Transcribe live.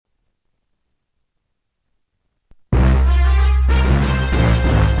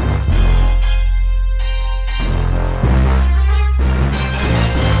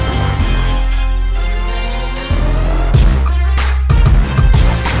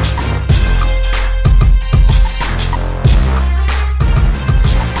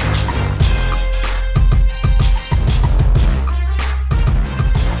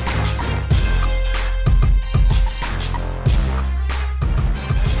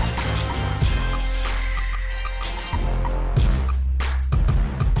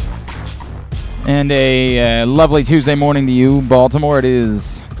And a lovely Tuesday morning to you, Baltimore. It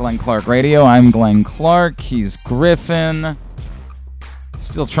is Glenn Clark Radio. I'm Glenn Clark. He's Griffin.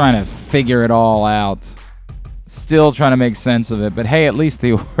 Still trying to figure it all out. Still trying to make sense of it. But hey, at least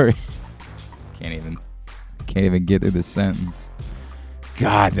the Orioles... Can't even get through the sentence.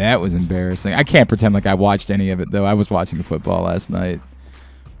 God, that was embarrassing. I can't pretend like I watched any of it, though. I was watching the football last night.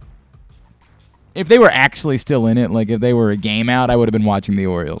 If they were actually still in it, like if they were a game out, I would have been watching the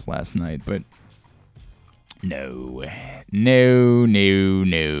Orioles last night. But no.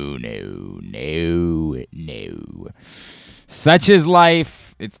 Such is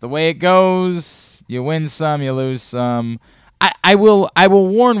life. It's the way it goes. You win some, you lose some. I will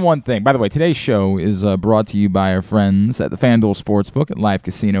warn one thing. By the way, today's show is brought to you by our friends at the FanDuel Sportsbook at Live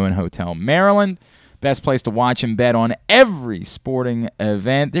Casino and Hotel Maryland. Best place to watch and bet on every sporting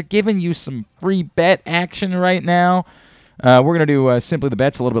event. They're giving you some free bet action right now. We're going to do Simply the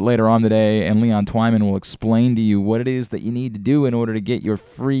Bets a little bit later on today, and Leon Twyman will explain to you what it is that you need to do in order to get your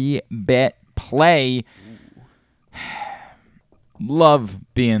free bet play. Love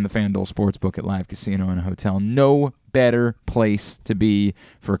being the FanDuel Sportsbook at Live Casino and Hotel. No better place to be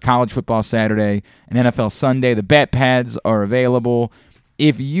for college football Saturday and NFL Sunday. The bet pads are available.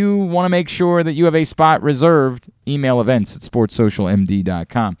 If you want to make sure that you have a spot reserved, email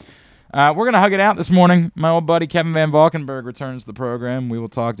events@sportssocialmd.com. We're going to hug it out this morning. My old buddy Kevin Van Valkenburg returns to the program. We will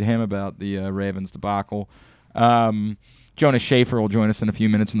talk to him about the Ravens debacle. Jonas Schaefer will join us in a few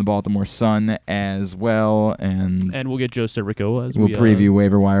minutes from the Baltimore Sun as well. And we'll get Joe Sirico as we'll preview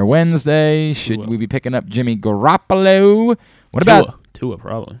Waiver Wire Wednesday. Should we be picking up Jimmy Garoppolo? What about Tua,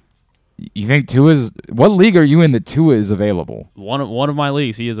 probably. You think Tua's... What league are you in that Tua is available? One of my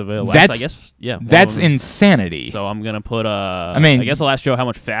leagues, he is available. That's, I guess, yeah. That's insanity. So I'm going to put... I guess I'll ask Joe how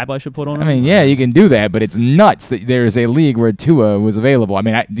much fab I should put on him. Yeah, you can do that, but it's nuts that there is a league where Tua was available.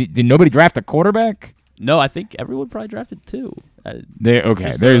 Did nobody draft a quarterback? No, I think everyone probably drafted two.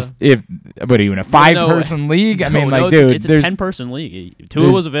 There's what are you in a 5-person league? Dude, it's a 10-person league.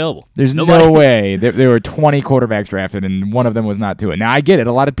 Tua was available. There's no way there were 20 quarterbacks drafted and one of them was not Tua. Now I get it.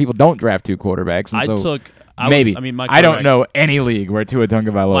 A lot of people don't draft two quarterbacks. And I don't know any league where Tua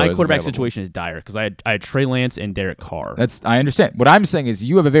Tagovailoa my is quarterback available. situation is dire because I had Trey Lance and Derek Carr. I understand. What I'm saying is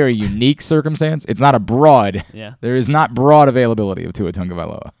you have a very unique circumstance. It's not a broad. Yeah. There is not broad availability of Tua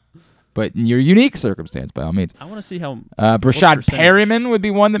Tagovailoa. But in your unique circumstance, by all means. I want to see how... Brashad Perryman would be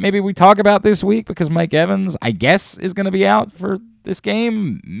one that maybe we talk about this week because Mike Evans, I guess, is going to be out for this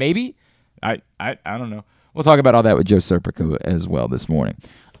game. Maybe. I don't know. We'll talk about all that with Joe Serpico as well this morning.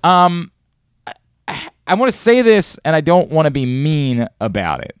 I want to say this, and I don't want to be mean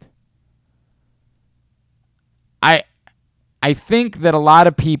about it. I think that a lot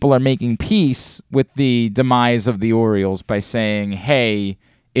of people are making peace with the demise of the Orioles by saying, hey...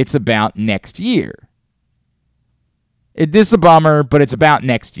 It's about next year. This is a bummer, but it's about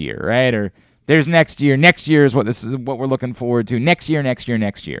next year, right? Or there's next year. Next year is what we're looking forward to. Next year.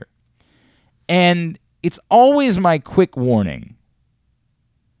 And it's always my quick warning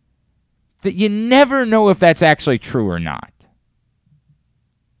that you never know if that's actually true or not.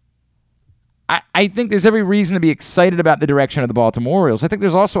 I think there's every reason to be excited about the direction of the Baltimore Orioles. I think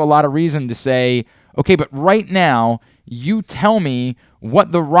there's also a lot of reason to say, okay, but right now, you tell me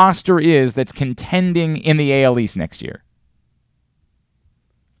what the roster is that's contending in the AL East next year.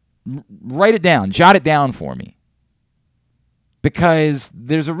 Write it down. Jot it down for me. Because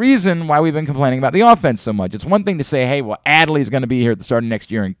there's a reason why we've been complaining about the offense so much. It's one thing to say, hey, well, Adley's going to be here at the start of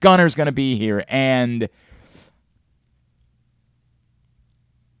next year, and Gunner's going to be here, and...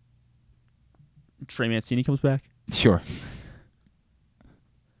 Trey Mancini comes back? Sure.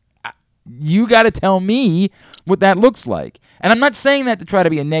 You got to tell me what that looks like. And I'm not saying that to try to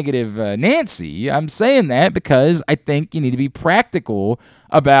be a negative Nancy. I'm saying that because I think you need to be practical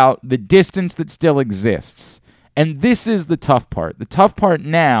about the distance that still exists. And this is the tough part. The tough part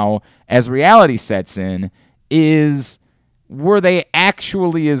now, as reality sets in, is were they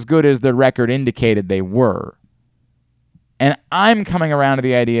actually as good as the record indicated they were? And I'm coming around to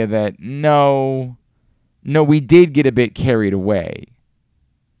the idea that no, we did get a bit carried away.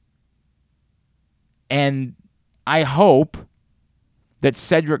 And I hope that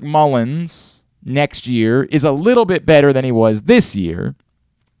Cedric Mullins next year is a little bit better than he was this year.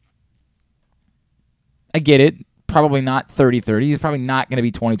 I get it. Probably not 30-30. He's probably not going to be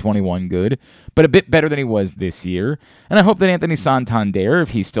 2021 good, but a bit better than he was this year. And I hope that Anthony Santander, if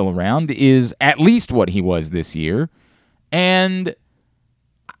he's still around, is at least what he was this year. And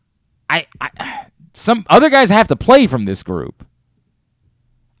some other guys have to play from this group.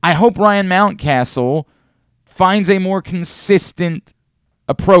 I hope Ryan Mountcastle finds a more consistent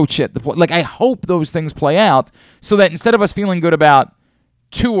approach at the like. I hope those things play out so that instead of us feeling good about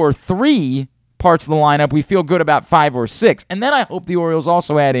 2 or 3 parts of the lineup, we feel good about 5 or 6. And then I hope the Orioles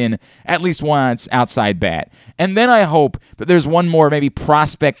also add in at least one outside bat. And then I hope that there's one more maybe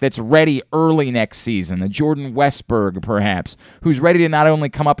prospect that's ready early next season, a Jordan Westburg perhaps, who's ready to not only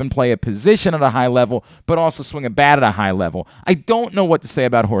come up and play a position at a high level, but also swing a bat at a high level. I don't know what to say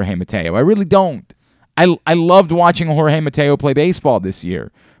about Jorge Mateo. I really don't. I loved watching Jorge Mateo play baseball this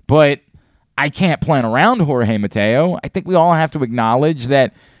year, but I can't plan around Jorge Mateo. I think we all have to acknowledge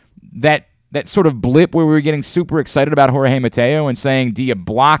that sort of blip where we were getting super excited about Jorge Mateo and saying, do you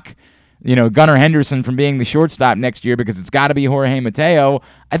block, Gunnar Henderson from being the shortstop next year because it's got to be Jorge Mateo?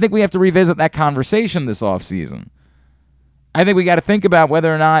 I think we have to revisit that conversation this offseason. I think we got to think about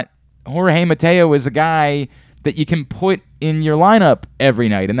whether or not Jorge Mateo is a guy that you can put in your lineup every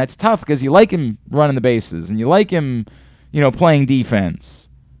night. And that's tough because you like him running the bases and you like him, playing defense.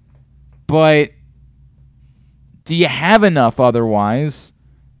 But do you have enough otherwise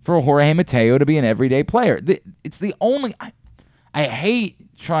for Jorge Mateo to be an everyday player? It's the only... I hate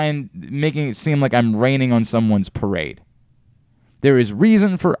making it seem like I'm raining on someone's parade. There is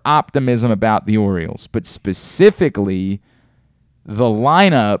reason for optimism about the Orioles, but specifically, the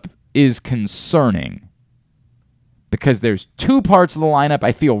lineup is concerning because there's 2 parts of the lineup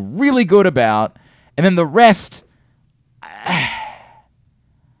I feel really good about, and then the rest, I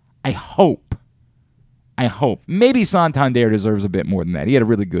hope. Maybe Santander deserves a bit more than that. He had a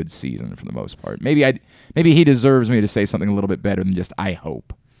really good season for the most part. Maybe he deserves me to say something a little bit better than just I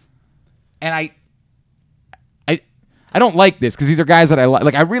hope. And I don't like this because these are guys that I like.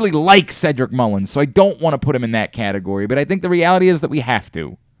 Like, I really like Cedric Mullins, so I don't want to put him in that category. But I think the reality is that we have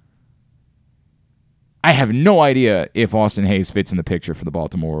to. I have no idea if Austin Hayes fits in the picture for the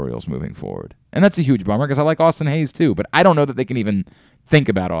Baltimore Orioles moving forward. And that's a huge bummer because I like Austin Hayes too. But I don't know that they can even think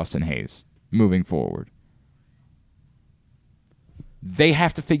about Austin Hayes moving forward. They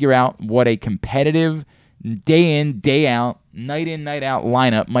have to figure out what a competitive day in, day out, night in, night out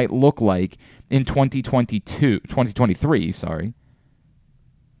lineup might look like in 2023,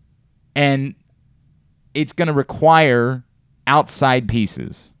 And it's going to require outside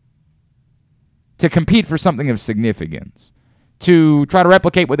pieces to compete for something of significance. To try to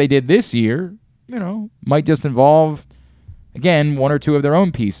replicate what they did this year, might just involve, again, 1 or 2 of their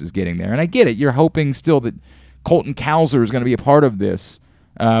own pieces getting there. And I get it. You're hoping still that Colton Cowser is going to be a part of this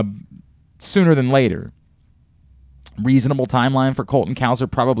sooner than later. Reasonable timeline for Colton Cowser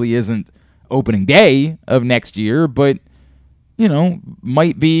probably isn't opening day of next year, but,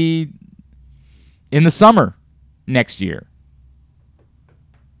 might be in the summer next year.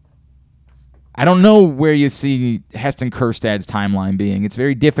 I don't know where you see Heston Kjerstad's timeline being. It's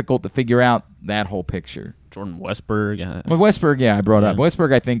very difficult to figure out that whole picture. Jordan Westburg. Well, Westburg, I brought up.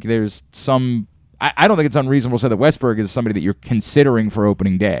 Westburg, I think there's some... I don't think it's unreasonable to say that Westburg is somebody that you're considering for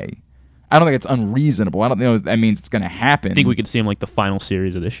opening day. I don't think it's unreasonable. I don't know that means it's going to happen. I think we could see him like the final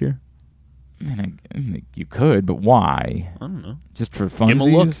series of this year. I think you could, but why? I don't know. Just for funsies? Give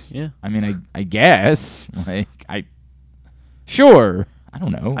him a look. Yeah. I mean, I guess. Sure. I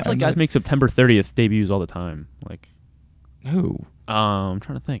don't know. I feel like guys make September 30th debuts all the time. Like, who? I'm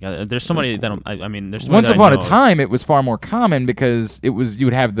trying to think. There's somebody that there's once upon a time it was far more common because you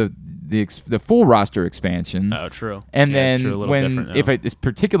would have the full roster expansion. Oh, true. And then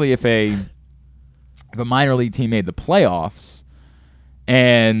particularly if a minor league team made the playoffs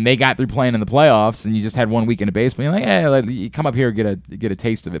and they got through playing in the playoffs and you just had 1 week in a baseball, you're like, you come up here and get a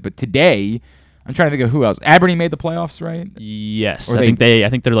taste of it. But today, I'm trying to think of who else. Aberdeen made the playoffs, right? Yes. I think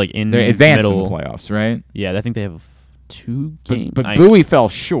they're like in they're advanced middle. In the playoffs, right? Yeah, I think they have 2 games. But Bowie fell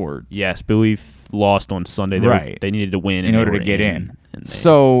short. Yes, Bowie lost on Sunday. They needed to win in order to get in.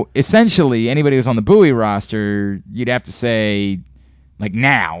 So essentially, anybody who's on the Bowie roster, you'd have to say, like,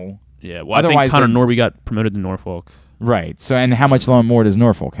 now. Yeah, well, I think Connor Norby got promoted to Norfolk. Right. So, and how much more does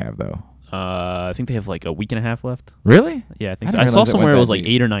Norfolk have, though? I think they have like a week and a half left. Really? Yeah, I think so. I saw somewhere it was like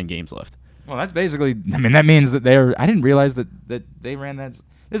 8 or 9 games left. Well, that's basically. I mean, that means that I didn't realize that they ran that.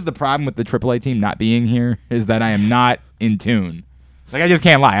 This is the problem with the AAA team not being here, is that I am not in tune. Like, I just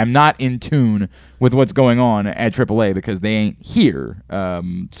can't lie. I'm not in tune with what's going on at AAA because they ain't here.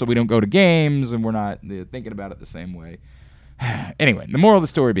 So we don't go to games, and we're not thinking about it the same way. Anyway, the moral of the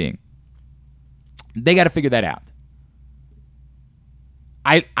story being, they got to figure that out.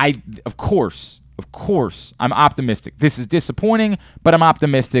 Of course, I'm optimistic. This is disappointing, but I'm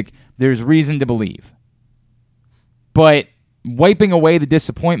optimistic. There's reason to believe. But wiping away the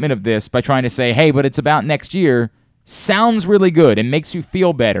disappointment of this by trying to say, hey, but it's about next year, sounds really good and makes you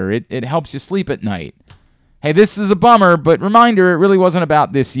feel better. It helps you sleep at night. hey, this is a bummer, but reminder, it really wasn't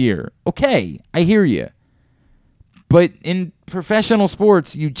about this year. Okay, I hear you. But in professional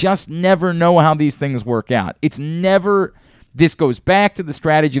sports, you just never know how these things work out. It's never, this goes back to the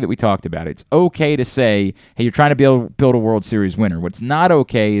strategy that we talked about. It's okay to say, hey, you're trying to build a World Series winner. What's not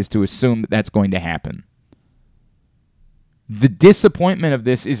okay is to assume that that's going to happen. The disappointment of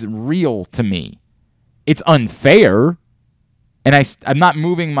this is real to me. It's unfair, and I'm not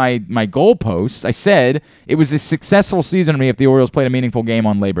moving my goalposts. I said it was a successful season to me if the Orioles played a meaningful game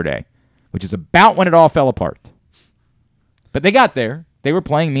on Labor Day, which is about when it all fell apart. But they got there. They were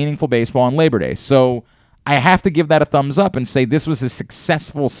playing meaningful baseball on Labor Day. So I have to give that a thumbs up and say this was a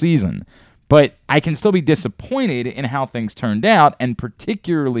successful season. But I can still be disappointed in how things turned out, and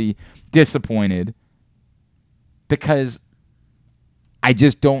particularly disappointed because I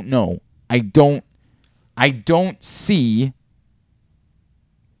just don't know. I don't see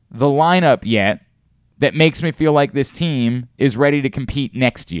the lineup yet that makes me feel like this team is ready to compete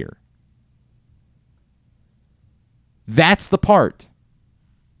next year. That's the part.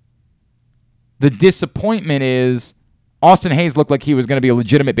 The disappointment is Austin Hayes looked like he was going to be a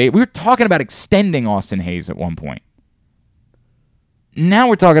legitimate bait. We were talking about extending Austin Hayes at one point. Now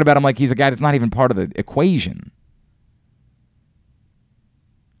we're talking about him like he's a guy that's not even part of the equation.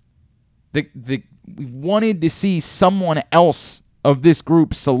 We wanted to see someone else of this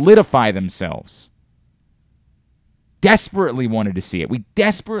group solidify themselves. Desperately wanted to see it. We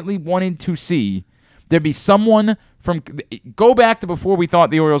desperately wanted to see there be someone from... Go back to before we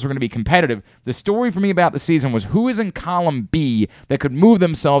thought the Orioles were going to be competitive. The story for me about the season was who is in column B that could move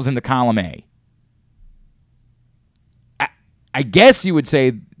themselves into column A. I guess you would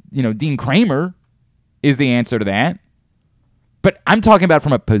say, Dean Kramer is the answer to that. But I'm talking about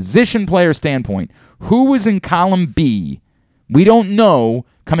from a position player standpoint. Who was in column B, we don't know,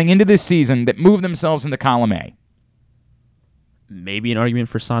 coming into this season that moved themselves into column A? Maybe an argument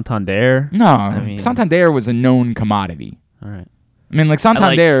for Santander. No, Santander was a known commodity. All right.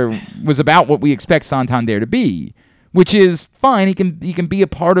 Santander was about what we expect Santander to be, which is fine. He can be a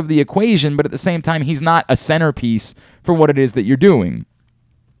part of the equation, but at the same time, he's not a centerpiece for what it is that you're doing.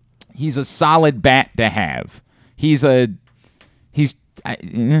 He's a solid bat to have. He's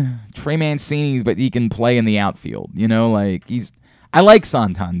Trey Mancini, but he can play in the outfield. I like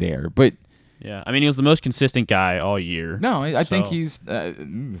Santander, but yeah, he was the most consistent guy all year. No, I think he's. I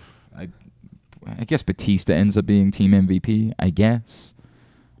guess Batista ends up being team MVP. I guess.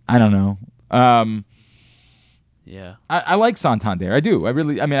 I don't know. Yeah, I like Santander. I do. I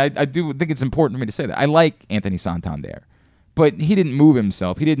really. I do think it's important for me to say that I like Anthony Santander. But he didn't move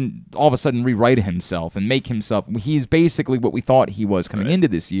himself. He didn't all of a sudden rewrite himself and make himself. He's basically what we thought he was coming into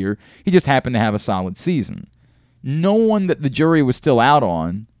this year. He just happened to have a solid season. No one that the jury was still out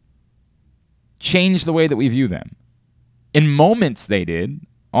on changed the way that we view them. In moments they did.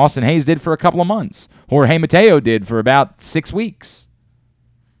 Austin Hayes did for a couple of months. Jorge Mateo did for about 6 weeks.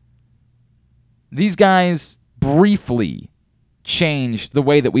 These guys briefly changed the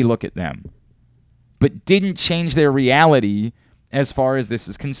way that we look at them, but didn't change their reality as far as this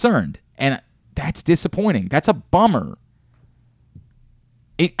is concerned. And that's disappointing. That's a bummer.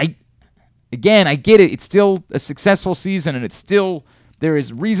 I get it. It's still a successful season, and there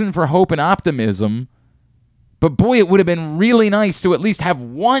is reason for hope and optimism. But boy, it would have been really nice to at least have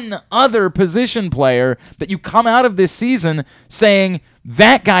one other position player that you come out of this season saying,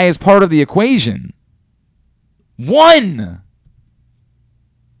 that guy is part of the equation. One!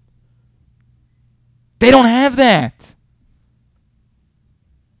 They don't have that.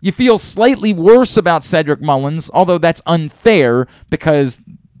 You feel slightly worse about Cedric Mullins, although that's unfair because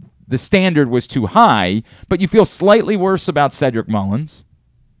the standard was too high, but you feel slightly worse about Cedric Mullins.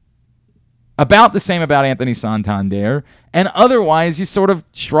 About the same about Anthony Santander, and otherwise you sort of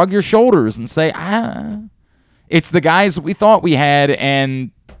shrug your shoulders and say, it's the guys we thought we had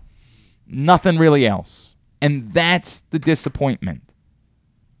and nothing really else. And that's the disappointment.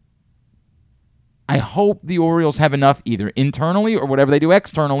 I hope the Orioles have enough either internally or whatever they do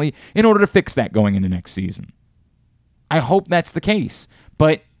externally in order to fix that going into next season. I hope that's the case,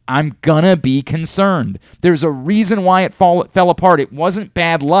 but I'm gonna be concerned. There's a reason why it fell apart. It wasn't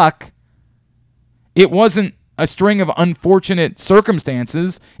bad luck. It wasn't a string of unfortunate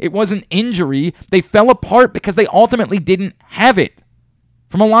circumstances. It wasn't injury. They fell apart because they ultimately didn't have it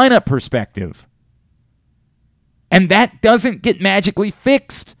from a lineup perspective. And that doesn't get magically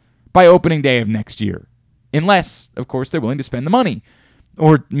fixed by opening day of next year. Unless, of course, they're willing to spend the money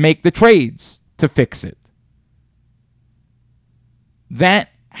or make the trades to fix it. That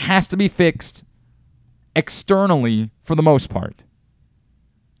has to be fixed externally for the most part.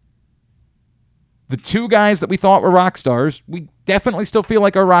 The two guys that we thought were rock stars, we definitely still feel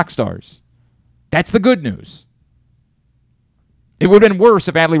like are rock stars. That's the good news. It would have been worse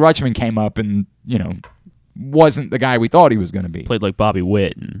if Adley Rutschman came up and, wasn't the guy we thought he was going to be. Played like Bobby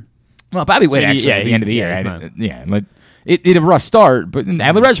Witt. Well, Bobby Witt actually at the end of the year. It had a rough start, but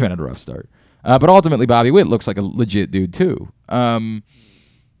Adley Rutschman had a rough start. But ultimately, Bobby Witt looks like a legit dude, too. I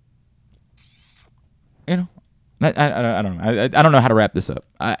don't know. I don't know how to wrap this up.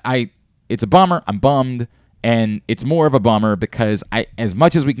 It's a bummer. I'm bummed. And it's more of a bummer because as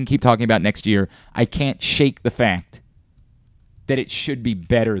much as we can keep talking about next year, I can't shake the fact that it should be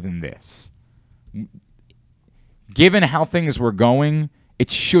better than this. Given how things were going,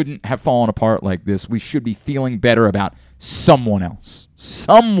 it shouldn't have fallen apart like this. We should be feeling better about someone else.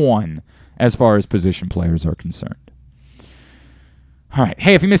 Someone, as far as position players are concerned. All right.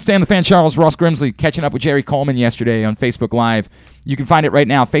 Hey, if you missed Stan the Fan, Charles Ross Grimsley catching up with Jerry Coleman yesterday on Facebook Live. You can find it right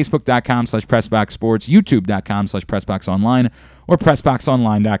now, facebook.com/PressBoxSports, youtube.com/PressBoxOnline, or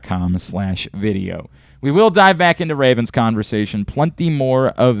PressBoxOnline.com/video. We will dive back into Ravens conversation. Plenty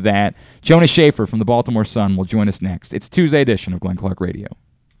more of that. Jonas Schaefer from the Baltimore Sun will join us next. It's Tuesday edition of Glenn Clark Radio.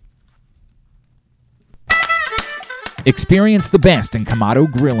 Experience the best in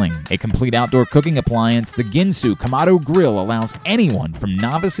Kamado Grilling, a complete outdoor cooking appliance. The Ginsu Kamado Grill allows anyone from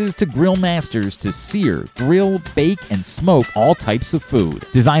novices to grill masters to sear, grill, bake, and smoke all types of food.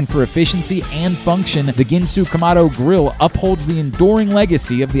 Designed for efficiency and function, the Ginsu Kamado Grill upholds the enduring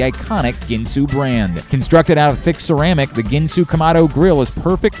legacy of the iconic Ginsu brand. Constructed out of thick ceramic, the Ginsu Kamado Grill is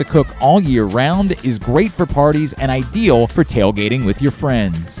perfect to cook all year round, is great for parties, and ideal for tailgating with your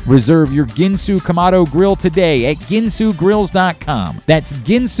friends. Reserve your Ginsu Kamado Grill today at GinsuGrills.com. That's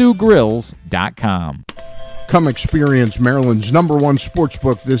GinsuGrills.com. Come experience Maryland's #1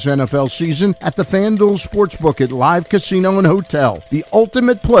 sportsbook this NFL season at the FanDuel Sportsbook at Live Casino and Hotel, the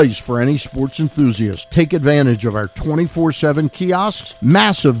ultimate place for any sports enthusiast. Take advantage of our 24/7 kiosks,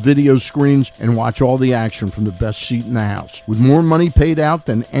 massive video screens, and watch all the action from the best seat in the house. With more money paid out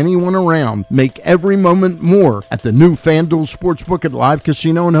than anyone around, make every moment more at the new FanDuel Sportsbook at Live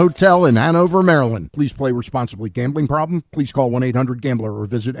Casino and Hotel in Hanover, Maryland. Please play responsibly. Gambling problem? Please call 1-800-GAMBLER or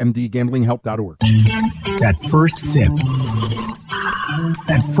visit mdgamblinghelp.org. That first sip,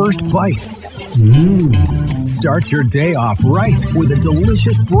 that first bite. Start your day off right with a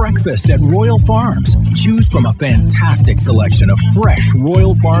delicious breakfast at Royal Farms. Choose from a fantastic selection of fresh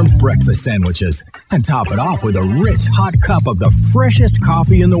Royal Farms breakfast sandwiches and top it off with a rich hot cup of the freshest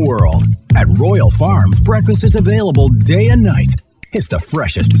coffee in the world. At Royal Farms, breakfast is available day and night. It's the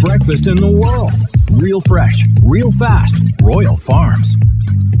freshest breakfast in the world. Real fresh, real fast. Royal Farms.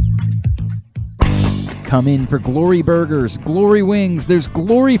 Come in for Glory Burgers, Glory Wings. There's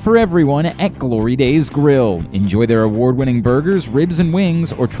glory for everyone at Glory Days Grill. Enjoy their award-winning burgers, ribs, and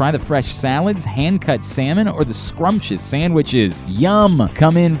wings, or try the fresh salads, hand-cut salmon, or the scrumptious sandwiches. Yum!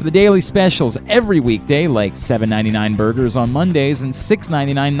 Come in for the daily specials every weekday, like $7.99 burgers on Mondays and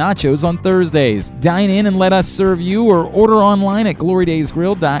 $6.99 nachos on Thursdays. Dine in and let us serve you, or order online at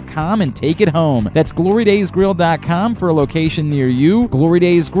GloryDaysGrill.com and take it home. That's GloryDaysGrill.com for a location near you. Glory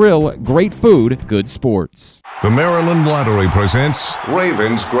Days Grill, great food, good sports. The Maryland Lottery presents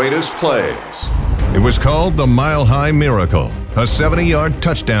Ravens' Greatest Plays. It was called the Mile High Miracle, a 70-yard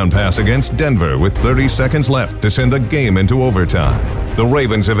touchdown pass against Denver with 30 seconds left to send the game into overtime. The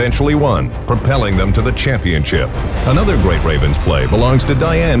Ravens eventually won, propelling them to the championship. Another great Ravens play belongs to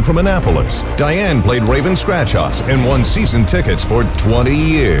Diane from Annapolis. Diane played Ravens Scratch-Offs and won season tickets for 20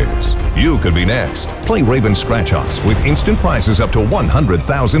 years. You could be next. Play Ravens Scratch-Offs with instant prizes up to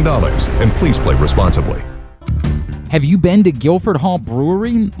 $100,000. And please play responsibly. Have you been to Guilford Hall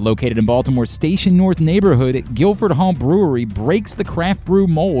Brewery? Located in Baltimore's Station North neighborhood, Guilford Hall Brewery breaks the craft brew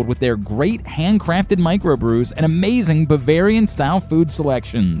mold with their great handcrafted microbrews and amazing Bavarian-style food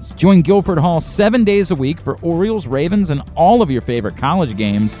selections. Join Guilford Hall 7 days a week for Orioles, Ravens, and all of your favorite college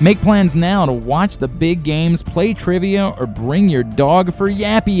games. Make plans now to watch the big games, play trivia, or bring your dog for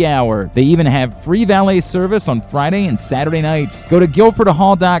Yappy Hour. They even have free valet service on Friday and Saturday nights. Go to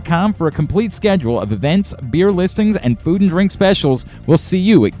GuilfordHall.com for a complete schedule of events, beer listings, and food and drink specials. We'll see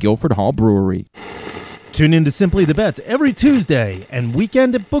you at Guilford Hall Brewery. Tune in to Simply the Bets every Tuesday and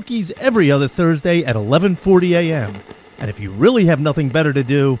Weekend at Bookies every other Thursday at 11:40 a.m. And if you really have nothing better to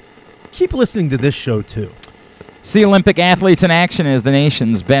do, keep listening to this show too. See Olympic athletes in action as the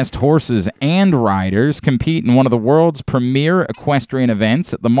nation's best horses and riders compete in one of the world's premier equestrian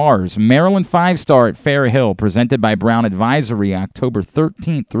events at the Mars Maryland 5-Star at Fair Hill, presented by Brown Advisory, October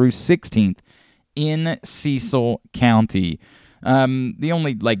 13th through 16th. In Cecil County. The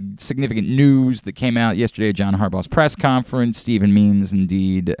only significant news that came out yesterday at John Harbaugh's press conference, Stephen Means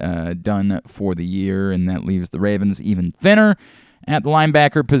indeed done for the year, and that leaves the Ravens even thinner at the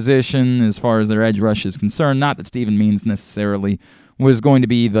linebacker position as far as their edge rush is concerned. Not that Stephen Means necessarily was going to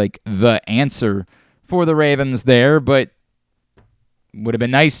be the answer for the Ravens there, but would have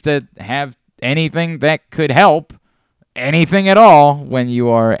been nice to have anything that could help, anything at all, when you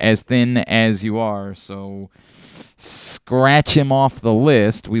are as thin as you are. So scratch him off the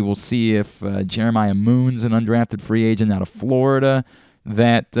list. We will see if Jeremiah Moon's an undrafted free agent out of Florida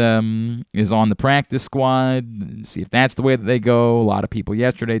that is on the practice squad. See if that's the way that they go. A lot of people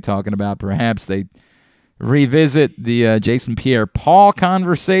yesterday talking about perhaps they revisit the Jason Pierre-Paul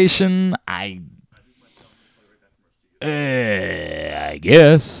conversation. I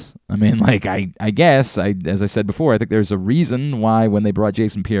guess. I mean, I guess. As I said before, I think there's a reason why when they brought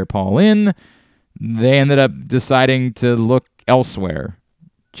Jason Pierre-Paul in, they ended up deciding to look elsewhere.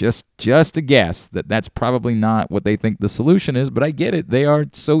 Just a guess that's probably not what they think the solution is, but I get it. They are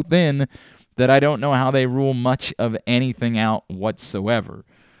so thin that I don't know how they rule much of anything out whatsoever.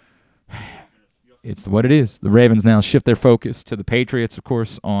 It's what it is. The Ravens now shift their focus to the Patriots, of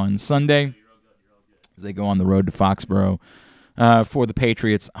course, on Sunday as they go on the road to Foxborough for the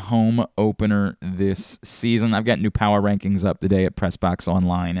Patriots' home opener this season. I've got new power rankings up today at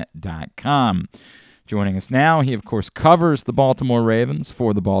PressBoxOnline.com. Joining us now, he, of course, covers the Baltimore Ravens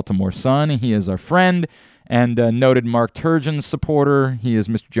for the Baltimore Sun. He is our friend and noted Mark Turgeon supporter. He is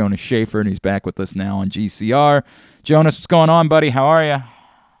Mr. Jonas Shaffer, and he's back with us now on GCR. Jonas, what's going on, buddy? How are you?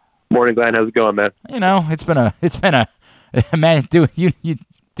 Morning, Glenn. How's it going, man? You know, it's been a man.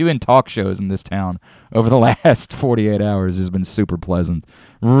 Doing talk shows in this town over the last 48 hours has been super pleasant.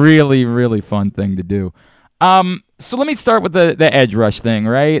 Really, really fun thing to do. So let me start with the edge rush thing,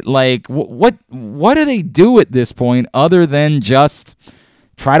 right? Like, what do they do at this point other than just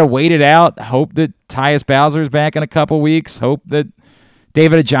try to wait it out, hope that Tyus Bowser's back in a couple weeks, hope that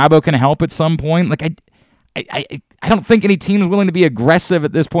David Ojabo can help at some point? Like, I don't think any team's willing to be aggressive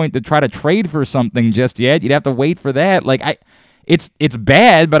at this point to try to trade for something just yet. You'd have to wait for that. It's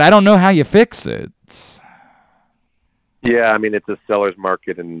bad, but I don't know how you fix it. Yeah, I mean, it's a seller's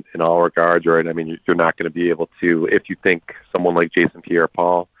market in all regards, right? I mean, you're not going to be able to, if you think someone like Jason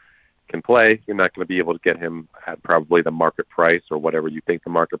Pierre-Paul can play, you're not going to be able to get him at probably the market price or whatever you think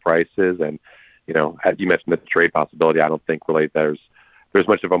the market price is. And, you know, as you mentioned, the trade possibility, I don't think really there's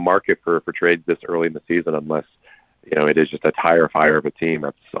much of a market for trades this early in the season unless, you know, it is just a tire fire of a team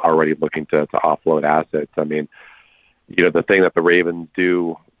that's already looking to offload assets. I mean, you know, the thing that the Ravens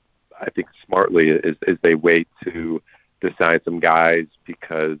do, I think smartly, is they wait to sign some guys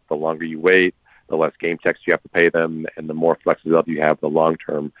because the longer you wait, the less game checks you have to pay them, and the more flexibility you have the long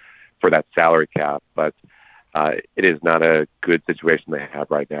term for that salary cap. But it is not a good situation they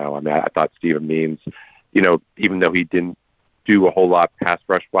have right now. I mean, I thought Stephen Means, you know, even though he didn't do a whole lot pass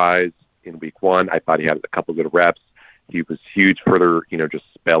rush wise in week one, I thought he had a couple good reps. He was huge for just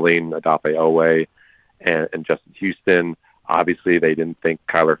spelling Odafe Oweh and Justin Houston. Obviously, they didn't think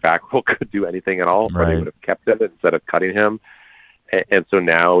Kyler Fackrell could do anything at all, so they would have kept him instead of cutting him. And so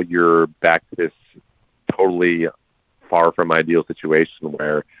now you're back to this totally far from ideal situation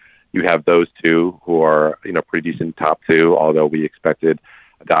where you have those two who are, you know, pretty decent top two, although we expected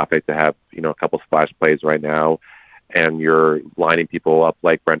Odafe to have, you know, a couple splash plays right now. And you're lining people up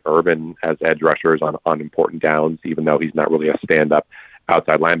like Brent Urban as edge rushers on important downs, even though he's not really a stand-up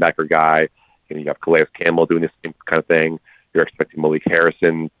outside linebacker guy. And you have Calais Campbell doing the same kind of thing. You're expecting Malik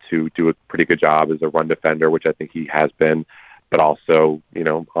Harrison to do a pretty good job as a run defender, which I think he has been, but also, you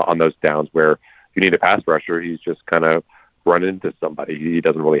know, on those downs where you need a pass rusher, he's just kind of running into somebody. He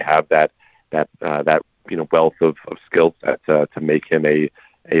doesn't really have that you know, wealth of skill set to make him a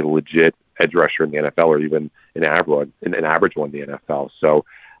legit edge rusher in the NFL or even an average one in the NFL. So,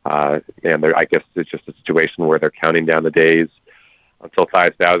 and I guess it's just a situation where they're counting down the days until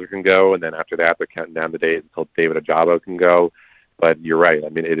Tyus Bowser can go, and then after that, they're counting down the days until David Ojabo can go. But you're right. I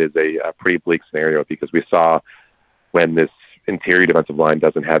mean, it is a pretty bleak scenario because we saw when this interior defensive line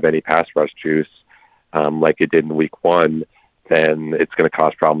doesn't have any pass rush juice like it did in week one, then it's going to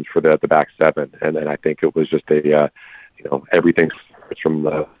cause problems for the back seven. And then I think it was just everything starts from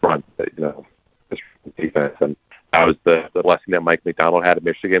the front, you know, defense. And that was the lesson that Mike McDonald had at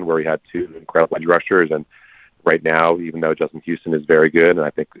Michigan, where he had two incredible edge rushers. And right now, even though Justin Houston is very good, and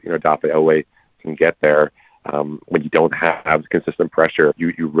I think, you know, Odafe Oweh can get there, when you don't have consistent pressure,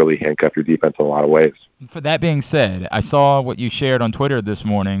 you really handcuff your defense in a lot of ways. For that being said, I saw what you shared on Twitter this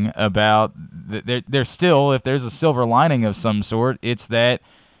morning about there's still, if there's a silver lining of some sort, it's that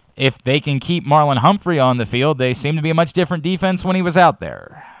if they can keep Marlon Humphrey on the field, they seem to be a much different defense when he was out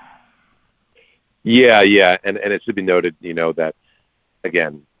there. Yeah, and it should be noted, that,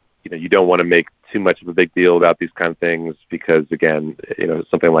 again, you don't want to make too much of a big deal about these kind of things because, again,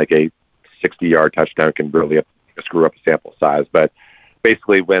 something like a 60-yard touchdown can really screw up a sample size. But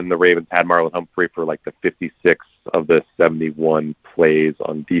basically when the Ravens had Marlon Humphrey for like the 56 of the 71 plays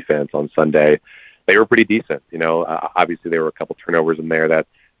on defense on Sunday, they were pretty decent. Obviously there were a couple turnovers in there that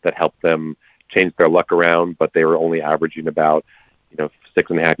helped them change their luck around, but they were only averaging about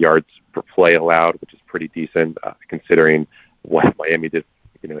 6.5 yards per play allowed, which is pretty decent considering what Miami did,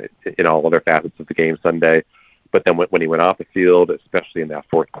 in all other facets of the game Sunday. But then when he went off the field, especially in that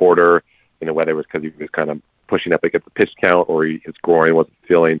fourth quarter, whether it was because he was kind of pushing up against the pitch count or his groin wasn't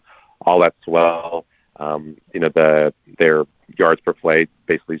feeling all that swell, their yards per play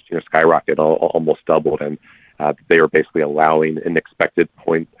basically skyrocketed, almost doubled, and they were basically allowing an expected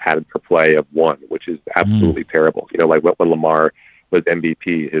point added per play of 1, which is absolutely terrible. Like when Lamar was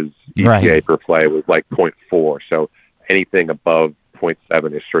MVP, his EPA per play was like 0.4. So anything above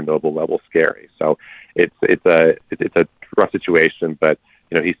 0.7 is Chernobyl level scary. So it's a rough situation, but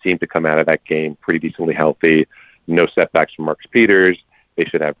he seemed to come out of that game pretty decently healthy. No setbacks from Marcus Peters. They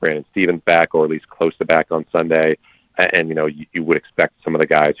should have Brandon Stevens back, or at least close to back on Sunday. And you would expect some of the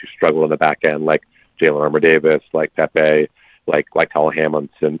guys who struggle in the back end, like Jalen Armour-Davis, like Pepe, like Kyle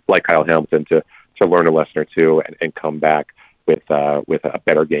Hamilton, to learn a lesson or two and come back with a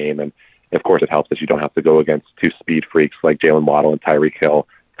better game. And of course, it helps that you don't have to go against two speed freaks like Jalen Waddle and Tyreek Hill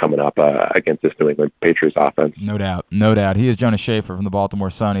coming up against this New England Patriots offense. No doubt. He is Jonas Shaffer from the Baltimore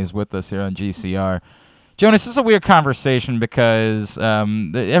Sun. He's with us here on GCR. Jonas, this is a weird conversation because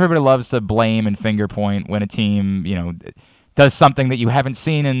everybody loves to blame and finger point when a team, does something that you haven't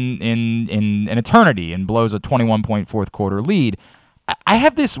seen in an eternity and blows a 21-point fourth quarter lead. I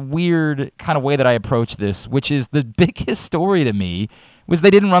have this weird kind of way that I approach this, which is the biggest story to me was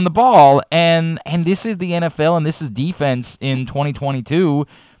they didn't run the ball, and this is the NFL and this is defense in 2022.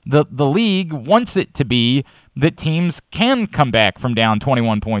 The league wants it to be that teams can come back from down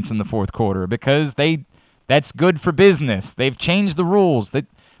 21 points in the fourth quarter because that's good for business. They've changed the rules.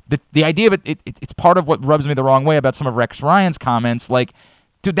 The idea of it's part of what rubs me the wrong way about some of Rex Ryan's comments. Like,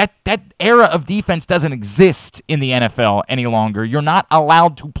 dude, that era of defense doesn't exist in the NFL any longer. You're not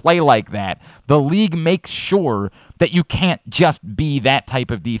allowed to play like that. The league makes sure that you can't just be that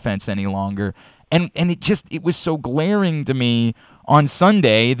type of defense any longer. And it was so glaring to me on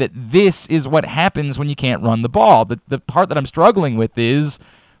Sunday that this is what happens when you can't run the ball. The part that I'm struggling with is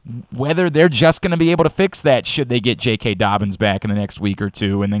whether they're just going to be able to fix that should they get J.K. Dobbins back in the next week or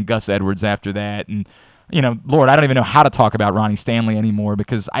two and then Gus Edwards after that. And, Lord, I don't even know how to talk about Ronnie Stanley anymore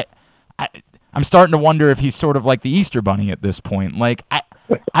because I'm starting to wonder if he's sort of like the Easter Bunny at this point. Like,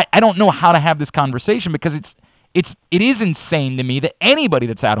 I don't know how to have this conversation because it is insane to me that anybody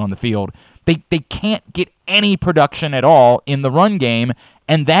that's out on the field, they can't get any production at all in the run game,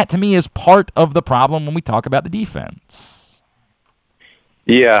 and that to me is part of the problem when we talk about the defense.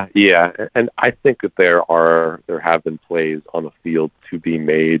 Yeah, and I think that there have been plays on the field to be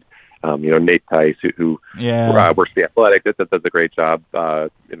made. Nate Tice, who works the Athletic, that does a great job.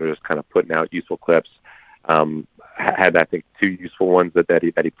 Just kind of putting out useful clips. Had I think 2 useful ones that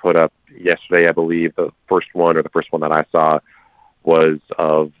he put up yesterday. I believe the first one that I saw was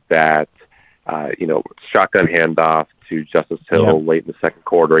of that shotgun handoff to Justice Hill late in the second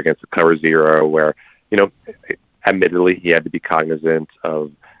quarter against the cover zero, where admittedly he had to be cognizant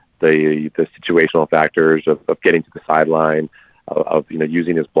of the situational factors of getting to the sideline, of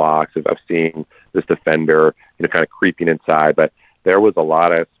using his blocks, of seeing this defender kind of creeping inside, but there was a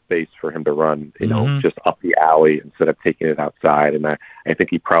lot of space for him to run, just up the alley instead of taking it outside. And I think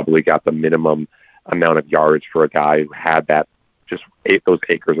he probably got the minimum amount of yardage for a guy who had that just those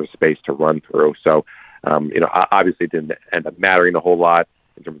acres of space to run through. So, obviously it didn't end up mattering a whole lot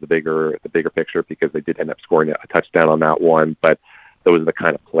in terms of the bigger picture because they did end up scoring a touchdown on that one. But those are the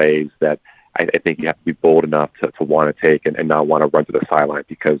kind of plays that I think you have to be bold enough to want to take and not want to run to the sideline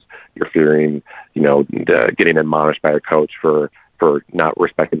because you're fearing, getting admonished by your coach for not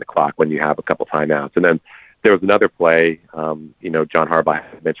respecting the clock when you have a couple timeouts. And then there was another play, John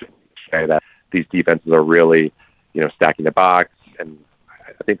Harbaugh mentioned that these defenses are really, stacking the box. And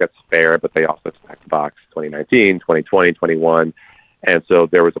I think that's fair, but they also stacked the box 2019, 2020, 21. And so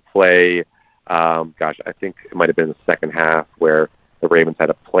there was a play, I think it might have been the second half where the Ravens had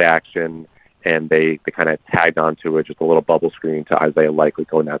a play action and they kind of tagged onto it, just a little bubble screen to Isaiah Likely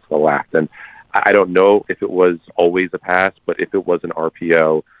going out to the left. And I don't know if it was always a pass, but if it was an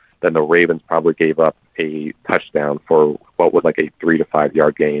RPO, then the Ravens probably gave up a touchdown for what was like a 3 to 5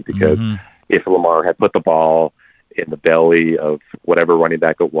 yard gain, because if Lamar had put the ball in the belly of whatever running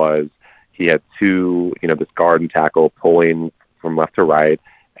back it was, he had two, this guard and tackle pulling from left to right,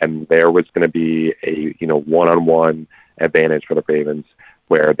 and there was going to be a, one-on-one advantage for the Ravens,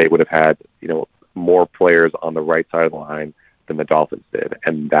 where they would have had, more players on the right side of the line than the Dolphins did,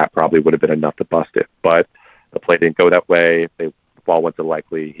 and that probably would have been enough to bust it. But the play didn't go that way. The ball went to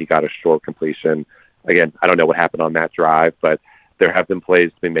Likely. He got a short completion. Again, I don't know what happened on that drive, but there have been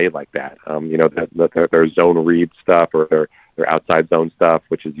plays to be made like that. Their zone read stuff, or their outside zone stuff,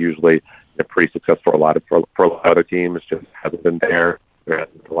 which is usually pretty successful for a lot of other teams, just hasn't been there. There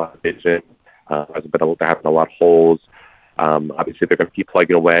hasn't been a lot of vision. There hasn't been a lot of holes. Obviously, they're going to keep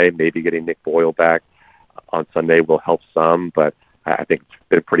plugging away. Maybe getting Nick Boyle back on Sunday will help some, but I think it's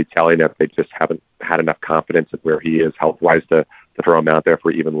been pretty telling that they just haven't had enough confidence in where he is health-wise to throw him out there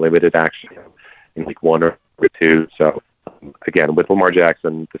for even limited action in week 1 or 2. So, again, with Lamar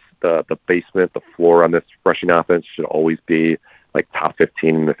Jackson, the basement, the floor on this rushing offense should always be like top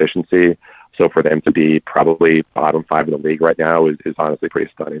 15 in efficiency. So for them to be probably bottom 5 in the league right now is honestly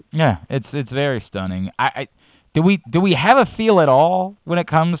pretty stunning. Yeah, it's very stunning. Do we have a feel at all when it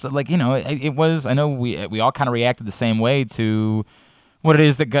comes to, it was, I know we all kind of reacted the same way to what it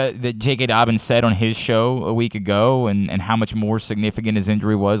is that J.K. Dobbins said on his show a week ago, and how much more significant his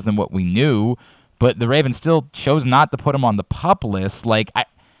injury was than what we knew. But the Ravens still chose not to put him on the PUP list. Where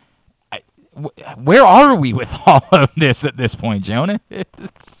are we with all of this at this point, Jonas?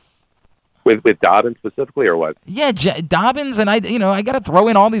 With Dobbins specifically, or what? Yeah, Dobbins, and I got to throw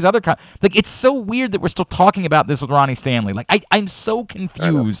in all these other it's so weird that we're still talking about this with Ronnie Stanley. I'm so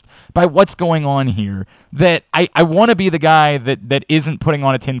confused by what's going on here that I want to be the guy that isn't putting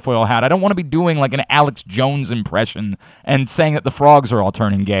on a tinfoil hat. I don't want to be doing like an Alex Jones impression and saying that the frogs are all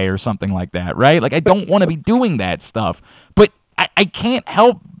turning gay or something like that, right? I don't want to be doing that stuff, but I can't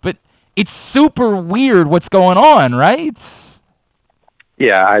help but it's super weird what's going on, right?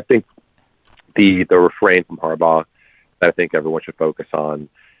 Yeah, I think the refrain from Harbaugh that I think everyone should focus on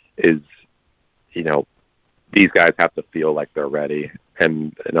is, these guys have to feel like they're ready.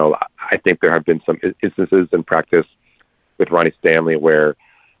 And, I think there have been some instances in practice with Ronnie Stanley where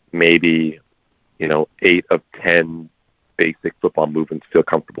maybe, 8 of 10 basic football movements feel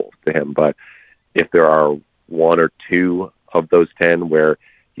comfortable to him. But if there are 1 or 2 of those 10 where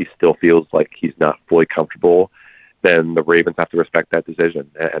he still feels like he's not fully comfortable, then the Ravens have to respect that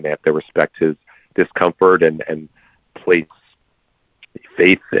decision, and they have to respect his discomfort and place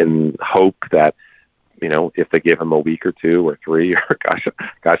faith and hope that, if they give him a week or 2 or 3, or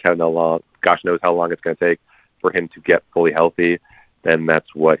gosh knows how long it's going to take for him to get fully healthy, then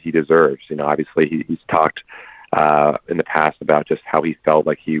that's what he deserves. Obviously he's talked in the past about just how he felt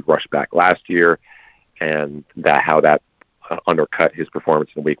like he rushed back last year, and how that undercut his performance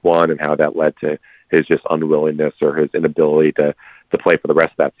in week 1, and how that led to his just unwillingness or his inability to play for the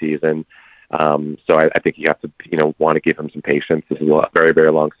rest of that season. So I think you have to, want to give him some patience. This is a very,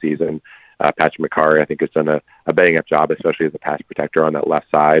 very long season. Patrick McCarry, I think, has done a bang up job, especially as a pass protector on that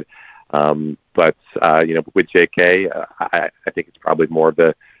left side. But with JK, I think it's probably more of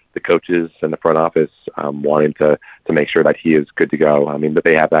the coaches and the front office wanting to make sure that he is good to go. I mean, that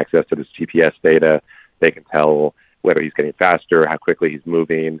they have access to this GPS data. They can tell whether he's getting faster, how quickly he's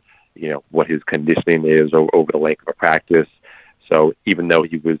moving, what his conditioning is over the length of a practice. So even though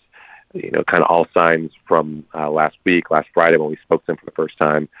he was, kind of all signs from last Friday when we spoke to him for the first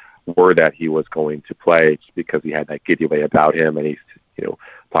time, were that he was going to play, just because he had that giddy way about him, and he's,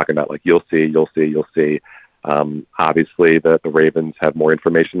 talking about you'll see. Obviously, the Ravens have more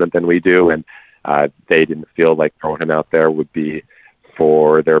information than we do, and they didn't feel like throwing him out there would be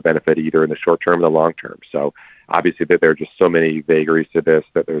for their benefit either in the short term or the long term. So obviously that there are just so many vagaries to this,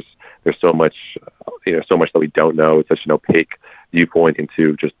 that there's so much, so much that we don't know. It's such an opaque viewpoint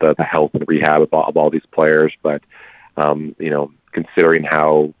into just the health and rehab of all these players. But, considering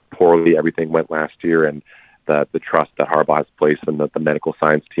how poorly everything went last year, and the trust that Harbaugh has placed in the medical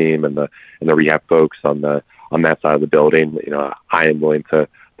science team and the rehab folks on that side of the building, I am willing to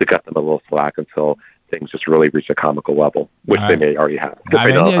cut them a little slack until things just really reach a comical level, which they may already have.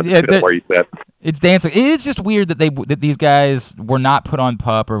 It's dancing. It's just weird that these guys were not put on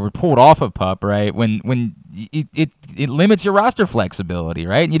PUP or were pulled off of PUP, right? When it limits your roster flexibility,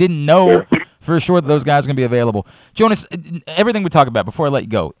 right? And you didn't know for sure that those guys are going to be available. Jonas, everything we talk about before I let you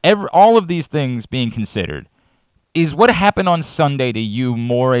go, all of these things being considered, is what happened on Sunday to you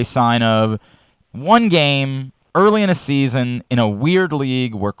more a sign of one game early in a season in a weird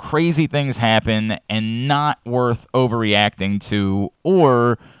league where crazy things happen and not worth overreacting to,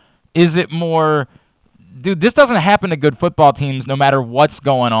 or Is it more, dude, this doesn't happen to good football teams no matter what's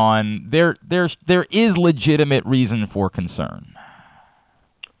going on. There is legitimate reason for concern.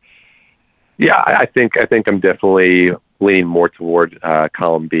 Yeah, I think I'm definitely leaning more toward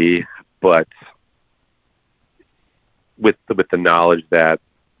column B, but with the knowledge that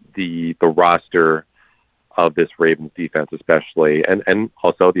the roster of this Ravens defense especially, and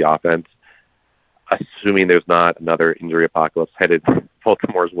also the offense, assuming there's not another injury apocalypse headed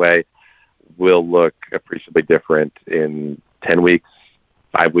Baltimore's way, will look appreciably different in 10 weeks,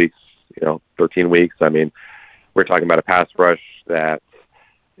 5 weeks, 13 weeks. I mean, we're talking about a pass rush that,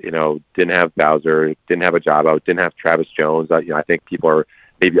 didn't have Bowser, didn't have Ajabo, didn't have Travis Jones. I think people are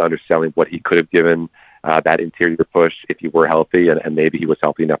maybe underselling what he could have given that interior push if he were healthy, and maybe he was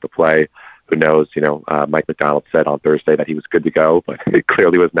healthy enough to play. Who knows? Mike McDonald said on Thursday that he was good to go, but it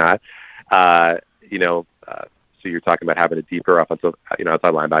clearly was not. So you're talking about having a deeper offensive,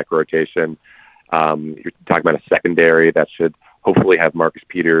 outside linebacker rotation. You're talking about a secondary that should hopefully have Marcus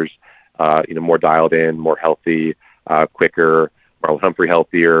Peters, more dialed in, more healthy, quicker, Marlon Humphrey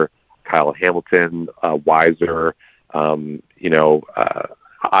healthier, Kyle Hamilton wiser.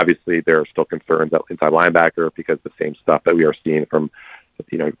 Obviously there are still concerns at inside linebacker because the same stuff that we are seeing from,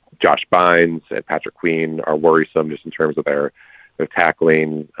 Josh Bynes and Patrick Queen are worrisome just in terms of their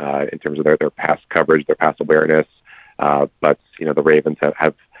tackling, in terms of their pass coverage, their pass awareness. But the Ravens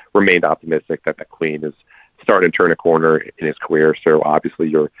have remained optimistic that Queen is starting to turn a corner in his career. So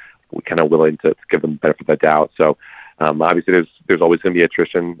obviously we're kind of willing to give them the benefit of the doubt. So obviously there's always going to be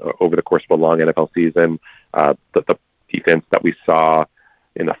attrition over the course of a long NFL season. The defense that we saw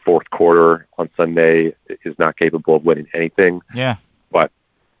in the fourth quarter on Sunday is not capable of winning anything. Yeah. But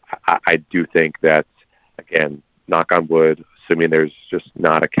I do think that, again, knock on wood, assuming there's just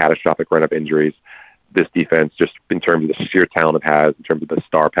not a catastrophic run of injuries, this defense, just in terms of the sheer talent it has, in terms of the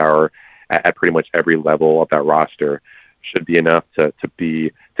star power at pretty much every level of that roster, should be enough to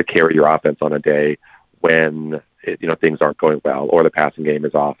carry your offense on a day when things aren't going well, or the passing game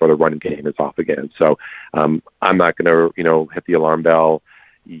is off, or the running game is off again. So I'm not going to hit the alarm bell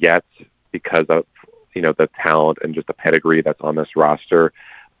yet because of the talent and just the pedigree that's on this roster.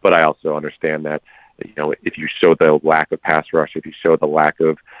 But I also understand that if you show the lack of pass rush, if you show the lack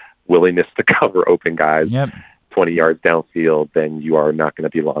of willingness to cover open guys 20 yards downfield, then you are not going to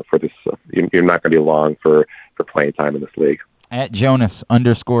be long for this. You're not going to be long for playing time in this league. At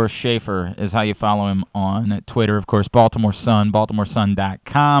Jonas_Schaefer is how you follow him on Twitter. Of course, Baltimore Sun,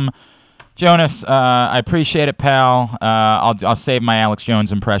 BaltimoreSun.com. Jonas, I appreciate it, pal. I'll save my Alex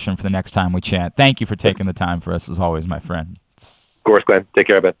Jones impression for the next time we chat. Thank you for taking the time for us, as always, my friend. Of course, Glenn. Take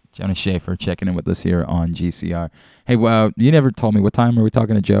care, man. Jonas Schaefer checking in with us here on GCR. Hey, well, you never told me what time are we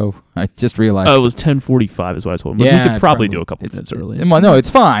talking to Joe? I just realized. Oh, it was 10:45 is what I told him. Yeah, we could probably do a couple minutes early. Well, no,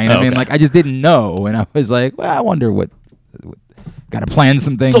 it's fine. Oh, I mean, I just didn't know, and I was like, well, I wonder what got to plan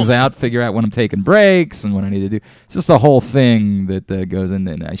some things out, figure out when I'm taking breaks and what I need to do. It's just a whole thing that goes in,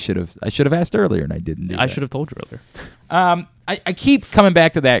 and I should have asked earlier, and I didn't do that. I should have told you earlier. I keep coming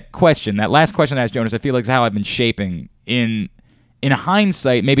back to that question. That last question I asked Jonas, I feel like is how I've been shaping in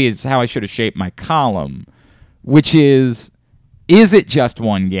hindsight, maybe it's how I should have shaped my column, which is it just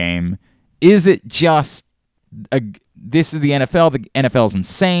one game? Is it just this is the NFL? The NFL's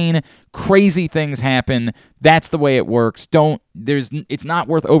insane. Crazy things happen. That's the way it works. It's not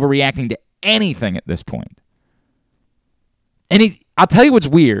worth overreacting to anything at this point. And I'll tell you what's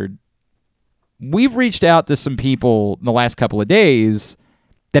weird. We've reached out to some people in the last couple of days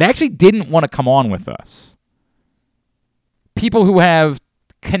that actually didn't want to come on with us. People who have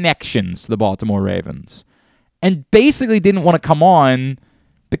connections to the Baltimore Ravens and basically didn't want to come on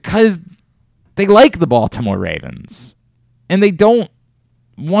because they like the Baltimore Ravens and they don't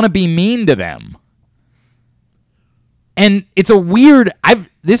want to be mean to them. And it's a weird,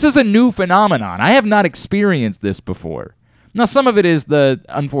 this is a new phenomenon. I have not experienced this before. Now, some of it is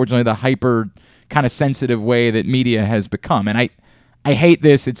unfortunately, the hyper kind of sensitive way that media has become. And I hate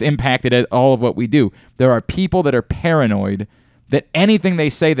this. It's impacted all of what we do. There are people that are paranoid that anything they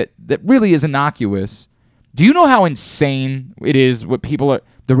say that really is innocuous. Do you know how insane it is what people are,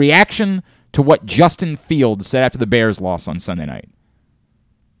 the reaction to what Justin Fields said after the Bears loss on Sunday night,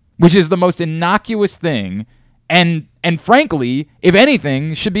 which is the most innocuous thing, and frankly, if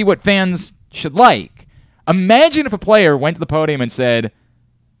anything, should be what fans should like. Imagine if a player went to the podium and said,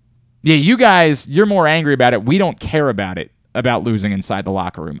 yeah, you guys, you're more angry about it. We don't care about it, about losing inside the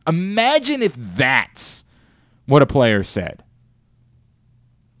locker room. Imagine if that's what a player said.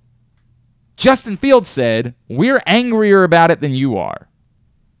 Justin Fields said, we're angrier about it than you are,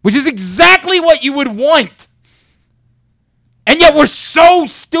 which is exactly what you would want. And yet we're so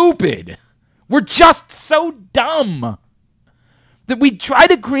stupid. We're just so dumb that we try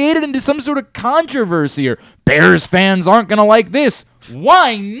to create it into some sort of controversy, or Bears fans aren't going to like this.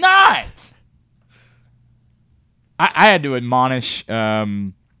 Why not? I had to admonish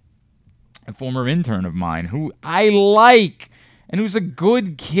a former intern of mine who I like and who's a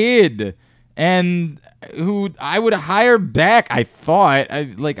good kid and who I would hire back, I thought. I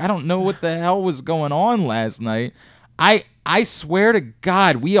don't know what the hell was going on last night. I swear to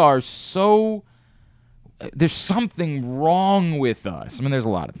God, we are so... There's something wrong with us. I mean, there's a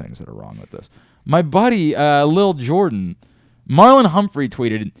lot of things that are wrong with us. My buddy, Lil Jordan, Marlon Humphrey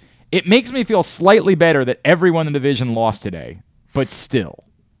tweeted, "It makes me feel slightly better that everyone in the division lost today, but still."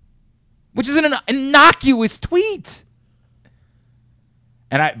 Which is an innocuous tweet.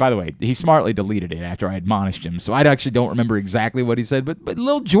 And by the way, he smartly deleted it after I admonished him, so I actually don't remember exactly what he said, but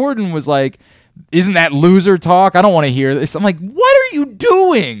Lil Jordan was like, "Isn't that loser talk? I don't want to hear this." I'm like, what are you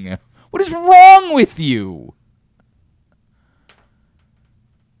doing? What is wrong with you?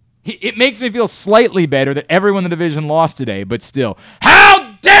 It makes me feel slightly better that everyone in the division lost today, but still.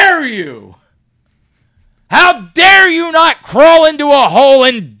 How dare you? How dare you not crawl into a hole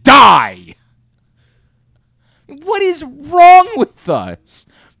and die? What is wrong with us?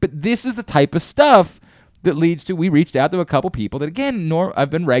 But this is the type of stuff that leads to, we reached out to a couple people that, again,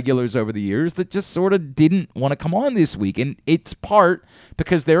 I've been regulars over the years that just sort of didn't want to come on this week. And it's part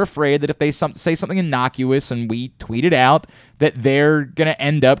because they're afraid that if they say something innocuous and we tweet it out, that they're going to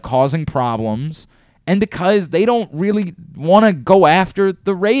end up causing problems. And because they don't really want to go after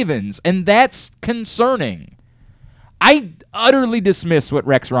the Ravens. And that's concerning. I utterly dismiss what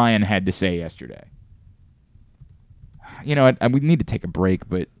Rex Ryan had to say yesterday. You know, we need to take a break,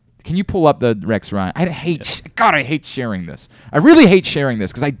 but can you pull up the Rex Ryan? I hate sharing this. I really hate sharing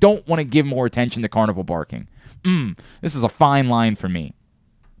this because I don't want to give more attention to carnival barking. This is a fine line for me.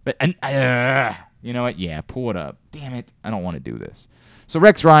 But you know what? Yeah, pull it up. Damn it. I don't want to do this. So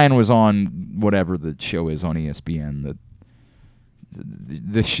Rex Ryan was on whatever the show is on ESPN,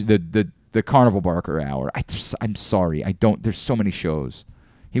 the Carnival Barker Hour. I'm sorry. There's so many shows.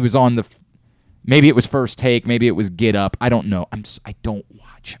 He was on maybe it was First Take, maybe it was Get Up. I don't know. I don't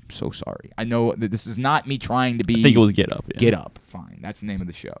watch. I'm so sorry. I know that this is not me trying to be... I think it was Get Up. Yeah. Get Up. Fine. That's the name of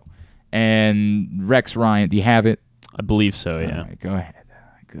the show. And Rex Ryan, do you have it? I believe so, yeah. All right, go ahead.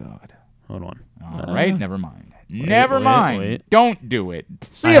 Good. Hold on. All right, never mind. Never mind. Wait. Don't do it.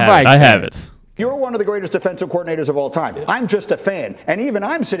 See if I have it. You're one of the greatest defensive coordinators of all time. I'm just a fan. And even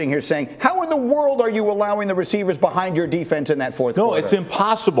I'm sitting here saying, how in the world are you allowing the receivers behind your defense in that fourth quarter? No, it's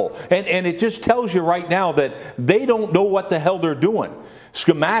impossible. And it just tells you right now that they don't know what the hell they're doing.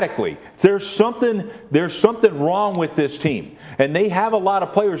 Schematically, there's something wrong with this team, and they have a lot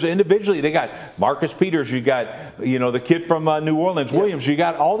of players individually. They got Marcus Peters, you got the kid from New Orleans, Williams, you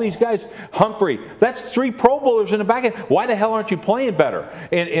got all these guys. Humphrey, that's 3 Pro Bowlers in the back end. Why the hell aren't you playing better?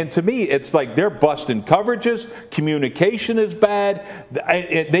 And to me, it's like they're busting coverages. Communication is bad.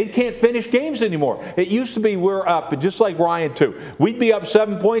 They can't finish games anymore. It used to be we're up, just like Ryan too. We'd be up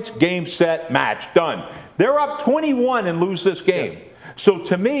 7 points, game, set, match, done. They're up 21 and lose this game. Yeah. So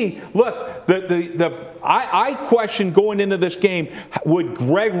to me, look, I question going into this game, would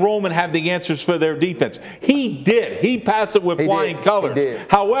Greg Roman have the answers for their defense? He did. He passed it with flying colors.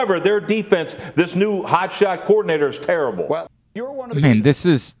 However, their defense, this new hotshot coordinator, is terrible. Well, you're one of the this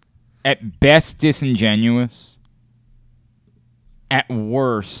is at best disingenuous. At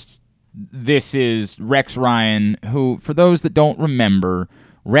worst, this is Rex Ryan, who, for those that don't remember,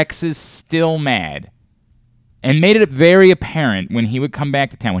 Rex is still mad. And made it very apparent when he would come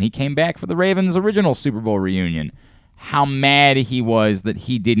back to town, when he came back for the Ravens' original Super Bowl reunion, how mad he was that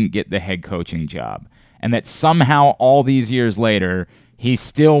he didn't get the head coaching job. And that somehow all these years later, he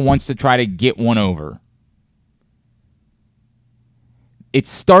still wants to try to get one over. It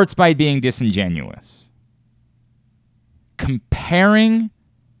starts by being disingenuous. Comparing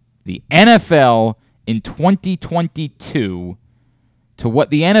the NFL in 2022 to what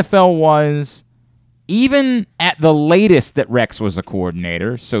the NFL was even at the latest that Rex was a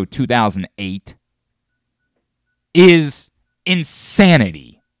coordinator, so 2008, is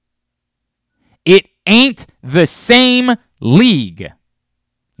insanity. It ain't the same league.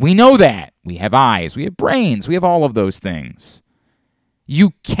 We know that. We have eyes, we have brains, we have all of those things.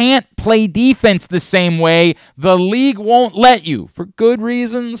 You can't play defense the same way. The league won't let you, for good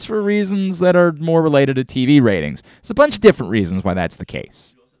reasons, for reasons that are more related to TV ratings. There's a bunch of different reasons why that's the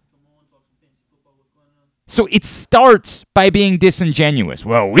case. So it starts by being disingenuous.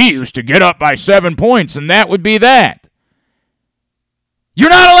 Well, we used to get up by 7 points, and that would be that. You're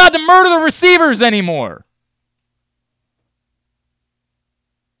not allowed to murder the receivers anymore.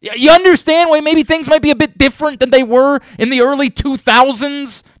 You understand why maybe things might be a bit different than they were in the early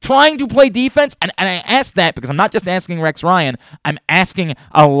 2000s trying to play defense? And I ask that because I'm not just asking Rex Ryan. I'm asking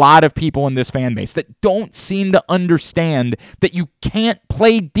a lot of people in this fan base that don't seem to understand that you can't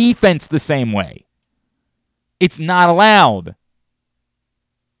play defense the same way. It's not allowed.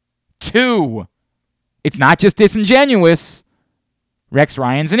 2, it's not just disingenuous. Rex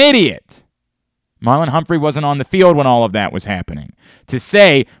Ryan's an idiot. Marlon Humphrey wasn't on the field when all of that was happening. To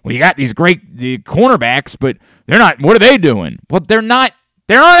say, well, you got these great cornerbacks, but they're not, what are they doing? Well, they're not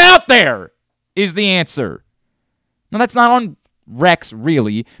out there, is the answer. Now, that's not on Rex,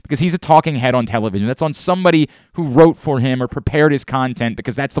 really, because he's a talking head on television. That's on somebody who wrote for him or prepared his content,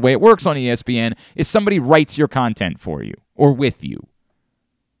 because that's the way it works on ESPN, is somebody writes your content for you or with you.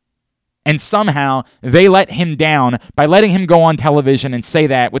 And somehow they let him down by letting him go on television and say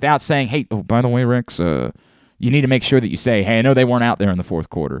that without saying, hey, oh, by the way, Rex, you need to make sure that you say, hey, I know they weren't out there in the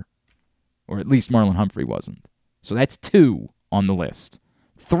fourth quarter. Or at least Marlon Humphrey wasn't. So that's 2 on the list.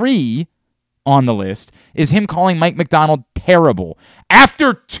 3 on the list is him calling Mike Macdonald terrible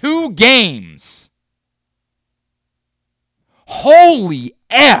after 2 games. Holy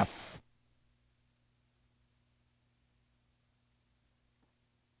F.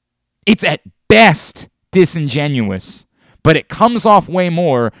 It's at best disingenuous, but it comes off way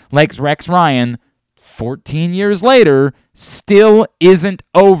more like Rex Ryan, 14 years later, still isn't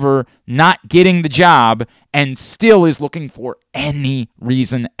over not getting the job and still is looking for any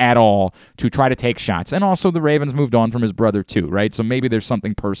reason at all to try to take shots. And also the Ravens moved on from his brother too, right? So maybe there's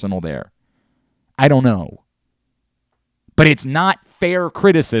something personal there. I don't know. But it's not fair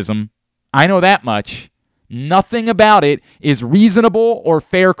criticism. I know that much. Nothing about it is reasonable or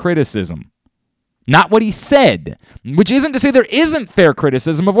fair criticism. Not what he said, which isn't to say there isn't fair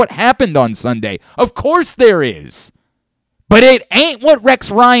criticism of what happened on Sunday. Of course there is. But it ain't what Rex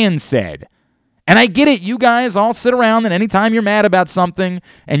Ryan said. And I get it. You guys all sit around, and anytime you're mad about something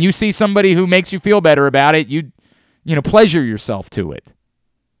and you see somebody who makes you feel better about it, you pleasure yourself to it.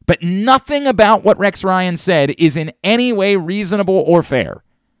 But nothing about what Rex Ryan said is in any way reasonable or fair.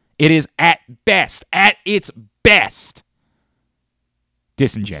 It is at its best,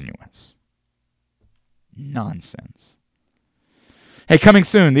 disingenuous. Nonsense. Hey, coming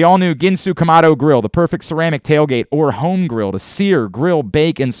soon, the all-new Ginsu Kamado Grill, the perfect ceramic tailgate or home grill to sear, grill,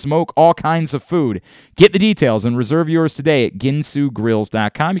 bake, and smoke all kinds of food. Get the details and reserve yours today at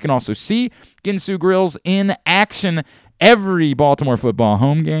ginsugrills.com. You can also see Ginsu Grills in action every Baltimore football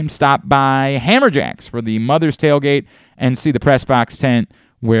home game. Stop by Hammerjacks for the Mother's Tailgate and see the press box tent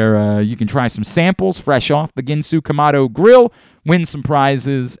where you can try some samples fresh off the Ginsu Kamado Grill, win some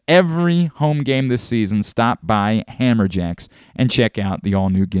prizes every home game this season. Stop by Hammerjacks and check out the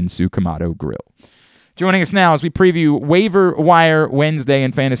all-new Ginsu Kamado Grill. Joining us now as we preview Waiver Wire Wednesday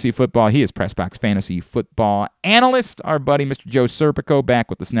in fantasy football, he is Pressbox Fantasy Football Analyst, our buddy Mr. Joe Serpico, back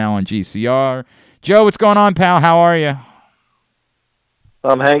with us now on GCR. Joe, what's going on, pal? How are you?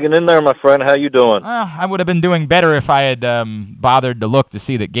 I'm hanging in there, my friend. How you doing? I would have been doing better if I had bothered to look to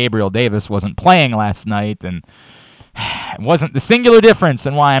see that Gabriel Davis wasn't playing last night, and it wasn't the singular difference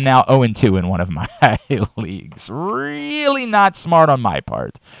in why I'm now 0-2 in one of my leagues. Really not smart on my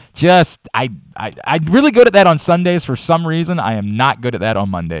part. I'm really good at that on Sundays for some reason. I am not good at that on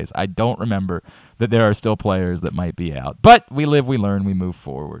Mondays. I don't remember that there are still players that might be out. But we live, we learn, we move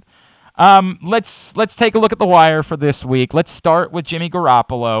forward. Let's take a look at the wire for this week. Let's start with Jimmy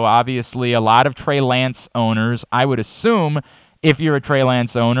Garoppolo. Obviously, a lot of Trey Lance owners. I would assume if you're a Trey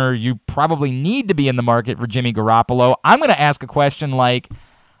Lance owner, you probably need to be in the market for Jimmy Garoppolo. I'm going to ask a question like,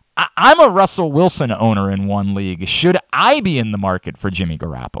 I'm a Russell Wilson owner in one league. Should I be in the market for Jimmy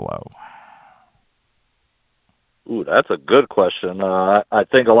Garoppolo? Ooh, that's a good question. I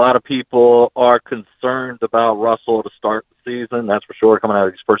think a lot of people are concerned about Russell to start the season. That's for sure, coming out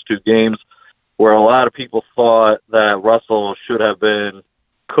of these first 2 games, where a lot of people thought that Russell should have been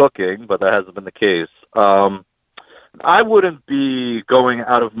cooking, but that hasn't been the case. I wouldn't be going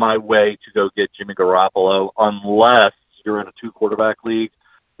out of my way to go get Jimmy Garoppolo unless you're in a 2-quarterback league.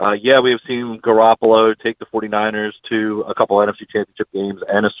 Yeah, we have seen Garoppolo take the 49ers to a couple NFC championship games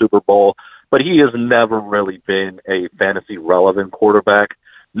and a Super Bowl, but he has never really been a fantasy-relevant quarterback.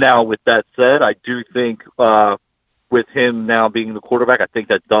 Now, with that said, I do think with him now being the quarterback, I think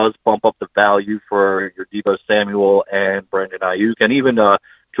that does bump up the value for your Deebo Samuel and Brandon Ayuk and even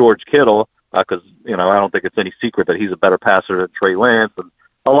George Kittle, because I don't think it's any secret that he's a better passer than Trey Lance. And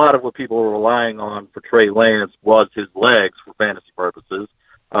a lot of what people were relying on for Trey Lance was his legs for fantasy purposes.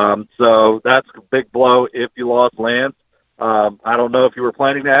 So that's a big blow if you lost Lance. I don't know if you were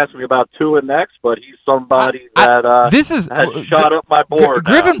planning to ask me about Tua next, but he's somebody that has shot up my board.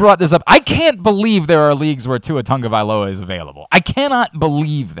 Griffin brought this up. I can't believe there are leagues where Tua Tagovailoa is available. I cannot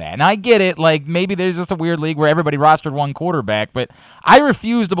believe that. And I get it. Like, maybe there's just a weird league where everybody rostered one quarterback, but I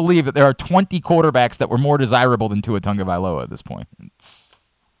refuse to believe that there are 20 quarterbacks that were more desirable than Tua Tagovailoa at this point.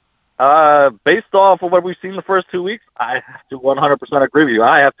 Based off of what we've seen the first 2 weeks, I have to 100% agree with you.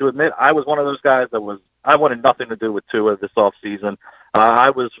 I have to admit, I was one of those guys I wanted nothing to do with Tua this offseason. I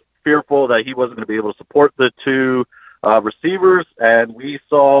was fearful that he wasn't going to be able to support the two receivers, and we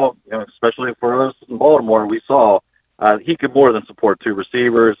saw, especially for us in Baltimore, we saw he could more than support two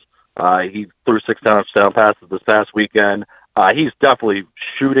receivers. He threw 6 touchdown passes this past weekend. He's definitely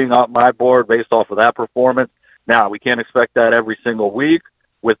shooting up my board based off of that performance. Now, we can't expect that every single week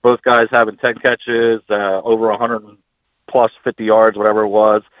with both guys having 10 catches, over 100 plus 50 yards, whatever it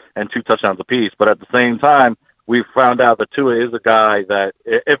was, and 2 touchdowns apiece. But at the same time, we've found out that Tua is a guy that,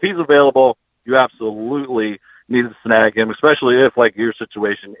 if he's available, you absolutely need to snag him, especially if, like your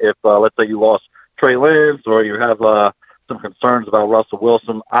situation, if, let's say you lost Trey Lance or you have some concerns about Russell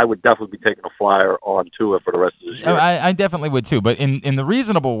Wilson, I would definitely be taking a flyer on Tua for the rest of this year. I definitely would too, but in the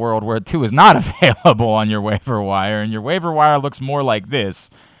reasonable world where Tua is not available on your waiver wire, and your waiver wire looks more like this: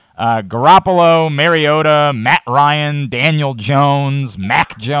 Garoppolo, Mariota, Matt Ryan, Daniel Jones,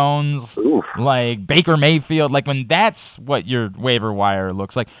 Mac Jones, like Baker Mayfield, like when that's what your waiver wire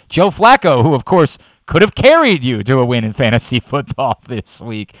looks like. Joe Flacco, who of course could have carried you to a win in fantasy football this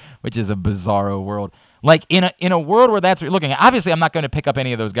week, which is a bizarro world. Like, in a world where that's what you're looking at, obviously I'm not going to pick up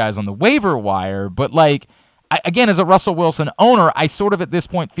any of those guys on the waiver wire, but, like, again, as a Russell Wilson owner, I sort of at this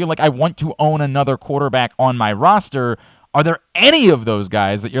point feel like I want to own another quarterback on my roster. Are there any of those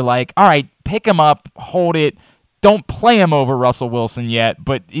guys that you're like, all right, pick him up, hold it, don't play him over Russell Wilson yet,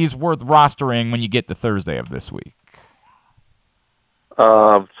 but he's worth rostering when you get to Thursday of this week?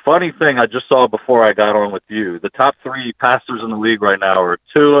 Funny thing I just saw before I got on with you, the top 3 passers in the league right now are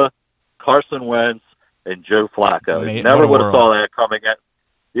Tua, Carson Wentz, and Joe Flacco. Never would have saw that coming.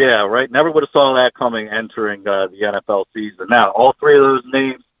 Yeah, right. Never would have saw that coming entering the NFL season. Now, all 3 of those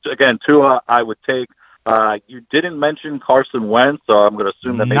names, again, Tua, I would take. You didn't mention Carson Wentz, so I'm going to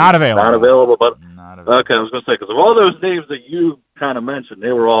assume that maybe not available. But okay, I was going to say, because of all those names that you kind of mentioned,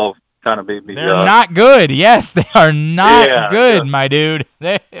 they were all kind of made me. They're not good. Yes, they are not good, my dude.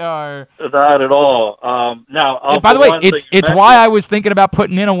 They are not at all. Now, by the way, it's why I was thinking about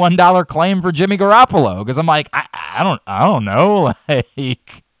putting in a $1 claim for Jimmy Garoppolo, because I'm like, I don't know, like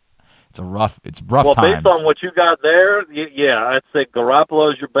it's rough well, times. Based on what you got there, yeah, I'd say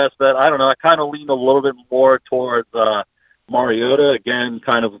Garoppolo is your best bet. I don't know. I kind of lean a little bit more towards Mariota. Again,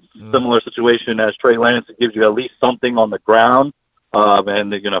 kind of similar situation as Trey Lance. It gives you at least something on the ground.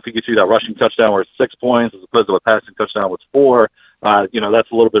 And, if he gets you that rushing touchdown where it's 6 points as opposed to a passing touchdown with 4, that's a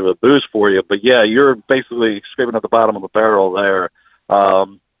little bit of a boost for you. But, yeah, you're basically scraping at the bottom of the barrel there.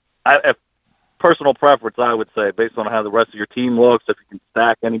 Personal preference, I would say, based on how the rest of your team looks, if you can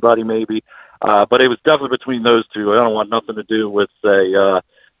stack anybody maybe. But it was definitely between those two. I don't want nothing to do with, say,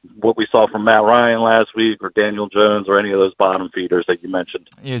 what we saw from Matt Ryan last week or Daniel Jones or any of those bottom feeders that you mentioned.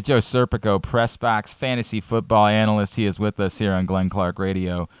 He is Joe Serpico, Pressbox fantasy football analyst. He is with us here on Glenn Clark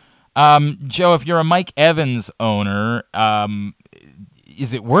Radio. Joe, if you're a Mike Evans owner,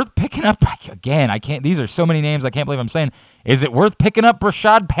 is it worth picking up? Again, I can't. These are so many names. I can't believe I'm saying. Is it worth picking up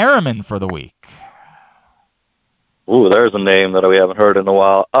Brashad Perriman for the week? Ooh, there's a name that we haven't heard in a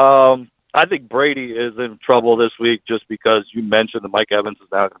while. I think Brady is in trouble this week just because you mentioned that Mike Evans is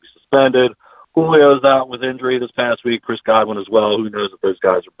now going to be suspended. Julio's out with injury this past week. Chris Godwin as well. Who knows if those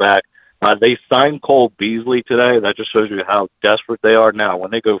guys are back? They signed Cole Beasley today. That just shows you how desperate they are now.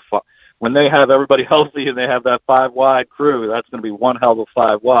 When they have everybody healthy and they have that 5-wide crew, that's going to be one hell of a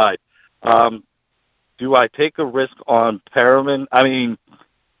 5 wide. Do I take a risk on Perriman? I mean,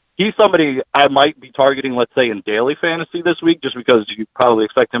 he's somebody I might be targeting, let's say, in daily fantasy this week, just because you probably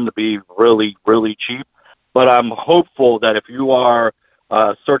expect him to be really, really cheap. But I'm hopeful that if you are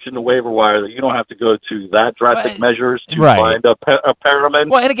searching the waiver wire, that you don't have to go to that drastic measures to find a Perriman.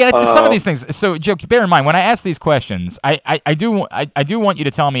 Well, and again, some of these things. So, Joe, bear in mind when I ask these questions, I do want you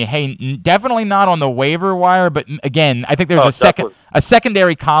to tell me, hey, definitely not on the waiver wire. But again, I think there's a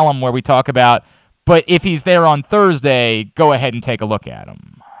secondary column where we talk about. But if he's there on Thursday, go ahead and take a look at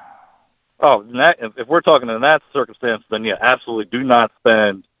him. Oh, if we're talking in that circumstance, then yeah, absolutely do not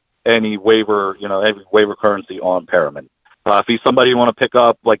spend any waiver currency on Perriman. If he's somebody you want to pick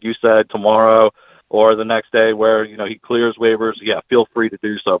up, like you said, tomorrow or the next day where, he clears waivers, yeah, feel free to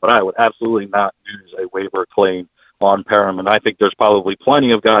do so. But I would absolutely not use a waiver claim on Perriman. I think there's probably plenty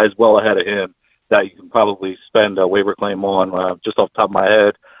of guys well ahead of him that you can probably spend a waiver claim on, just off the top of my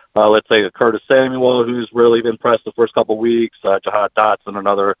head. Let's say a Curtis Samuel, who's really been impressed the first couple of weeks. Jahad Dotson,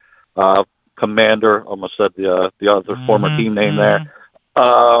 another Commander. Almost said the other former team name there.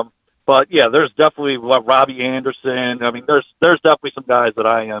 But yeah, there's definitely Robbie Anderson. I mean, there's definitely some guys that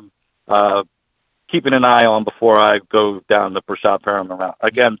I am keeping an eye on before I go down the Brashad Perriman route.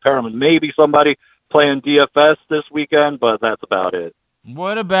 Again, Perriman may be somebody playing DFS this weekend, but that's about it.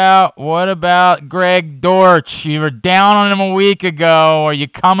 What about Greg Dortch? You were down on him a week ago. Are you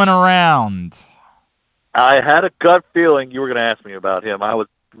coming around? I had a gut feeling you were going to ask me about him. I was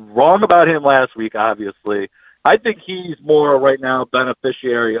wrong about him last week, obviously. I think he's more right now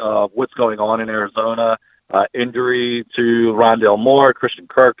beneficiary of what's going on in Arizona. Injury to Rondale Moore. Christian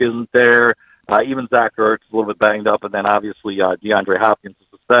Kirk isn't there. Even Zach Ertz is a little bit banged up. And then obviously DeAndre Hopkins is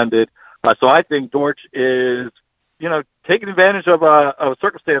suspended. So I think Dortch is, taking advantage of a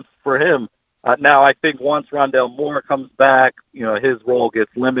circumstance for him. Now, I think once Rondale Moore comes back, his role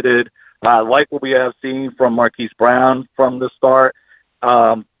gets limited. Like what we have seen from Marquise Brown from the start.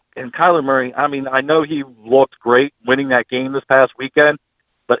 And Kyler Murray, I mean, I know he looked great winning that game this past weekend,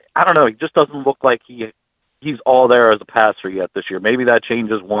 but I don't know. He just doesn't look like he's all there as a passer yet this year. Maybe that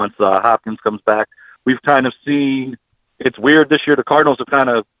changes once Hopkins comes back. We've kind of seen – it's weird this year. The Cardinals have kind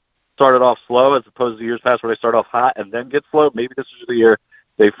of started off slow as opposed to years past where they start off hot and then get slow. Maybe this is the year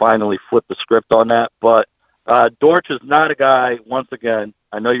they finally flip the script on that. But Dortch is not a guy, once again,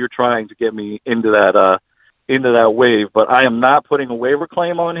 I know you're trying to get me into that wave, but I am not putting a waiver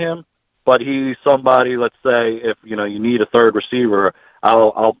claim on him. But he's somebody, let's say, if you need a third receiver,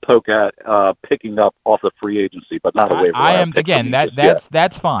 I'll poke at picking up off the free agency, but not a waiver. I am again.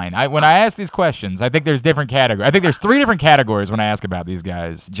 That's fine. When I ask these questions, I think there's different categories. I think there's 3 different categories when I ask about these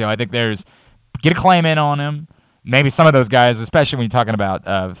guys, Joe. I think there's get a claim in on him. Maybe some of those guys, especially when you're talking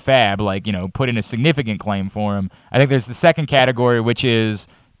about Fab, like put in a significant claim for him. I think there's the second category, which is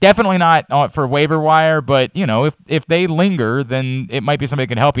definitely not for waiver wire, but, if they linger, then it might be somebody that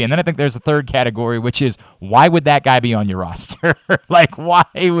can help you. And then I think there's a third category, which is why would that guy be on your roster? Like, why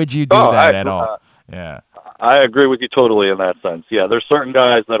would you do that at all? Yeah. I agree with you totally in that sense. Yeah, there's certain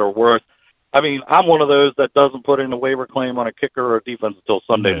guys that are worth – I mean, I'm one of those that doesn't put in a waiver claim on a kicker or a defense until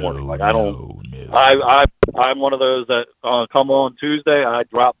Sunday morning. Like, I don't – I'm one of those that come on Tuesday, I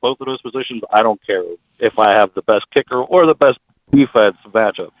drop both of those positions. I don't care if I have the best kicker or the best defense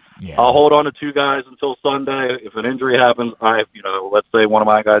matchup. Yeah. I'll hold on to 2 guys until Sunday. If an injury happens, let's say one of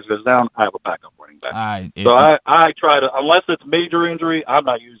my guys goes down, I have a backup running back. I try to, unless it's major injury, I'm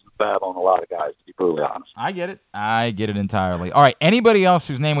not using Fab on a lot of guys, to be brutally honest. I get it entirely. All right, anybody else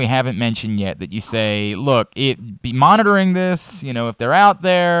whose name we haven't mentioned yet that you say, look, be monitoring this, if they're out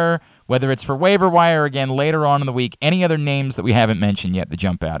there, whether it's for waiver wire again later on in the week, any other names that we haven't mentioned yet that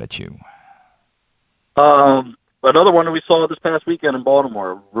jump out at you? Another one that we saw this past weekend in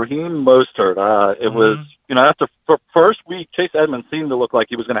Baltimore, Raheem Mostert. It was, after first week, Chase Edmonds seemed to look like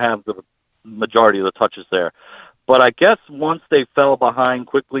he was going to have the majority of the touches there. But I guess once they fell behind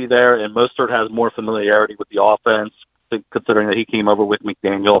quickly there, and Mostert has more familiarity with the offense, considering that he came over with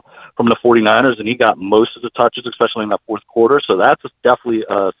McDaniel from the 49ers, and he got most of the touches, especially in that fourth quarter. So that's definitely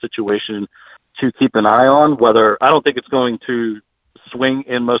a situation to keep an eye on. I don't think it's going to swing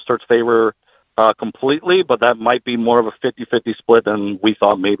in Mostert's favor completely, but that might be more of a 50-50 split than we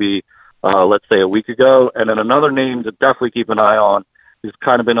thought maybe, let's say, a week ago. And then another name to definitely keep an eye on, who's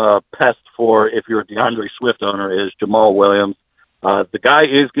kind of been a pest for if you're a DeAndre Swift owner, is Jamal Williams. The guy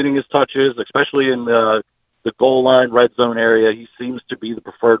is getting his touches, especially in the goal line, red zone area. He seems to be the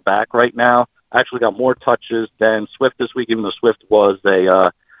preferred back right now. Actually got more touches than Swift this week, even though Swift was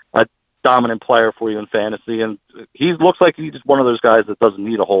a dominant player for you in fantasy. And he looks like he's just one of those guys that doesn't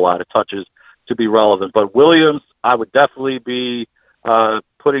need a whole lot of touches to be relevant. But Williams, I would definitely be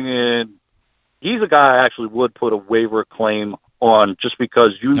putting in. He's a guy I actually would put a waiver claim on, just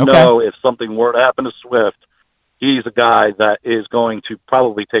because know if something were to happen to Swift, he's a guy that is going to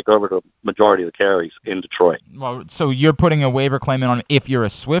probably take over the majority of the carries in Detroit. Well, so you're putting a waiver claim in on him if you're a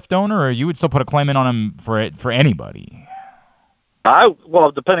Swift owner, or you would still put a claim in on him for anybody?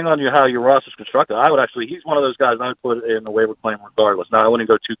 Well, depending on how your roster's constructed, I would actually. He's one of those guys I would put in a waiver claim regardless. Now, I wouldn't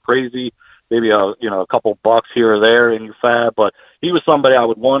go too crazy. Maybe a couple bucks here or there in your fab, but he was somebody I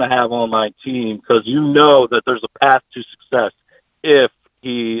would want to have on my team, because that there's a path to success if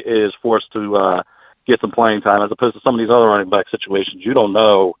he is forced to get some playing time, as opposed to some of these other running back situations. You don't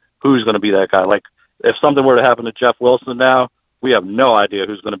know who's going to be that guy. Like, if something were to happen to Jeff Wilson now, we have no idea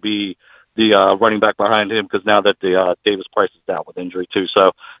who's going to be the running back behind him, because now that the Davis Price is down with injury too.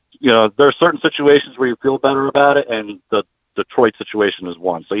 So, there are certain situations where you feel better about it, and the Detroit situation is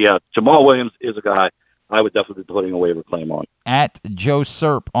one. So, yeah, Jamal Williams is a guy I would definitely be putting a waiver claim on. At Joe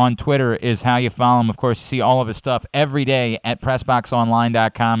Serp on Twitter is how you follow him. Of course, you see all of his stuff every day at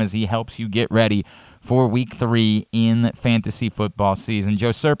PressBoxOnline.com as he helps you get ready for Week 3 in fantasy football season. Joe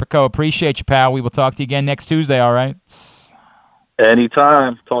Serpico, appreciate you, pal. We will talk to you again next Tuesday, all right?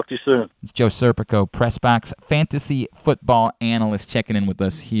 Anytime. Talk to you soon. It's Joe Serpico, PressBox fantasy football analyst, checking in with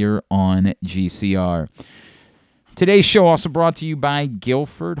us here on GCR. Today's show also brought to you by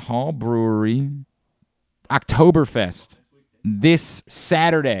Guilford Hall Brewery. Oktoberfest this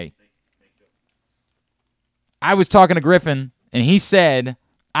Saturday. I was talking to Griffin, and he said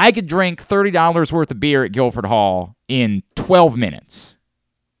I could drink $30 worth of beer at Guilford Hall in 12 minutes.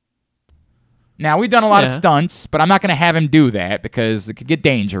 Now, we've done a lot of stunts, but I'm not going to have him do that because it could get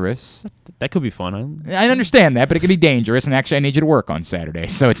dangerous. That could be fun. I understand that, but it could be dangerous, and actually I need you to work on Saturday,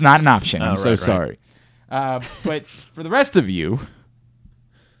 so it's not an option. I'm so sorry. But for the rest of you,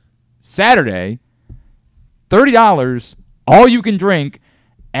 Saturday, $30, all you can drink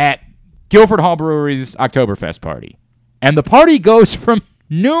at Guilford Hall Brewery's Oktoberfest party. And the party goes from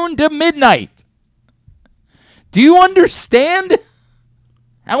noon to midnight. Do you understand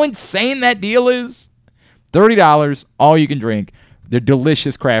how insane that deal is? $30, all you can drink. They're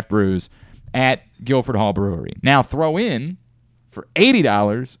delicious craft brews at Guilford Hall Brewery. Now throw in for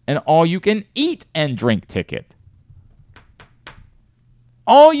 $80 an all you can eat and drink ticket.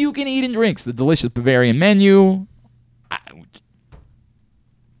 All you can eat and drinks. The delicious Bavarian menu.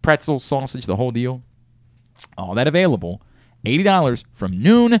 Pretzel, sausage, the whole deal. All that available. $80 from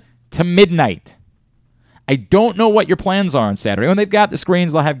noon to midnight. I don't know what your plans are on Saturday. When they've got the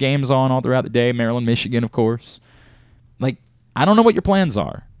screens, they'll have games on all throughout the day. Maryland, Michigan, of course. I don't know what your plans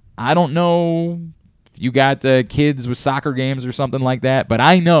are. I don't know if you got kids with soccer games or something like that, but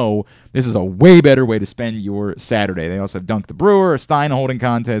I know this is a way better way to spend your Saturday. They also have Dunk the Brewer, a Stein holding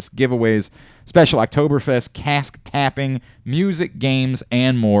contest, giveaways, special Oktoberfest, cask tapping, music, games,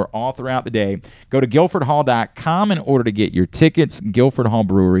 and more all throughout the day. Go to guilfordhall.com in order to get your tickets. Guilford Hall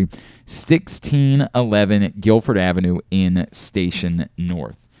Brewery, 1611 Guilford Avenue in Station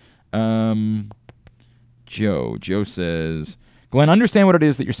North. Joe says, Glenn, understand what it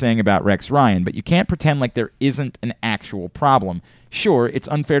is that you're saying about Rex Ryan, but you can't pretend like there isn't an actual problem. Sure, it's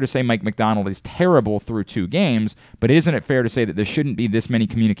unfair to say Mike Macdonald is terrible through 2 games, but isn't it fair to say that there shouldn't be this many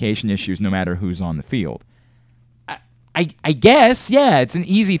communication issues no matter who's on the field? I guess, yeah, it's an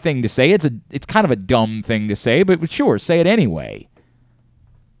easy thing to say. It's kind of a dumb thing to say, but sure, say it anyway.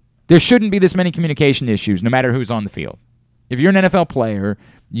 There shouldn't be this many communication issues no matter who's on the field. If you're an NFL player,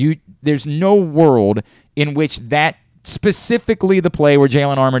 there's no world in which that specifically the play where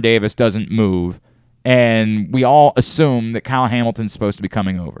Jalen Armour-Davis doesn't move, and we all assume that Kyle Hamilton's supposed to be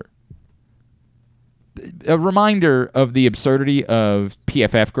coming over. A reminder of the absurdity of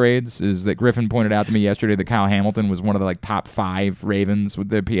PFF grades is that Griffin pointed out to me yesterday that Kyle Hamilton was one of the top 5 Ravens with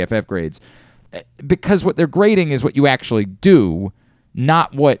their PFF grades. Because what they're grading is what you actually do,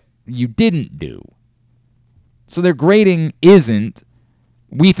 not what you didn't do. So their grading isn't,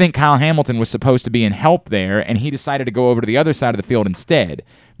 we think Kyle Hamilton was supposed to be in help there, and he decided to go over to the other side of the field instead.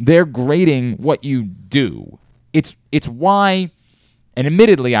 They're grading what you do. It's why, and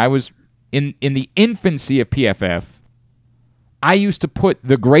admittedly, I was in the infancy of PFF, I used to put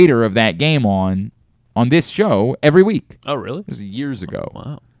the grader of that game on this show every week. Oh, really? It was years ago.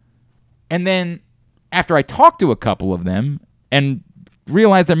 Wow. And then after I talked to a couple of them and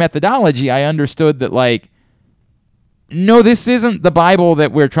realized their methodology, I understood that, no, this isn't the Bible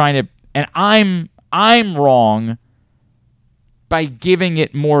that we're trying to, and I'm wrong by giving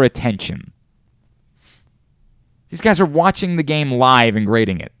it more attention. These guys are watching the game live and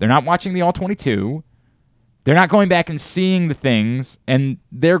grading it. They're not watching the All-22. They're not going back and seeing the things, and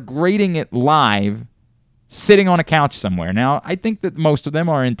they're grading it live, sitting on a couch somewhere. Now, I think that most of them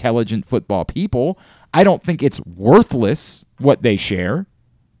are intelligent football people. I don't think it's worthless what they share.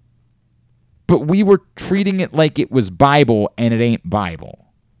 But we were treating it like it was Bible, and it ain't Bible.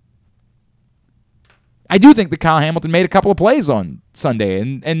 I do think that Kyle Hamilton made a couple of plays on Sunday,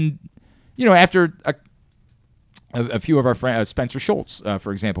 and after a few of our friends, Spencer Schultz,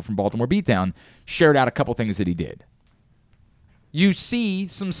 for example, from Baltimore Beatdown, shared out a couple things that he did. You see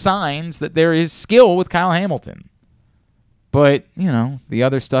some signs that there is skill with Kyle Hamilton. But, the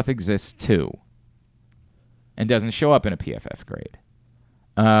other stuff exists too. And doesn't show up in a PFF grade.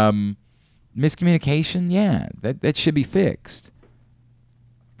 Miscommunication, yeah, that should be fixed.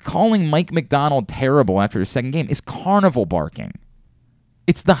 Calling Mike Macdonald terrible after his second game is carnival barking.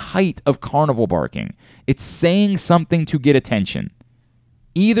 It's the height of carnival barking. It's saying something to get attention.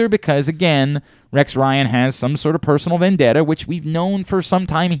 Either because, again, Rex Ryan has some sort of personal vendetta, which we've known for some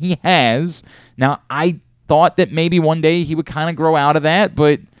time he has. Now, I thought that maybe one day he would kind of grow out of that,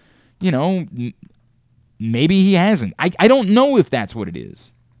 but, maybe he hasn't. I don't know if that's what it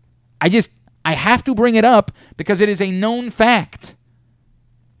is. I have to bring it up because it is a known fact.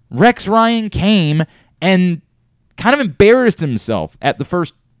 Rex Ryan came and kind of embarrassed himself at the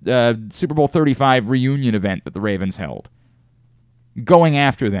first Super Bowl 35 reunion event that the Ravens held, going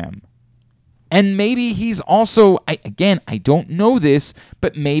after them. And maybe he's also, I don't know this,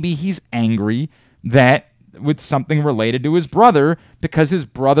 but maybe he's angry that with something related to his brother because his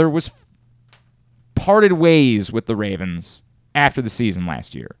brother was parted ways with the Ravens after the season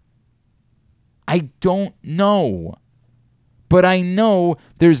last year. I don't know. But I know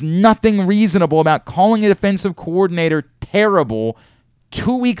there's nothing reasonable about calling a defensive coordinator terrible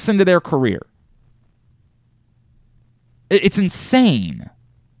 2 weeks into their career. It's insane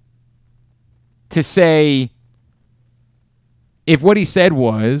to say if what he said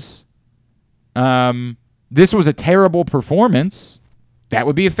was, this was a terrible performance, that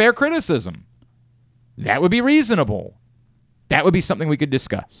would be a fair criticism. That would be reasonable. That would be something we could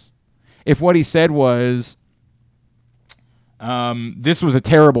discuss. If what he said was, this was a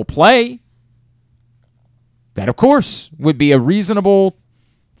terrible play, that, of course, would be a reasonable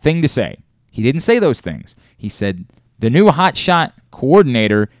thing to say. He didn't say those things. He said, the new hotshot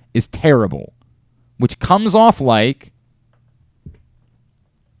coordinator is terrible, which comes off like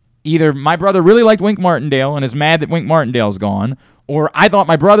either my brother really liked Wink Martindale and is mad that Wink Martindale's gone, or I thought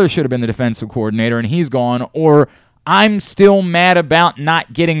my brother should have been the defensive coordinator and he's gone, or I'm still mad about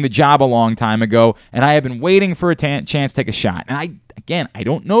not getting the job a long time ago, and I have been waiting for a chance to take a shot. And I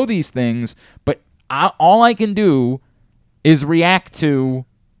don't know these things, but all I can do is react to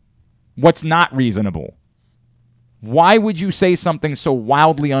what's not reasonable. Why would you say something so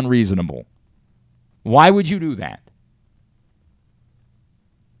wildly unreasonable? Why would you do that?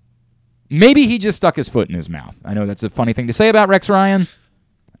 Maybe he just stuck his foot in his mouth. I know that's a funny thing to say about Rex Ryan.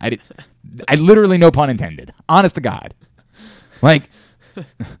 I literally, no pun intended. Honest to God. Like,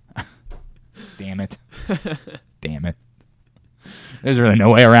 damn it. Damn it. There's really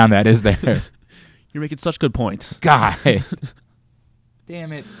no way around that, is there? You're making such good points. God.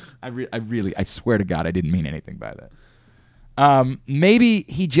 Damn it. I swear to God, I didn't mean anything by that. Maybe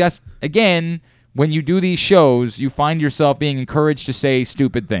he just, again, when you do these shows, you find yourself being encouraged to say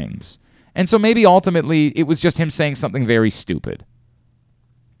stupid things. And so maybe ultimately it was just him saying something very stupid.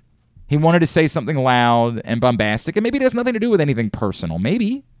 He wanted to say something loud and bombastic, and maybe it has nothing to do with anything personal.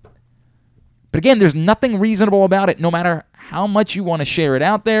 Maybe. But again, there's nothing reasonable about it, no matter how much you want to share it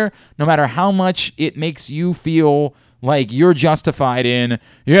out there, no matter how much it makes you feel like you're justified in,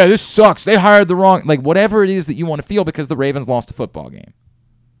 yeah, this sucks, they hired the wrong, like whatever it is that you want to feel because the Ravens lost a football game.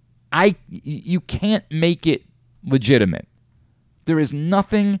 You can't make it legitimate. There is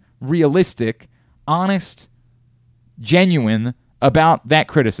nothing realistic, honest, genuine about that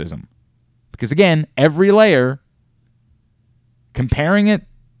criticism. Because again, every layer, comparing it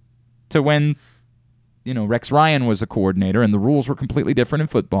to when, Rex Ryan was a coordinator and the rules were completely different in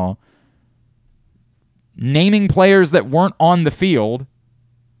football, naming players that weren't on the field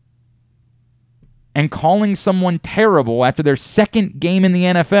and calling someone terrible after their second game in the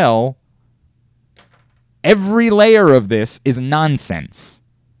NFL, every layer of this is nonsense.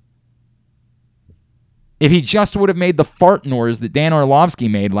 If he just would have made the fart noise that Dan Orlovsky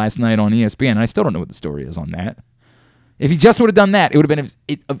made last night on ESPN, and I still don't know what the story is on that. If he just would have done that, it would have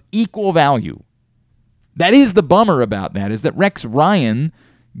been of equal value. That is the bummer about that, is that Rex Ryan,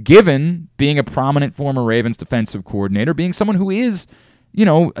 given being a prominent former Ravens defensive coordinator, being someone who is,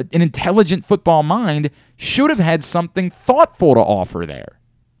 an intelligent football mind, should have had something thoughtful to offer there.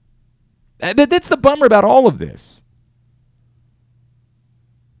 That's the bummer about all of this.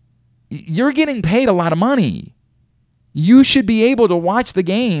 You're getting paid a lot of money. You should be able to watch the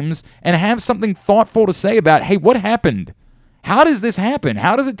games and have something thoughtful to say about, hey, what happened? How does this happen?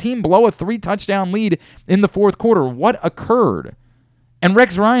 How does a team blow a 3-touchdown lead in the fourth quarter? What occurred? And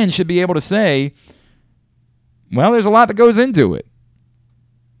Rex Ryan should be able to say, well, there's a lot that goes into it.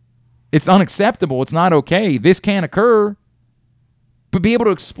 It's unacceptable. It's not okay. This can't occur. But be able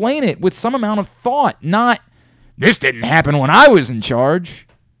to explain it with some amount of thought, not, this didn't happen when I was in charge.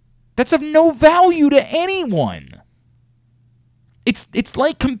 That's of no value to anyone. It's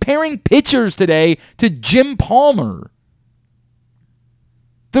like comparing pitchers today to Jim Palmer.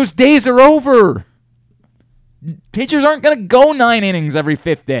 Those days are over. Pitchers aren't going to go 9 innings every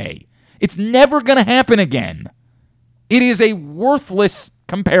 5th day. It's never going to happen again. It is a worthless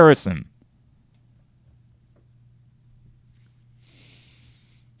comparison.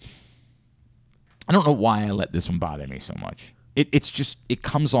 I don't know why I let this one bother me so much. It's just, it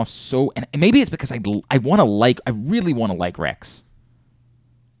comes off so, and maybe it's because I really want to like Rex.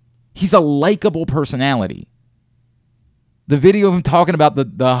 He's a likable personality. The video of him talking about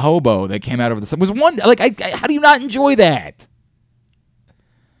the hobo that came out over the sun was one, how do you not enjoy that?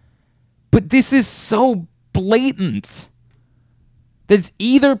 But this is so blatant that it's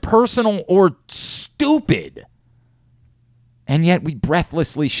either personal or stupid. And yet we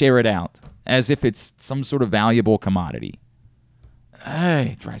breathlessly share it out as if it's some sort of valuable commodity.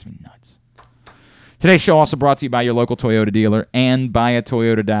 It drives me nuts. Today's show also brought to you by your local Toyota dealer and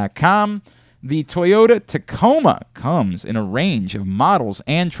buyatoyota.com. The Toyota Tacoma comes in a range of models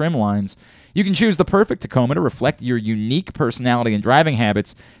and trim lines. You can choose the perfect Tacoma to reflect your unique personality and driving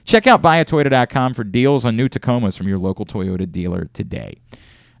habits. Check out buyatoyota.com for deals on new Tacomas from your local Toyota dealer today.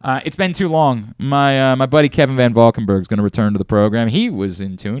 It's been too long. My buddy Kevin Van Valkenburg is going to return to the program. He was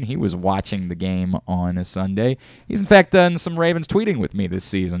in tune. He was watching the game on a Sunday. He's in fact done some Ravens tweeting with me this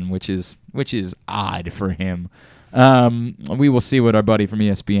season, which is odd for him. We will see what our buddy from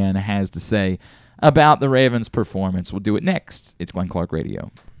ESPN has to say about the Ravens' performance. We'll do it next. It's Glenn Clark Radio.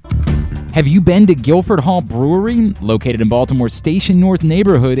 Have you been to Guilford Hall Brewery? Located in Baltimore's Station North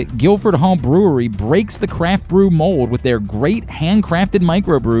neighborhood, Guilford Hall Brewery breaks the craft brew mold with their great handcrafted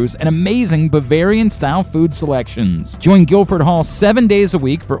microbrews and amazing Bavarian-style food selections. Join Guilford Hall 7 days a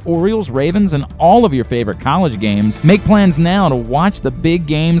week for Orioles, Ravens, and all of your favorite college games. Make plans now to watch the big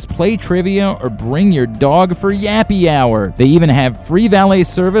games, play trivia, or bring your dog for Yappy Hour. They even have free valet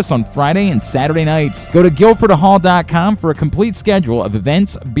service on Friday and Saturday nights. Go to guilfordhall.com for a complete schedule of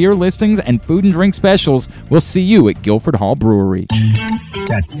events, beer listings, and food and drink specials. We'll see you at Guilford Hall Brewery.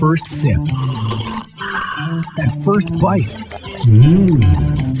 That first sip. That first bite.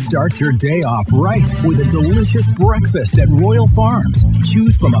 Start your day off right with a delicious breakfast at Royal Farms.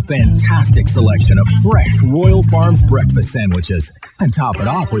 Choose from a fantastic selection of fresh Royal Farms breakfast sandwiches and top it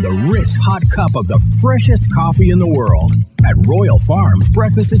off with a rich hot cup of the freshest coffee in the world. At Royal Farms,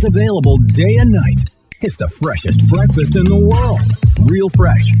 breakfast is available day and night. It's the freshest breakfast in the world. Real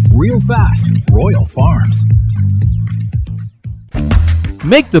fresh, real fast. Royal Farms.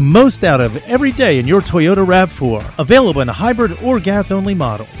 Make the most out of every day in your Toyota RAV4. Available in hybrid or gas-only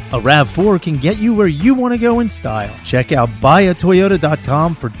models. A RAV4 can get you where you want to go in style. Check out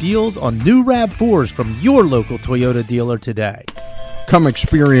buyatoyota.com for deals on new RAV4s from your local Toyota dealer today. Come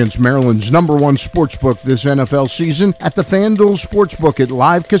experience Maryland's #1 sportsbook this NFL season at the FanDuel Sportsbook at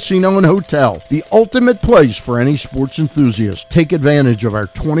Live Casino and Hotel, the ultimate place for any sports enthusiast. Take advantage of our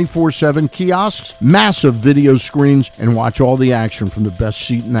 24/7 kiosks, massive video screens, and watch all the action from the best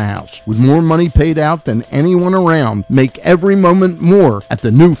seat in the house. With more money paid out than anyone around, make every moment more at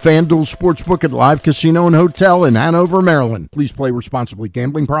the new FanDuel Sportsbook at Live Casino and Hotel in Hanover, Maryland. Please play responsibly.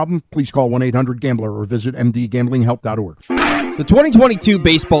 Gambling problem? Please call 1-800-GAMBLER or visit mdgamblinghelp.org. The 2022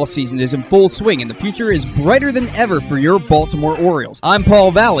 baseball season is in full swing, and the future is brighter than ever for your Baltimore Orioles. I'm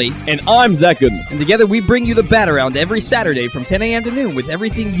Paul Valley. And I'm Zach Goodman. And together we bring you the Bat Around every Saturday from 10 a.m. to noon with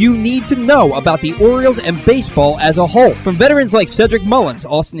everything you need to know about the Orioles and baseball as a whole. From veterans like Cedric Mullins,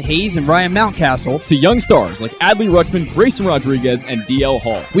 Austin Hayes, and Ryan Mountcastle, to young stars like Adley Rutschman, Grayson Rodriguez, and DL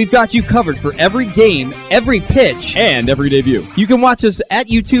Hall. We've got you covered for every game, every pitch, and every debut. You can watch us at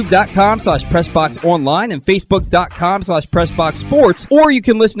youtube.com/PressBoxOnline and Facebook.com/PressBoxSports, or you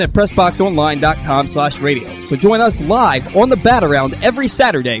can listen at PressBoxOnline.com/radio. So join us live on the Bat Around every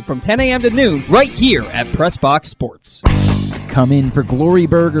Saturday from 10 a.m. to noon right here at PressBox Sports. Come in for Glory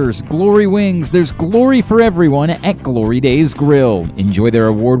Burgers, Glory Wings. There's glory for everyone at Glory Days Grill. Enjoy their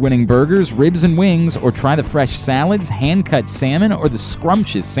award-winning burgers, ribs, and wings, or try the fresh salads, hand-cut salmon, or the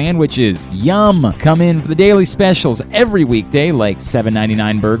scrumptious sandwiches. Yum! Come in for the daily specials every weekday, like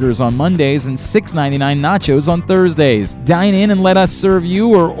 $7.99 burgers on Mondays and $6.99 nachos on Thursdays. Dine in and let us serve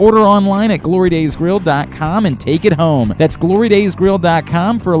you, or order online at glorydaysgrill.com and take it home. That's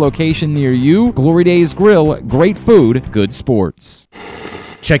glorydaysgrill.com for a location near you. Glory Days Grill, great food, good sports.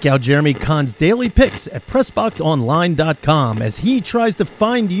 Check out Jeremy Kahn's daily picks at PressBoxOnline.com as he tries to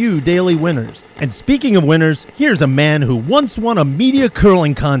find you daily winners. And speaking of winners, here's a man who once won a media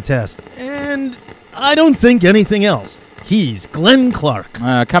curling contest, and I don't think anything else. He's Glenn Clark.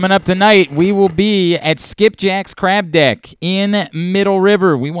 Coming up tonight, we will be at Skipjack's Crab Deck in Middle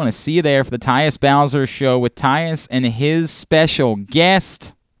River. We want to see you there for the Tyus Bowser Show with Tyus and his special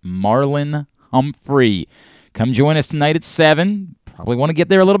guest, Marlon Humphrey. Come join us tonight at 7. Probably want to get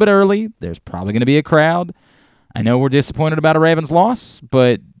there a little bit early. There's probably going to be a crowd. I know we're disappointed about a Ravens loss,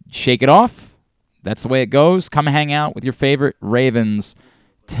 but shake it off. That's the way it goes. Come hang out with your favorite Ravens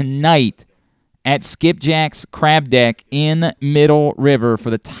tonight at Skipjack's Crab Deck in Middle River for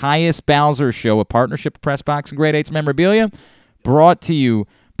the Tyus Bowser Show, a partnership of PressBox and Great 8's Memorabilia, brought to you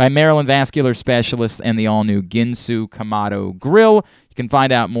by Maryland Vascular Specialists and the all-new Ginsu Kamado Grill. You can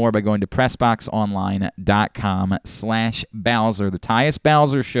find out more by going to PressBoxOnline.com/Bowser. The Tyus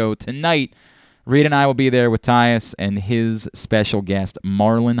Bowser Show tonight. Reed and I will be there with Tyus and his special guest,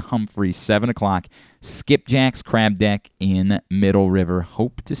 Marlon Humphrey, 7 o'clock, Skipjack's Crab Deck in Middle River.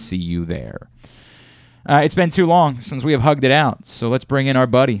 Hope to see you there. It's been too long since we have hugged it out, so let's bring in our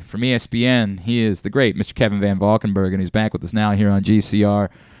buddy from ESPN. He is the great Mr. Kevin Van Valkenburg, and he's back with us now here on GCR.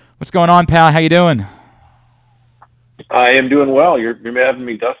 What's going on, pal? How you doing? I am doing well. You're having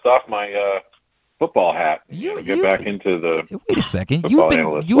me dust off my football hat. Get back into the. Wait a second.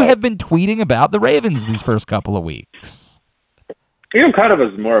 You have been tweeting about the Ravens these first couple of weeks. Kind of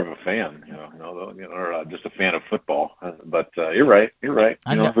as more of a fan, or just a fan of football. But you're right.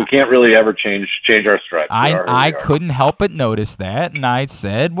 We can't really ever change our stripes. I couldn't help but notice that, and I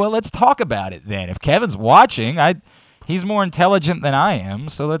said, well, let's talk about it then. If Kevin's watching, he's more intelligent than I am,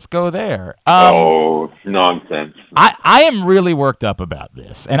 so let's go there. Nonsense. I am really worked up about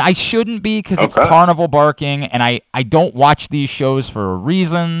this, and I shouldn't be because it's carnival barking, and I don't watch these shows for a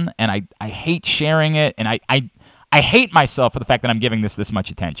reason, and I hate sharing it, and I hate myself for the fact that I'm giving this much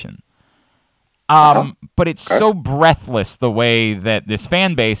attention. But it's so breathless the way that this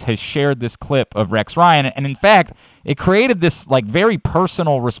fan base has shared this clip of Rex Ryan. And in fact, it created this very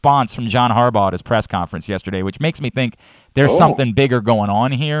personal response from John Harbaugh at his press conference yesterday, which makes me think there's something bigger going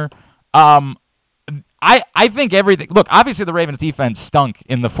on here. I think everything. Look, obviously the Ravens defense stunk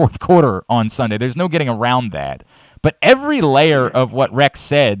in the fourth quarter on Sunday. There's no getting around that. But every layer of what Rex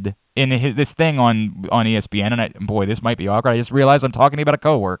said in this thing on ESPN, and boy, this might be awkward. I just realized I'm talking about a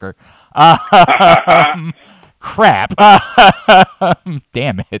coworker. Crap.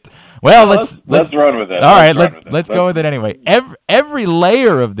 Damn it. Well, let's run with it. All right, let's go with it anyway. Every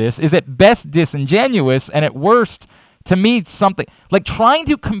layer of this is at best disingenuous, and at worst, to me, something like trying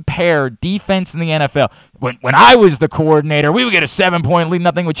to compare defense in the NFL. When I was the coordinator, we would get a 7-point lead,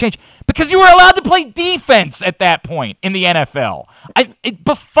 nothing would change. Because you were allowed to play defense at that point in the NFL. It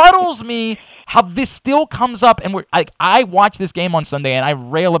befuddles me how this still comes up. And I watch this game on Sunday, and I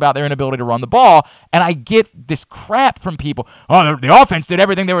rail about their inability to run the ball, and I get this crap from people. Oh, the offense did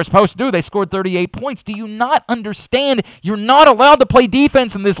everything they were supposed to do. They scored 38 points. Do you not understand? You're not allowed to play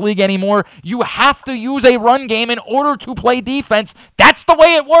defense in this league anymore. You have to use a run game in order to play defense. That's the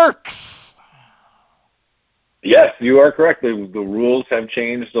way it works. Yes, you are correct. The rules have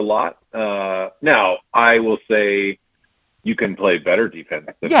changed a lot. Now, I will say you can play better defense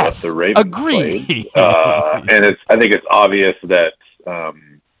than what the Ravens played. And I think it's obvious that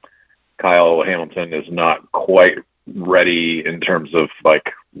Kyle Hamilton is not quite ready in terms of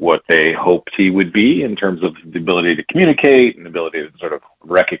what they hoped he would be in terms of the ability to communicate and the ability to sort of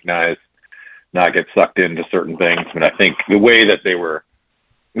recognize, not get sucked into certain things. I mean, I think the way that the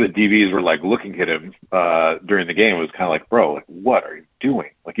DBs were looking at him during the game was kind of like, bro, what are you doing?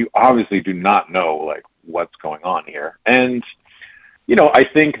 You obviously do not know what's going on here. And I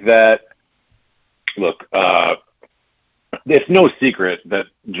think that it's no secret that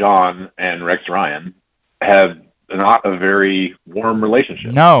John and Rex Ryan have not a very warm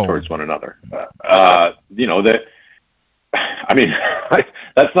relationship towards one another.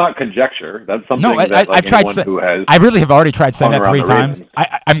 That's not conjecture. That's something that I've tried who has. I really have already tried saying that 3 times.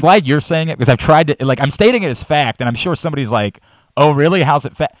 I'm glad you're saying it because I've tried to. I'm stating it as fact, and I'm sure somebody's like, "Oh, really? How's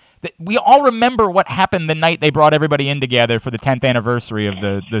it fact?" We all remember what happened the night they brought everybody in together for the 10th anniversary of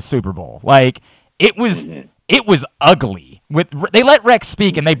the Super Bowl. It was ugly. They let Rex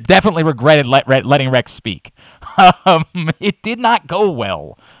speak, and they definitely regretted letting Rex speak. It did not go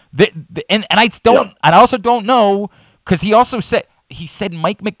well. And I also don't know. Because he said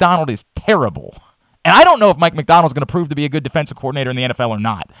Mike Macdonald is terrible. And I don't know if Mike Macdonald's going to prove to be a good defensive coordinator in the NFL or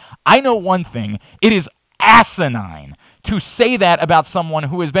not. I know one thing. It is asinine to say that about someone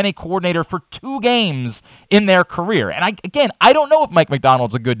who has been a coordinator for 2 games in their career. And I don't know if Mike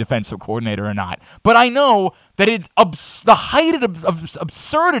Macdonald's a good defensive coordinator or not. But I know that it's the height of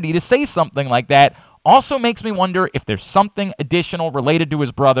absurdity to say something like that. Also makes me wonder if there's something additional related to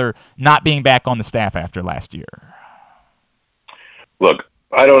his brother not being back on the staff after last year. Look,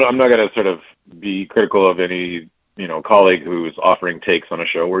 I'm not going to sort of be critical of any, colleague who's offering takes on a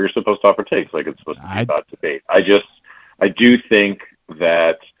show where you're supposed to offer takes. It's supposed to be about debate. I do think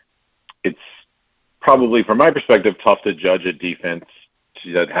that it's probably, from my perspective, tough to judge a defense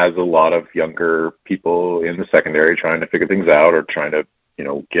that has a lot of younger people in the secondary trying to figure things out or trying to,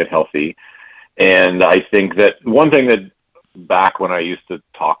 get healthy. And I think that one thing that back when I used to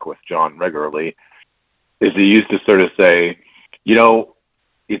talk with John regularly, is he used to sort of say,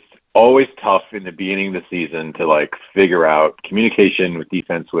 it's always tough in the beginning of the season to like figure out communication with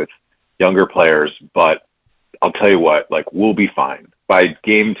defense with younger players, but I'll tell you what, like we'll be fine. By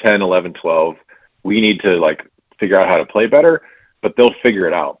game 10, 11, 12, we need to like figure out how to play better, but they'll figure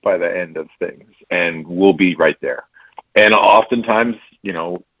it out by the end of things and we'll be right there. And oftentimes, I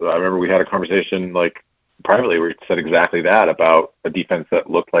remember we had a conversation like privately where he said exactly that about a defense that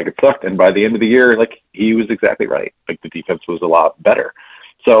looked like it sucked. And by the end of the year, like he was exactly right. Like the defense was a lot better.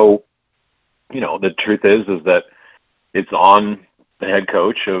 So, the truth is that it's on the head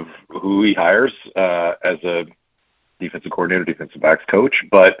coach of who he hires as a defensive coordinator, defensive backs coach,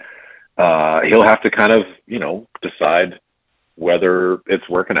 but he'll have to kind of, decide whether it's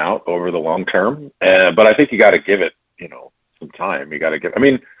working out over the long term. But I think you got to give it, some time. You got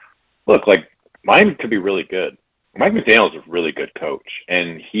to look, like mine could be really good. Mike McDaniel's a really good coach,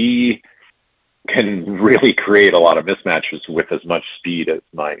 and he can really create a lot of mismatches with as much speed as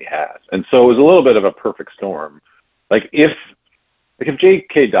Miami has. And so it was a little bit of a perfect storm. Like if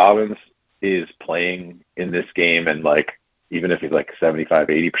J.K. Dobbins is playing in this game and like even if he's like 75,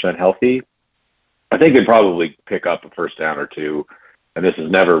 80% healthy, I think they'd probably pick up a first down or two, and this is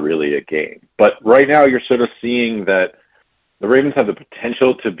never really a game. But right now you're sort of seeing that the Ravens have the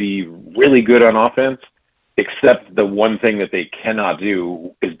potential to be really good on offense, except the one thing that they cannot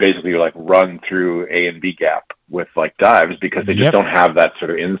do is basically like run through A and B gap with like dives because they just don't have that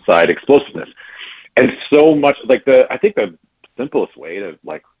sort of inside explosiveness. And so much like I think the simplest way to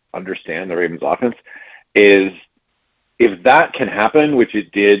like understand the Ravens offense is if that can happen, which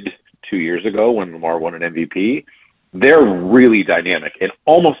it did 2 years ago when Lamar won an MVP, they're really dynamic and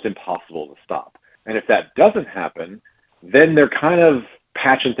almost impossible to stop. And if that doesn't happen, then they're kind of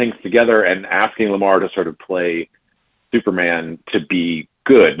patching things together and asking Lamar to sort of play Superman to be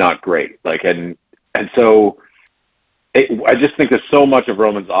good, not great. Like, and so I just think that so much of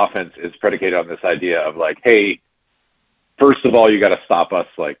Roman's offense is predicated on this idea of like, hey, first of all, you got to stop us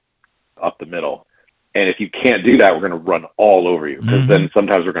like up the middle. And if you can't do that, we're going to run all over you because then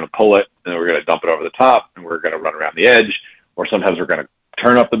sometimes we're going to pull it and then we're going to dump it over the top and we're going to run around the edge, or sometimes we're going to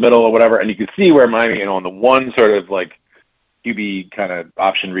turn up the middle or whatever. And you can see where Miami, on the one sort of like QB kind of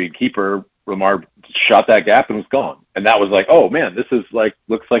option read keeper, Lamar shot that gap and was gone. And that was like, oh man, this is like,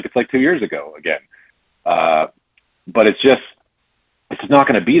 looks like it's like 2 years ago again. But it's not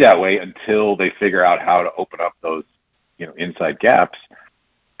going to be that way until they figure out how to open up those, inside gaps.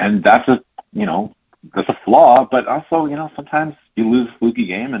 And that's a flaw, but also, sometimes you lose a fluky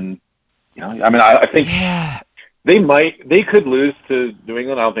game and, I think they could lose to New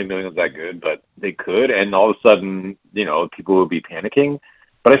England. I don't think New England's that good, but they could. And all of a sudden, people will be panicking.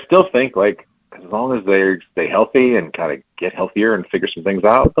 But I still think, like, as long as they stay healthy and kind of get healthier and figure some things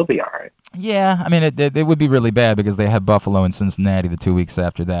out, they'll be all right. Yeah, it would be really bad because they have Buffalo and Cincinnati the 2 weeks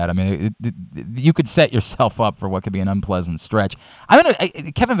after that. You could set yourself up for what could be an unpleasant stretch.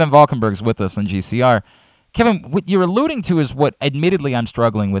 Kevin Van Valkenburg's with us on GCR. Kevin, what you're alluding to is what admittedly I'm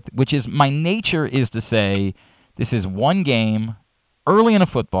struggling with, which is my nature is to say this is one game early in a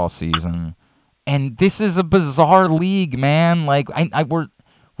football season, and this is a bizarre league, man. Like we're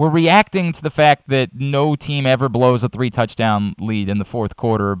reacting to the fact that no team ever blows a 3-touchdown lead in the fourth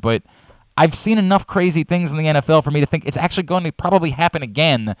quarter, but I've seen enough crazy things in the NFL for me to think it's actually going to probably happen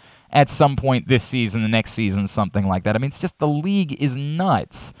again at some point this season, the next season, something like that. It's just the league is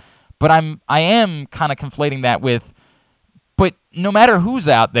nuts. But I am kind of conflating that with, but no matter who's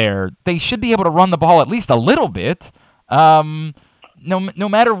out there, they should be able to run the ball at least a little bit. No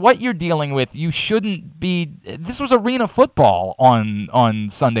matter what you're dealing with, you shouldn't be. This was arena football on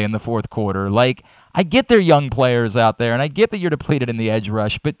Sunday in the fourth quarter. Like, I get they're young players out there, and I get that you're depleted in the edge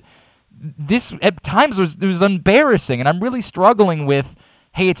rush, but this at times was embarrassing, and I'm really struggling with,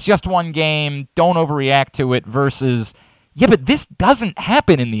 hey, it's just one game, don't overreact to it, versus, yeah, but this doesn't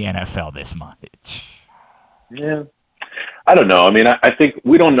happen in the NFL this much. Yeah. I don't know. I think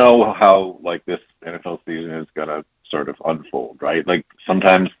we don't know how, like, this NFL season is going to sort of unfold, right? Like,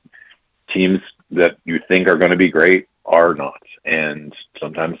 sometimes teams that you think are going to be great are not, and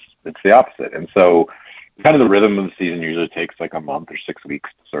sometimes it's the opposite. And so kind of the rhythm of the season usually takes like a month or 6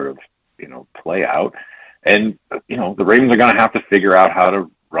 weeks to sort of, play out. And, the Ravens are going to have to figure out how to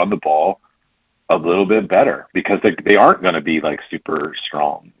run the ball a little bit better because they aren't going to be like super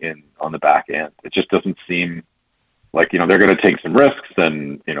strong on the back end. It just doesn't seem like, they're going to take some risks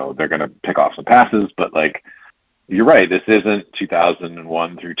and, they're going to pick off some passes, but like, you're right. This isn't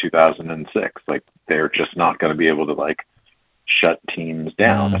 2001 through 2006. Like, they're just not going to be able to like shut teams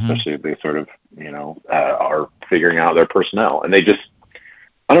down, especially if they sort of, are figuring out their personnel. And they just,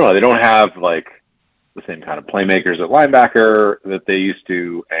 I don't know, they don't have like the same kind of playmakers at linebacker that they used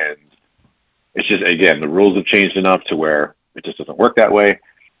to. And it's just, again, the rules have changed enough to where it just doesn't work that way.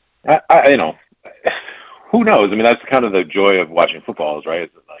 You know, who knows? I mean, that's kind of the joy of watching football, is right? Is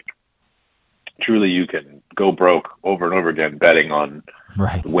that, like, truly you can go broke over and over again betting on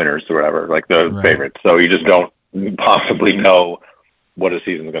the winners or whatever, like the favorites. So you just don't possibly know what a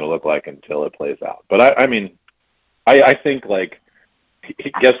season's going to look like until it plays out. But I mean, I think, like,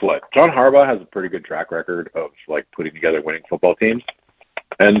 guess what? John Harbaugh has a pretty good track record of, like, putting together winning football teams,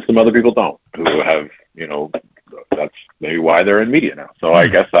 and some other people don't, who have, you know, that's maybe why they're in media now. So I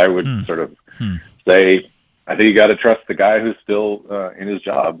guess I would sort of say, I think you got to trust the guy who's still in his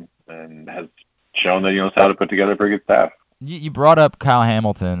job and has shown that he knows how to put together a pretty good staff. You brought up Kyle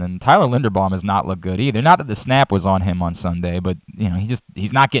Hamilton, and Tyler Linderbaum has not looked good either. Not that the snap was on him on Sunday, but, you know,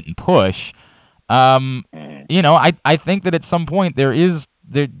 he's not getting push. You know, I think that at some point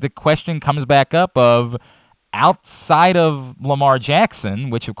the question comes back up of, outside of Lamar Jackson,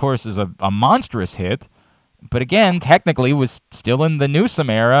 which of course is a monstrous hit, but again, technically was still in the Newsome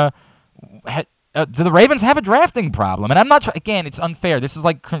era, do the Ravens have a drafting problem? And I'm not again, it's unfair. This is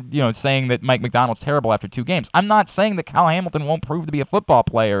like, you know, saying that Mike McDonald's terrible after 2 games. I'm not saying that Kyle Hamilton won't prove to be a football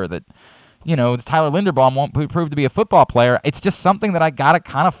player, that, you know, Tyler Linderbaum won't prove to be a football player. It's just something that I got to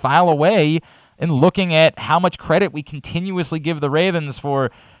kind of file away in looking at how much credit we continuously give the Ravens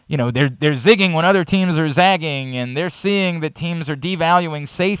for, you know, they're zigging when other teams are zagging, and they're seeing that teams are devaluing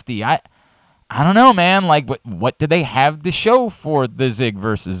safety. I don't know, man. Like, what do they have to show for the zig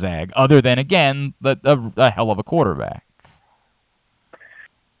versus zag, other than, again, a hell of a quarterback?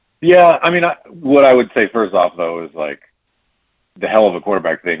 Yeah, I mean, what I would say first off, though, is, like, the hell of a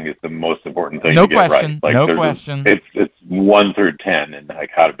quarterback thing is the most important thing to get right. Like, no question. It's 1 through 10 in,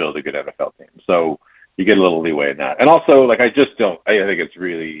 like, how to build a good NFL team. So you get a little leeway in that. And also, like, I think it's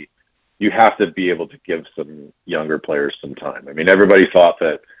really, you have to be able to give some younger players some time. I mean, everybody thought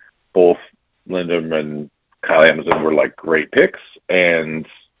that both Linderbaum and Kyle Hamilton were, like, great picks, and,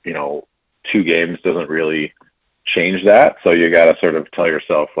 you know, 2 games doesn't really change that. So you got to sort of tell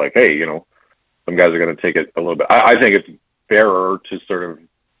yourself, like, hey, you know, some guys are going to take it a little bit. I think it's fairer to sort of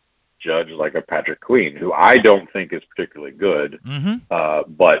judge, like, a Patrick Queen, who I don't think is particularly good.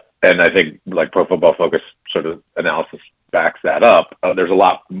 And I think, like, Pro Football Focus sort of analysis backs that up. There's a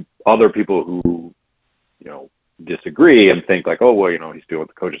lot other people who, you know, disagree and think, like, oh, well, you know, he's doing what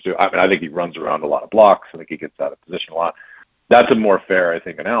the coaches do. I mean, I think he runs around a lot of blocks. I think he gets out of position a lot. That's a more fair, I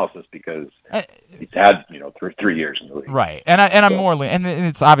think, analysis, because he's had, you know, 3 years in the league. Right. And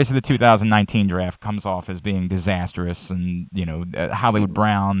it's obviously the 2019 draft comes off as being disastrous, and, you know, Hollywood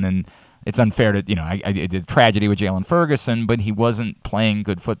Brown, and it's unfair to, you know, I did tragedy with Jalen Ferguson, but he wasn't playing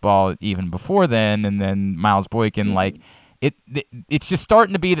good football even before then. And then Miles Boykin, like, it's just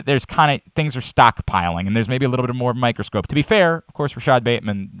starting to be that there's kind of things are stockpiling, and there's maybe a little bit more microscope. To be fair, of course, Rashad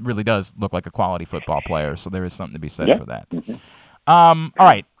Bateman really does look like a quality football player, so there is something to be said for that. All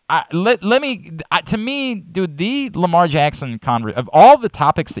right. To me, dude, the Lamar Jackson of all the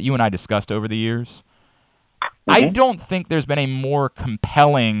topics that you and I discussed over the years, I don't think there's been a more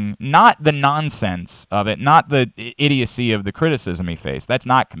compelling, not the nonsense of it, not the idiocy of the criticism he faced. That's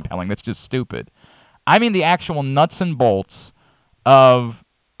not compelling. That's just stupid. I mean the actual nuts and bolts of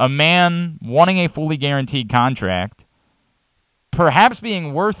a man wanting a fully guaranteed contract, perhaps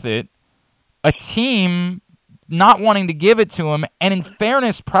being worth it, a team not wanting to give it to him, and in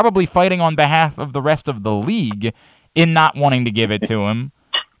fairness, probably fighting on behalf of the rest of the league in not wanting to give it to him.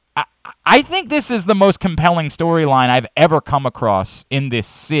 I think this is the most compelling storyline I've ever come across in this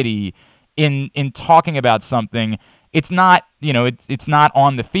city in talking about something. It's not, you know, it's not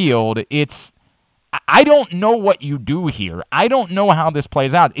on the field. I don't know what you do here. I don't know how this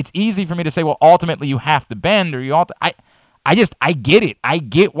plays out. It's easy for me to say, well, ultimately you have to bend, or I get it. I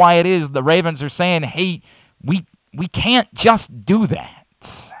get why it is the Ravens are saying, hey, we can't just do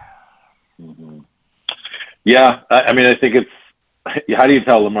that. Yeah, I mean, I think it's, how do you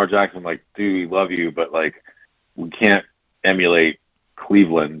tell Lamar Jackson, like, dude, we love you, but, like, we can't emulate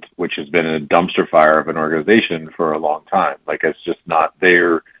Cleveland, which has been a dumpster fire of an organization for a long time. Like, it's just not,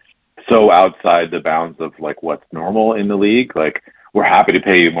 they're so outside the bounds of, like, what's normal in the league. Like, we're happy to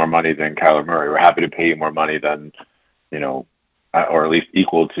pay you more money than Kyler Murray. We're happy to pay you more money than, you know, or at least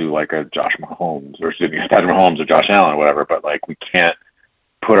equal to, like, a Josh Mahomes, or excuse me, Patrick Mahomes or Josh Allen or whatever. But, like, we can't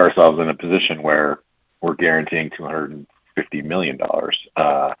put ourselves in a position where we're guaranteeing $250 million.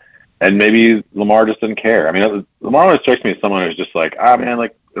 And maybe Lamar just didn't care. I mean, Lamar always strikes me as someone who's just like, man,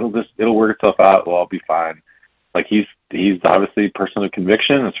 like, it'll work itself out. Well, I'll be fine. Like, he's obviously a person of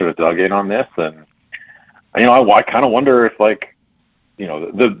conviction and sort of dug in on this. And I kind of wonder if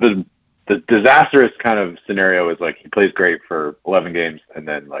the disastrous kind of scenario is he plays great for 11 games and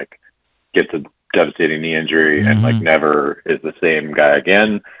then gets a devastating knee injury and never is the same guy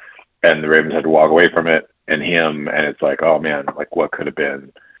again, and the Ravens had to walk away from it and him, and it's oh man, what could have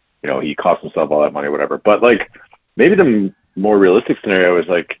been, he cost himself all that money, whatever. But maybe the more realistic scenario is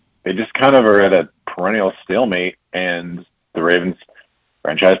they just kind of are at a perennial stalemate, and the Ravens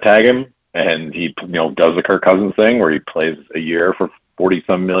franchise tag him, and he does the Kirk Cousins thing where he plays a year for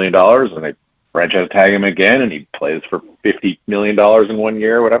 $40-some million, and they franchise tag him again, and he plays for $50 million in 1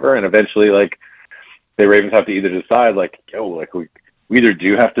 year, or whatever. And eventually, the Ravens have to either decide, we either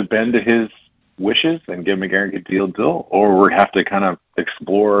do have to bend to his wishes and give him a guaranteed deal, or we have to kind of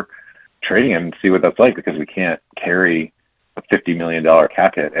explore trading him and see what that's like, because we can't carry a $50 million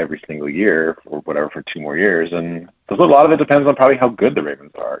cap hit every single year or whatever for 2 more years. And a lot of it depends on probably how good the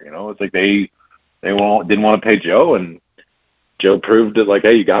Ravens are. It's they didn't want to pay Joe, and Joe proved that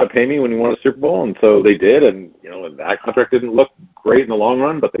hey, you got to pay me when you won a Super Bowl, and so they did. And that contract didn't look great in the long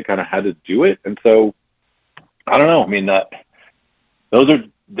run, but they kind of had to do it. And so I don't know. I mean, I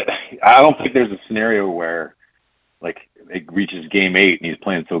don't think there's a scenario where it reaches game 8 and he's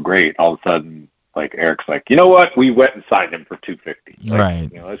playing so great, all of a sudden Eric's you know what, we went and signed him for $250. Right.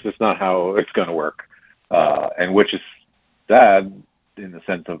 That's just not how it's going to work. And which is sad in the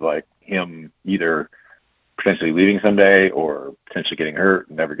sense of him either potentially leaving someday or potentially getting hurt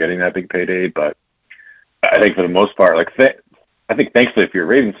and never getting that big payday. But I think for the most part, I think thankfully if you're a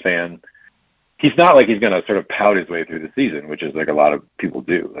Ravens fan, he's not he's going to sort of pout his way through the season, which is a lot of people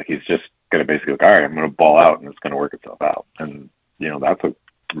do. He's just going to basically all right, I'm going to ball out and it's going to work itself out. And that's a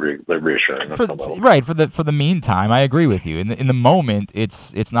reassuring. For the meantime, I agree with you. In the moment,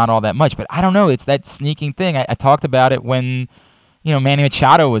 it's not all that much, but I don't know. It's that sneaking thing. I talked about it when Manny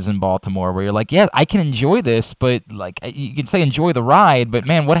Machado was in Baltimore, where you're yeah, I can enjoy this, but you can say enjoy the ride, but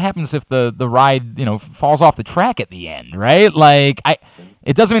man, what happens if the ride falls off the track at the end, right?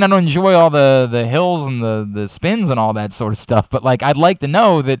 It doesn't mean I don't enjoy all the hills and the spins and all that sort of stuff, but I'd like to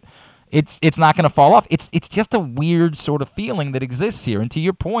know that it's not going to fall off. It's just a weird sort of feeling that exists here. And to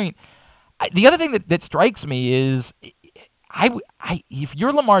your point, the other thing that strikes me is, if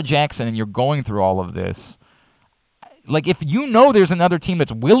you're Lamar Jackson and you're going through all of this, if there's another team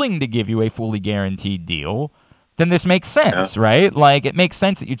that's willing to give you a fully guaranteed deal, then this makes sense, right? It makes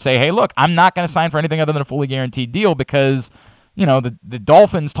sense that you'd say, hey, look, I'm not going to sign for anything other than a fully guaranteed deal because the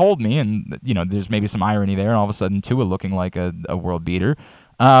Dolphins told me, and there's maybe some irony there, and all of a sudden Tua looking like a world beater.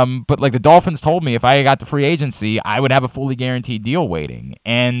 But the Dolphins told me if I got to free agency, I would have a fully guaranteed deal waiting.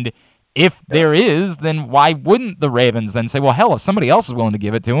 And if there is, then why wouldn't the Ravens then say, well, hell, if somebody else is willing to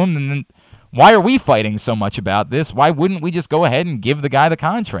give it to him, then why are we fighting so much about this? Why wouldn't we just go ahead and give the guy the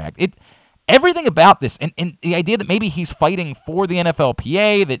contract? Everything about this, and the idea that maybe he's fighting for the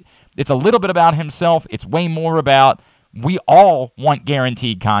NFLPA, that it's a little bit about himself, it's way more about we all want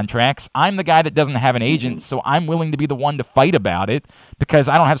guaranteed contracts. I'm the guy that doesn't have an agent, so I'm willing to be the one to fight about it because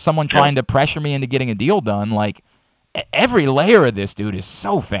I don't have someone trying to pressure me into getting a deal done. Every layer of this, dude, is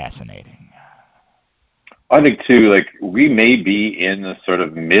so fascinating. I think, too, we may be in the sort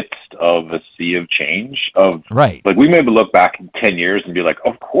of midst of a sea of change. Right. We may look back in 10 years and be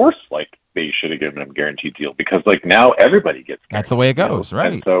of course, they should have given him a guaranteed deal because, now everybody gets that's the way it goes,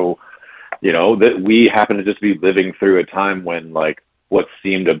 right? And so, that we happen to just be living through a time when what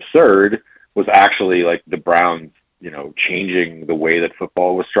seemed absurd was actually the Browns, changing the way that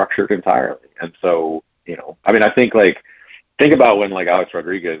football was structured entirely. And so, I think think about when Alex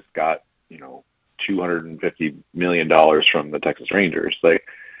Rodriguez got, $250 million from the Texas Rangers.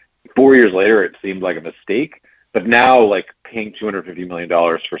 4 years later, it seemed like a mistake, but now paying $250 million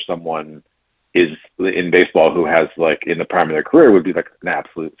for someone is in baseball who has in the prime of their career would be an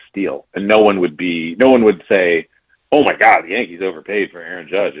absolute steal. And no one would say, oh my God, the Yankees overpaid for Aaron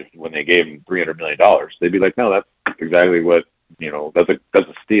Judge when they gave him $300 million. They'd be no, that's exactly what, that's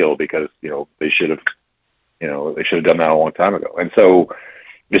a steal because, they should have done that a long time ago. And so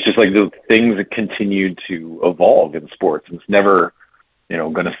it's just the things that continue to evolve in sports. And it's never,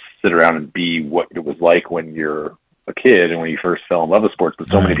 going to sit around and be what it was like when you're a kid and when you first fell in love with sports, but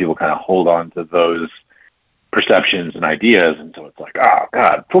so many people kind of hold on to those perceptions and ideas, and so it's oh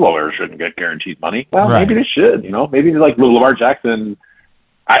God, football players shouldn't get guaranteed money. Well, maybe they should, maybe Lamar Jackson,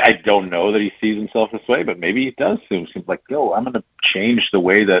 I don't know that he sees himself this way, but maybe he does seem yo, I'm going to change the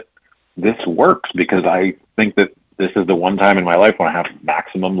way that this works because I think that this is the one time in my life when I have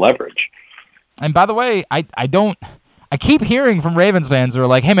maximum leverage. And by the way, I keep hearing from Ravens fans who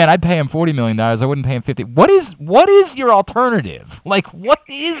are hey man, I'd pay him $40 million. I wouldn't pay him $50. What is your alternative? What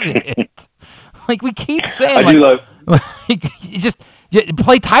is it? Like we keep saying, I do love. like you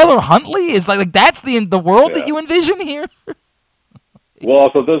play Tyler Huntley is like that's the world that you envision here. Well,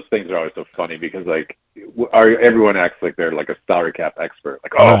 also those things are always so funny because like everyone acts like they're like a salary cap expert.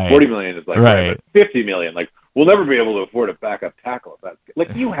 Like, oh, 40 million is like right, but 50 million, like we'll never be able to afford a backup tackle. If that's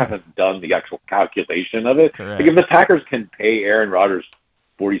like you haven't done the actual calculation of it. Correct. Like if the Packers can pay Aaron Rodgers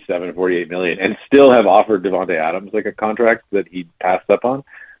 47, 48 million and still have offered Devontae Adams like a contract that he passed up on,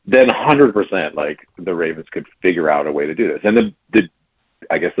 then 100% like the Ravens could figure out a way to do this. And the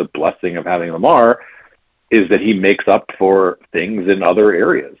I guess the blessing of having Lamar is that he makes up for things in other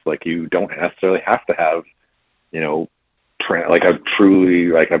areas. Like you don't necessarily have to have, like a truly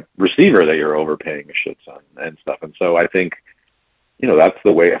like a receiver that you're overpaying a shit ton and stuff. And so I think, that's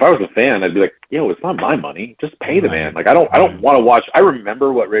the way. If I was a fan, I'd be like, it's not my money. Just pay the man. Like I don't want to watch. I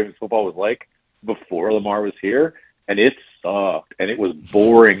remember what Ravens football was like before Lamar was here, and it sucked, and it was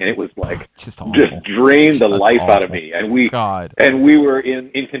boring, and it was like just drained the life out of me. And we were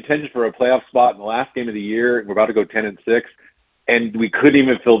in contention for a playoff spot in the last game of the year. We're about to go 10-6, and we couldn't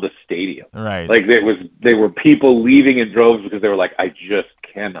even fill the stadium. Right. Like they were people leaving in droves because they were like, I just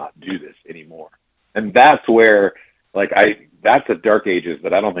cannot do this anymore. And that's where that's the dark ages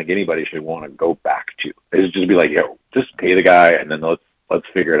that I don't think anybody should want to go back to. Is just be like, just pay the guy, and then let's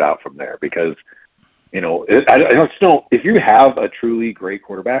figure it out from there. Because I just don't. If you have a truly great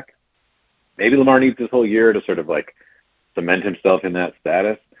quarterback, maybe Lamar needs this whole year to sort of like cement himself in that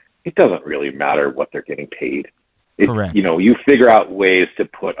status. It doesn't really matter what they're getting paid. Correct. You figure out ways to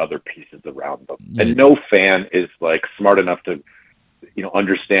put other pieces around them, and no fan is like smart enough to,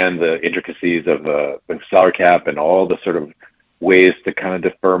 understand the intricacies of the salary cap and all the sort of ways to kind of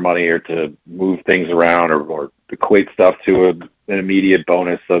defer money or to move things around or equate stuff to an immediate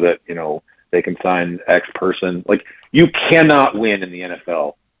bonus so that they can sign X person. Like you cannot win in the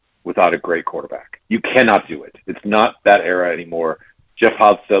NFL without a great quarterback. You cannot do it. It's not that era anymore. Jeff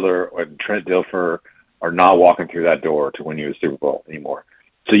Hostetler or Trent Dilfer are not walking through that door to win you a Super Bowl anymore.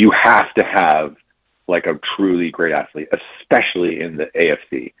 So you have to have like a truly great athlete, especially in the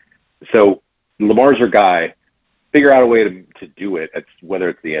AFC. So Lamar's your guy. Figure out a way to do it, whether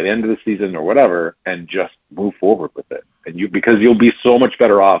it's the end of the season or whatever, and just move forward with it. And because you'll be so much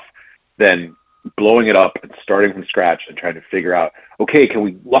better off than blowing it up and starting from scratch and trying to figure out, okay, can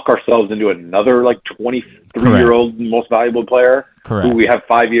we luck ourselves into another like 23-year-old most valuable player who we have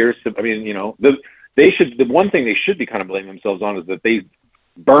 5 years to? I mean, the one thing they should be kind of blaming themselves on is that they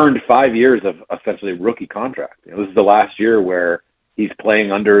burned 5 years of essentially rookie contract. This is the last year where he's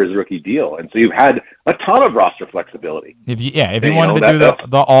playing under his rookie deal, and so you've had a ton of roster flexibility. If you wanted to do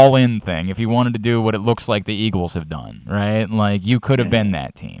the all-in thing, if you wanted to do what it looks like the Eagles have done, right? Like you could have been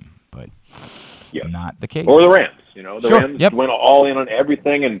that team, but not the case. Or the Rams. The Rams went all in on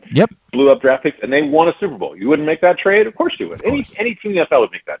everything and blew up draft picks, and they won a Super Bowl. You wouldn't make that trade? Of course you would. Any team in the NFL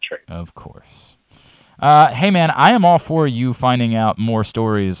would make that trade. Of course. Hey, man, I am all for you finding out more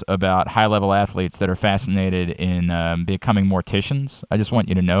stories about high-level athletes that are fascinated in becoming morticians. I just want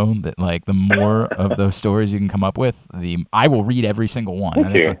you to know that, like, the more of those stories you can come up with, I will read every single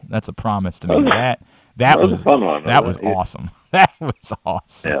one. That's a promise to me. That was a fun one. That was awesome. That was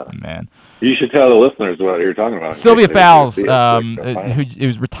awesome, man. You should tell the listeners what you're talking about. Sylvia Fowles, who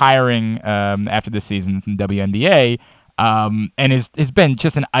is retiring after this season from WNBA, and has been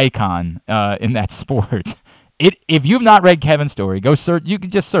just an icon in that sport. If you've not read Kevin's story, go search. You can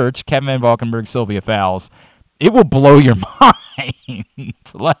just search Kevin Van Valkenburg, Sylvia Fowles. It will blow your mind.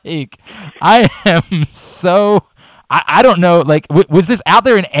 Like, I am so. I don't know. Like, was this out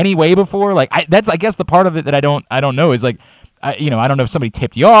there in any way before? Like, that's I guess the part of it that I don't know is like, I don't know if somebody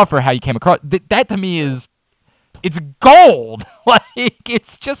tipped you off or how you came across. That to me is, it's gold. Like,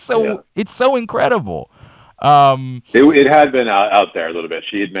 it's just so it's so incredible. It had been out there a little bit.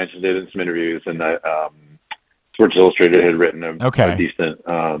 She had mentioned it in some interviews, and Sports Illustrated had written a decent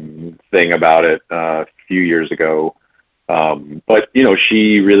thing about it a few years ago. But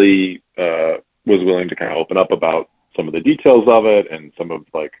she really was willing to kind of open up about some of the details of it and some of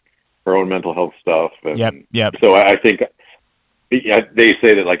like her own mental health stuff. And so I think they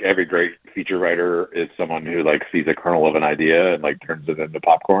say that like every great feature writer is someone who like sees a kernel of an idea and like turns it into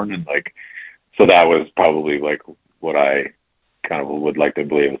popcorn, and like. So that was probably like what I kind of would like to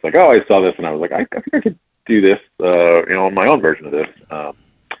believe. It's like, oh, I saw this and I was like, I think I could do this, my own version of this.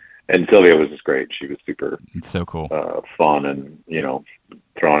 And Sylvia was just great. She was super so cool, fun, and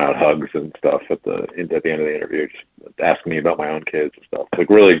throwing out hugs and stuff at the end of the interview, just asking me about my own kids and stuff. Like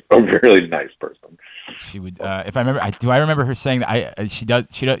really, a really nice person. She would, if I remember, I remember her saying that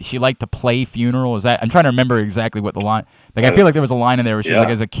she liked to play funeral. Is that, I'm trying to remember exactly what the line, like I feel like there was a line in there where she was like,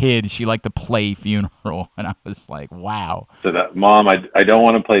 as a kid, she liked to play funeral. And I was like, wow. So that, Mom, I don't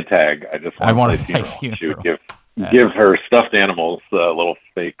want to play tag. I just want to play funeral. She would give her stuffed animals little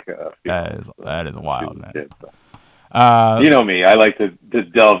fake. That is wild, man. Kids, so. You know me. I like to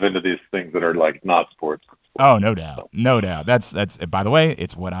delve into these things that are like not sports. Oh, no doubt, no doubt. That's. By the way,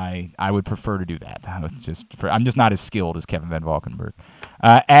 it's what I would prefer to do that. I'm just not as skilled as Kevin Van Valkenburg.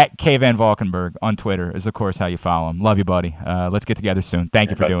 At K Van Valkenburg on Twitter is of course how you follow him. Love you, buddy. Let's get together soon.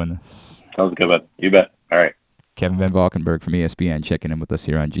 Thank you for doing this. Sounds good, bud. You bet. All right. Kevin Van Valkenburg from ESPN checking in with us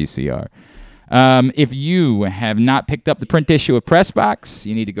here on GCR. If you have not picked up the print issue of Press Box,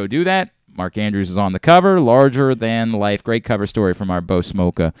 you need to go do that. Mark Andrews is on the cover, larger than life. Great cover story from our Bo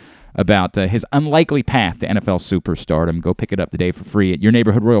Smoka about his unlikely path to NFL superstardom. Go pick it up today for free at your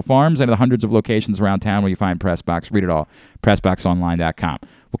neighborhood Royal Farms and at the hundreds of locations around town where you find Press Box. Read it all, PressBoxOnline.com.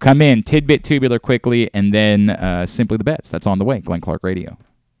 We'll come in, tidbit tubular quickly, and then Simply the Bets. That's on the way. Glenn Clark Radio.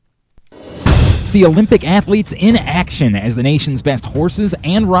 See Olympic athletes in action as the nation's best horses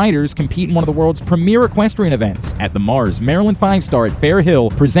and riders compete in one of the world's premier equestrian events at the Mars Maryland 5-Star at Fair Hill,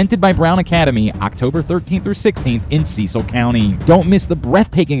 presented by Brown Academy, October 13th through 16th in Cecil County. Don't miss the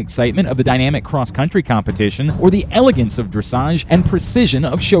breathtaking excitement of the dynamic cross-country competition or the elegance of dressage and precision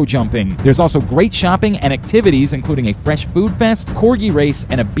of show jumping. There's also great shopping and activities, including a fresh food fest, corgi race,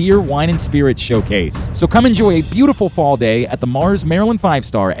 and a beer, wine, and spirits showcase. So come enjoy a beautiful fall day at the Mars Maryland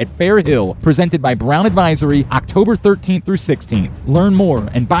 5-Star at Fair Hill, presented by Brown Advisory, October 13th through 16th. Learn more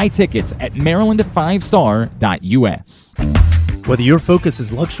and buy tickets at maryland5star.us. Whether your focus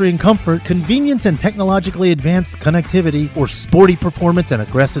is luxury and comfort, convenience and technologically advanced connectivity, or sporty performance and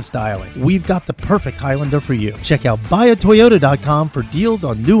aggressive styling, we've got the perfect Highlander for you. Check out buyatoyota.com for deals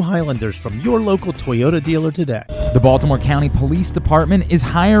on new Highlanders from your local Toyota dealer today. The Baltimore County Police Department is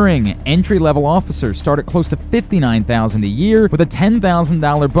hiring. Entry-level officers start at close to $59,000 a year with a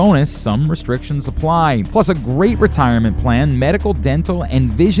 $10,000 bonus. Some restrictions apply. Plus a great retirement plan, medical, dental,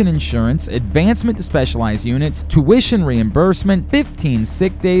 and vision insurance, advancement to specialized units, tuition reimbursement, 15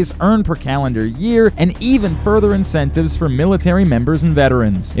 sick days earned per calendar year, and even further incentives for military members and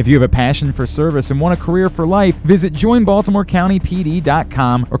veterans. If you have a passion for service and want a career for life, visit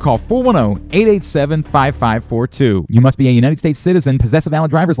joinbaltimorecountypd.com or call 410-887-5542. You must be a United States citizen, possess a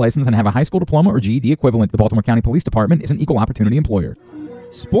valid driver's license, and have a high school diploma or GED equivalent. The Baltimore County Police Department is an equal opportunity employer.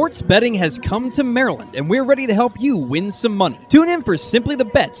 Sports betting has come to Maryland, and we're ready to help you win some money. Tune in for Simply the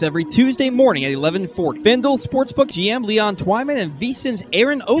Bets every Tuesday morning at 11:40. FanDuel Sportsbook GM Leon Twyman and VSiN's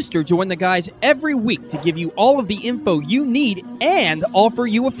Aaron Oster join the guys every week to give you all of the info you need and offer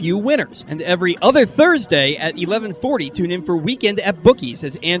you a few winners. And every other Thursday at 11:40, tune in for Weekend at Bookies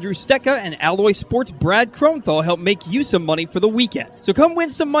as Andrew Stecca and Alloy Sports' Brad Kronthal help make you some money for the weekend. So come win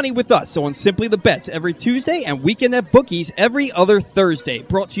some money with us on Simply the Bets every Tuesday and Weekend at Bookies every other Thursday.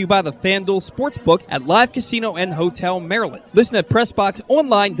 Brought to you by the FanDuel Sportsbook at Live Casino and Hotel Maryland. Listen at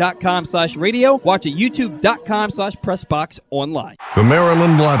PressBoxOnline.com/radio. Watch at YouTube.com/PressBoxOnline. The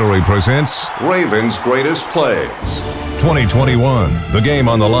Maryland Lottery presents Ravens' Greatest Plays. 2021, the game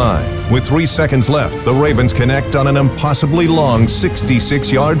on the line. With 3 seconds left, the Ravens connect on an impossibly long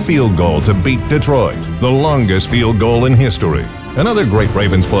 66-yard field goal to beat Detroit, the longest field goal in history. Another great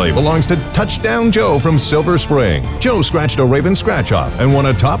Ravens play belongs to Touchdown Joe from Silver Spring. Joe scratched a Ravens scratch-off and won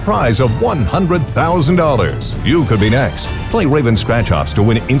a top prize of $100,000. You could be next. Play Ravens scratch-offs to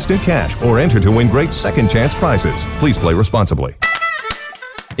win instant cash or enter to win great second-chance prizes. Please play responsibly.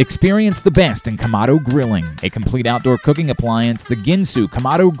 Experience the best in Kamado Grilling. A complete outdoor cooking appliance, the Ginsu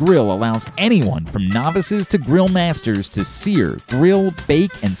Kamado Grill allows anyone from novices to grill masters to sear, grill,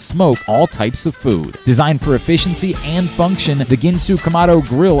 bake, and smoke all types of food. Designed for efficiency and function, the Ginsu Kamado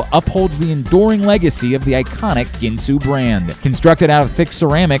Grill upholds the enduring legacy of the iconic Ginsu brand. Constructed out of thick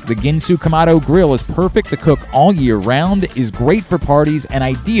ceramic, the Ginsu Kamado Grill is perfect to cook all year round, is great for parties, and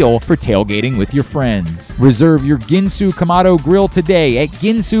ideal for tailgating with your friends. Reserve your Ginsu Kamado Grill today at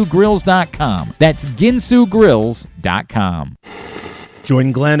GinsuGrills.com. That's GinsuGrills.com.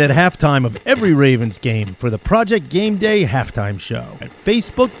 Join Glenn at halftime of every Ravens game for the Project Game Day halftime show at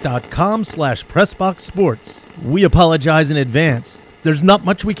Facebook.com/PressBoxSports. We apologize in advance. There's not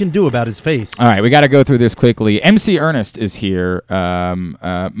much we can do about his face. All right, we got to go through this quickly. MC Ernest is here.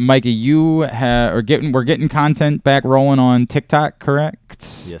 Mikey, we're getting content back rolling on TikTok,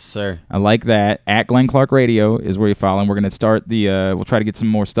 correct? Yes, sir. I like that. At Glenn Clark Radio is where you follow him. We're going to start we'll try to get some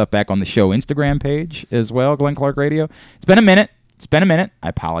more stuff back on the show Instagram page as well, Glenn Clark Radio. It's been a minute. It's been a minute. I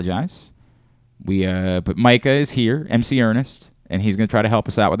apologize. But Micah is here, MC Ernest, and he's going to try to help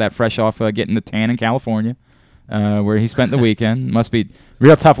us out with that fresh off getting the tan in California, where he spent the weekend. Must be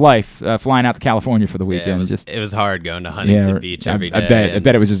real tough life flying out to California for the weekend. Yeah, it was hard going to Huntington Beach every day. I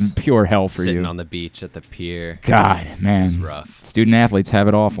bet it was just pure hell for sitting you. Sitting on the beach at the pier. God, man. It was rough. Student athletes have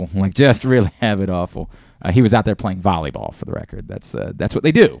it awful. Like, just really have it awful. He was out there playing volleyball, for the record. That's what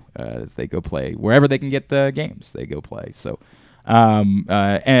they do. They go play wherever they can get the games. They go play. So,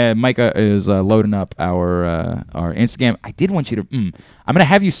 and Micah is loading up our Instagram. I did want you to. I'm going to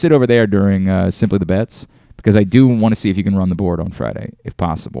have you sit over there during Simply the Bets, because I do want to see if you can run the board on Friday, if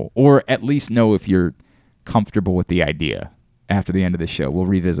possible, or at least know if you're comfortable with the idea. After the end of the show, we'll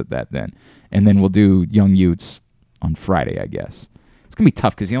revisit that then, and then we'll do Young Utes on Friday. I guess it's gonna be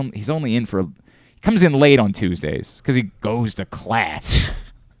tough because he's only in for. Comes in late on Tuesdays because he goes to class.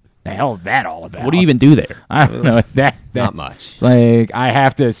 The hell's that all about? What do you even do there? I don't know. That's not much. It's like I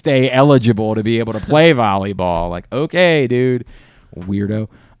have to stay eligible to be able to play volleyball. Like, okay, dude, weirdo.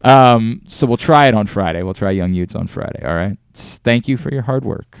 So we'll try it on Friday. We'll try Young Utes on Friday. All right. Thank you for your hard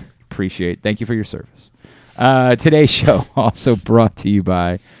work. Appreciate it. Thank you for your service. Today's show also brought to you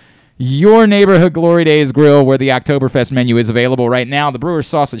by your neighborhood Glory Days Grill, where the Oktoberfest menu is available right now. The Brewer's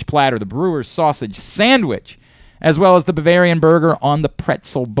Sausage Platter, the Brewer's Sausage Sandwich, as well as the Bavarian Burger on the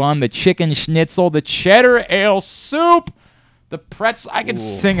pretzel bun, the Chicken Schnitzel, the Cheddar Ale Soup, the pretzel. I could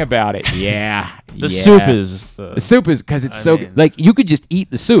sing about it. Yeah. The soup is... The soup is because it's good. Like, you could just eat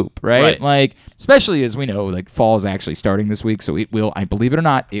the soup, right? Like, especially as we know, like, fall is actually starting this week, so it will, I believe it or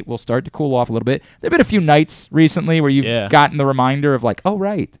not, it will start to cool off a little bit. There have been a few nights recently where you've gotten the reminder of like, oh,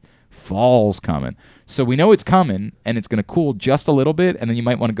 right, fall's coming. So we know it's coming, and it's going to cool just a little bit, and then you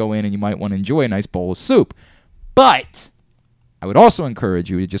might want to go in and you might want to enjoy a nice bowl of soup. But I would also encourage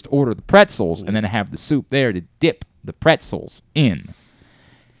you to just order the pretzels and then have the soup there to dip the pretzels in.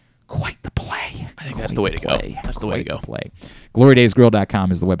 Quite the play. I think that's the way to go. That's the way to go.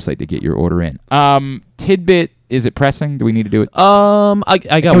 GloryDaysGrill.com is the website to get your order in. Tidbit, is it pressing? Do we need to do it?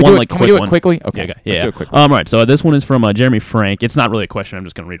 I got one quick one. Can we do it quickly? Okay. Yeah. Let's do it quickly. Right. So this one is from Jeremy Frank. It's not really a question. I'm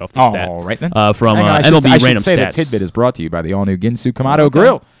just going to read off the stat. All right, then. From MLB Random I should say Stats. that Tidbit is brought to you by the all-new Ginsu Kamado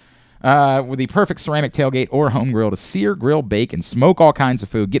Grill. With the perfect ceramic tailgate or home grill to sear, grill, bake, and smoke all kinds of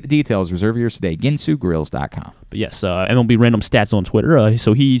food. Get the details. Reserve yours today. GinsuGrills.com. But yes, MLB Random Stats on Twitter.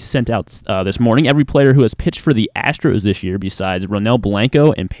 So he sent out this morning, every player who has pitched for the Astros this year besides Ronel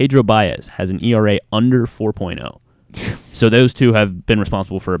Blanco and Pedro Baez has an ERA under 4.0. So those two have been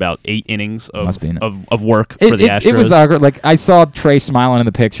responsible for about 8 innings of work for the Astros. It was awkward. Like, I saw Trey smiling in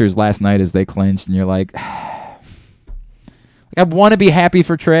the pictures last night as they clinched, and you're like... I want to be happy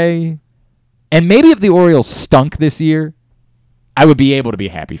for Trey. And maybe if the Orioles stunk this year, I would be able to be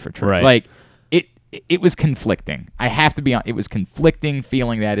happy for Trey. Right. Like, it was conflicting. I have to be honest. It was conflicting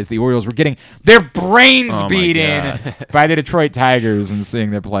feeling that as the Orioles were getting their brains beat in by the Detroit Tigers and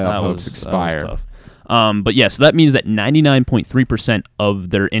seeing their playoff hopes expire. That was tough. But yes, so that means that 99.3%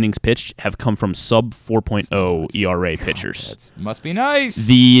 of their innings pitched have come from sub 4.0 ERA pitchers. That must be nice.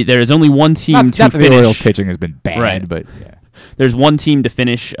 There is only one team not to that finish. The Orioles pitching has been bad, but yeah. There's one team to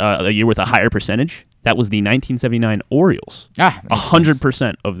finish a year with a higher percentage. That was the 1979 Orioles.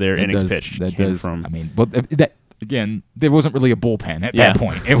 100% of their innings pitched came from. I mean, but that again, there wasn't really a bullpen at that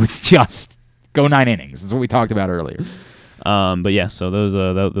point. It was just go 9 innings. That's what we talked about earlier. But yeah, so those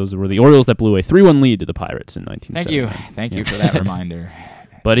were the Orioles that blew a 3-1 lead to the Pirates in 1970. Thank you for that reminder.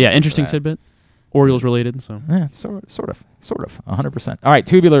 But yeah, interesting tidbit. Orioles related, so yeah, sort of, 100%. All right,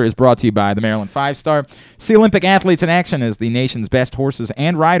 Tubular is brought to you by the Maryland 5-Star. See Olympic athletes in action as the nation's best horses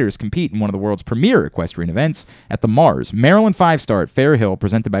and riders compete in one of the world's premier equestrian events at the Mars Maryland 5-Star at Fair Hill,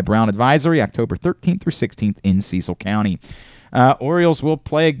 presented by Brown Advisory, October 13th through 16th in Cecil County. Orioles will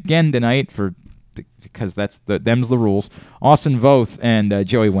play again tonight because them's the rules. Austin Voth and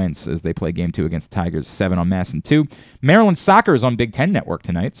Joey Wentz as they play Game 2 against the Tigers, 7 on Masson 2. Maryland Soccer is on Big Ten Network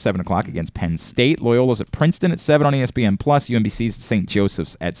tonight, 7 o'clock against Penn State. Loyola's at Princeton at 7 on ESPN+. UMBC's at St.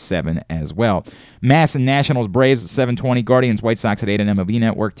 Joseph's at 7 as well. Masson Nationals Braves at 7:20. Guardians White Sox at 8 on MLB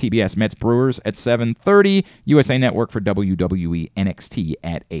Network. TBS Mets Brewers at 7:30. USA Network for WWE NXT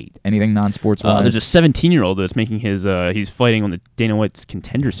at 8. Anything non-sports wise? There's a 17-year-old that's making his he's fighting on the Dana White's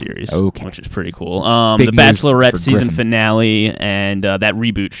Contender Series, which is pretty cool. The Bachelorette season finale and that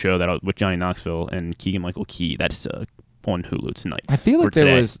reboot show with Johnny Knoxville and Keegan-Michael Key. That's on Hulu tonight. I feel like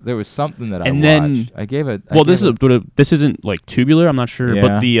today. there was something that and I then, watched. I gave it. This isn't like Tubular. I'm not sure,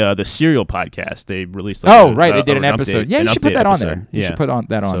 Yeah. but the Serial podcast they released. They did an episode. Update, you should put that on there. You Yeah. should put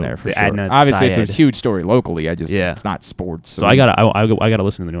that on So there for the sure. Adnan Obviously, it's a Syed. huge story locally. It's not sports. So I gotta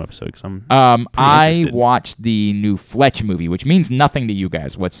listen to the new episode because I'm. I interested. watched the new Fletch movie, which means nothing to you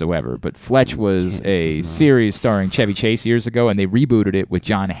guys whatsoever. But Fletch was a series starring Chevy Chase years ago, and they rebooted it with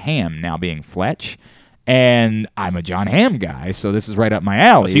John Hamm now being Fletch. And I'm a John Hamm guy, so this is right up my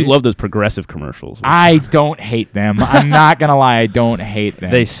alley. So you love those progressive commercials. I don't hate them. I'm not gonna lie, I don't hate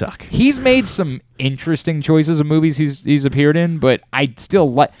them. They suck. He's made some interesting choices of movies he's appeared in, but I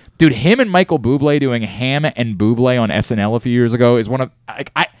still like. Dude, him and Michael Bublé doing Hamm and Bublé on SNL a few years ago is one of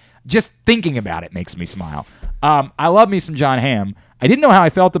I just thinking about it makes me smile. I love me some John Hamm. I didn't know how I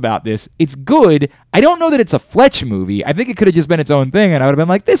felt about this. It's good. I don't know that it's a Fletch movie. I think it could have just been its own thing, and I would have been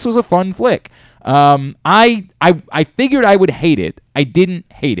like, this was a fun flick. I figured I would hate it. I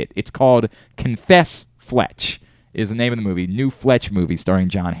didn't hate it. It's called Confess Fletch is the name of the movie. New Fletch movie starring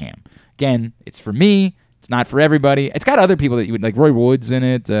John Hamm. Again, it's for me. It's not for everybody. It's got other people that you would like. Roy Wood's in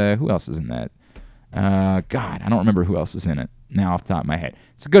it. Who else is in that? God, I don't remember who else is in it now off the top of my head.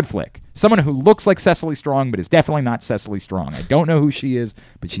 It's a good flick. Someone who looks like Cecily Strong, but is definitely not Cecily Strong. I don't know who she is,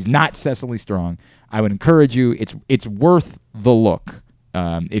 but she's not Cecily Strong. I would encourage you. It's worth the look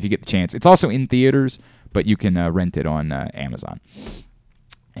if you get the chance. It's also in theaters, but you can rent it on Amazon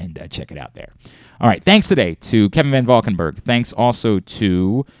and check it out there. All right. Thanks today to Kevin Van Valkenburg. Thanks also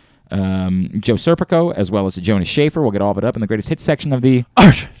to Joe Serpico, as well as to Jonas Schaefer. We'll get all of it up in the greatest hits section of the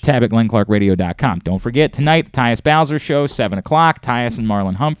tab at GlennClarkRadio.com. Don't forget, tonight, the Tyus Bowser Show, 7 o'clock. Tyus and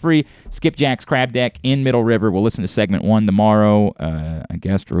Marlon Humphrey. Skipjack's Crab Deck in Middle River. We'll listen to segment 1 tomorrow. I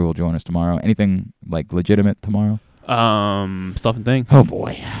guess Drew will join us tomorrow. Anything, like, legitimate tomorrow? Stuff and thing. Oh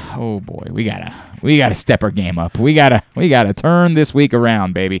boy. We gotta step our game up. We gotta turn this week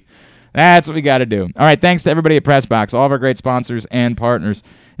around, baby. That's what we gotta do. All right, thanks to everybody at PressBox, all of our great sponsors and partners,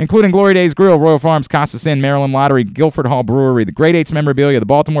 including Glory Days Grill, Royal Farms, Costas Inn, Maryland Lottery, Guilford Hall Brewery, the Great Eights Memorabilia, the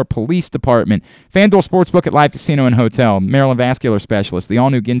Baltimore Police Department, FanDuel Sportsbook at Live Casino and Hotel, Maryland Vascular Specialist, the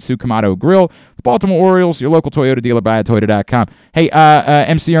all-new Ginsu Kamado Grill, the Baltimore Orioles, your local Toyota dealer, buyatoyota.com. Hey,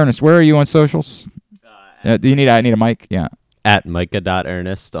 MC Ernest, where are you on socials? Do you need I need a mic? Yeah. At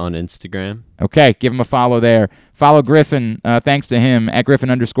Micah.Ernest on Instagram. Okay, give him a follow there. Follow Griffin, thanks to him, at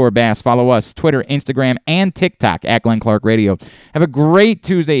Griffin_Bass. Follow us, Twitter, Instagram, and TikTok, at Glenn Clark Radio. Have a great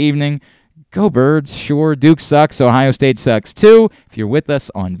Tuesday evening. Go Birds, sure. Duke sucks, Ohio State sucks too. If you're with us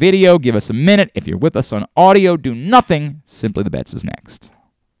on video, give us a minute. If you're with us on audio, do nothing. Simply the Bets is next.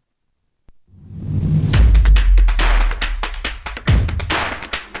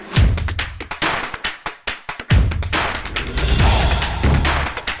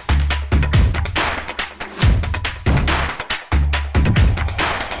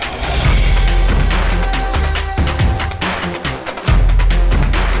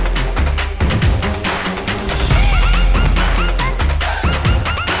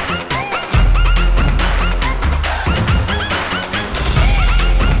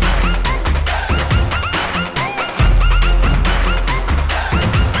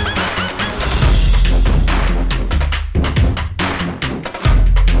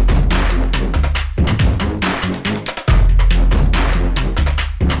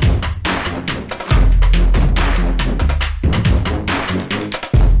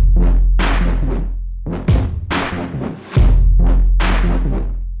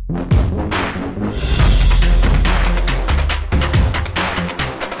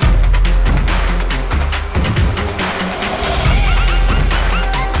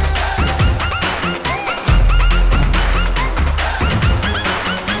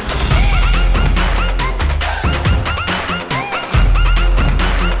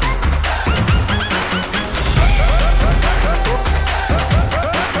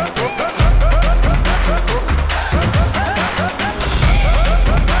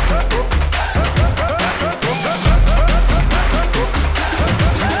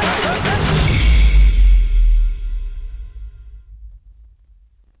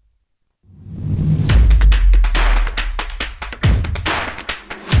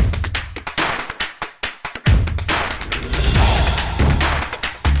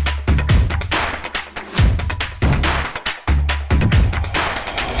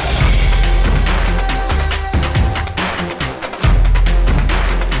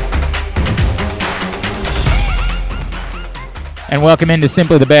 And welcome into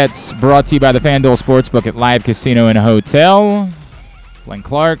Simply the Bets, brought to you by the FanDuel Sportsbook at Live Casino and Hotel. Glenn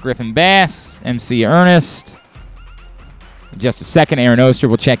Clark, Griffin Bass, MC Ernest. In just a second, Aaron Oster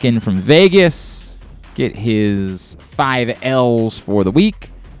will check in from Vegas. get his 5 L's for the week.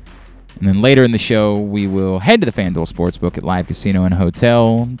 And then later in the show, we will head to the FanDuel Sportsbook at Live Casino and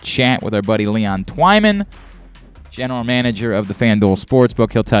Hotel, chat with our buddy Leon Twyman, general manager of the FanDuel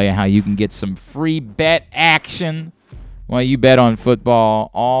Sportsbook. He'll tell you how you can get some free bet action while you bet on football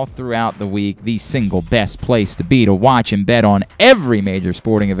all throughout the week. The single best place to be to watch and bet on every major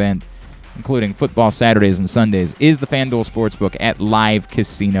sporting event, including football Saturdays and Sundays, is the FanDuel Sportsbook at Live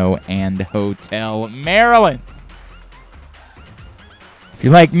Casino and Hotel, Maryland. If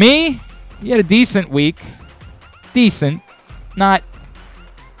you're like me, you had a decent week. Decent. I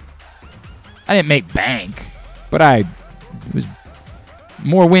didn't make bank, but it was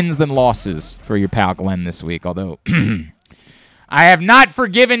more wins than losses for your pal Glenn this week, although I have not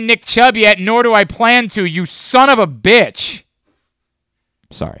forgiven Nick Chubb yet, nor do I plan to, you son of a bitch.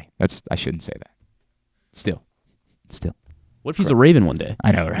 Sorry, I shouldn't say that. Still. What if he's a Raven one day?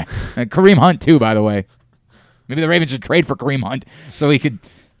 I know, right? Kareem Hunt, too, by the way. Maybe the Ravens should trade for Kareem Hunt so he could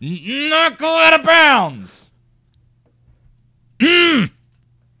not go out of bounds.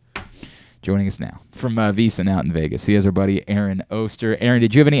 Joining us now from VSiN out in Vegas, he has our buddy Aaron Oster. Aaron,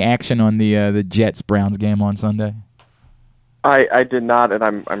 did you have any action on the Jets-Browns game on Sunday? I did not, and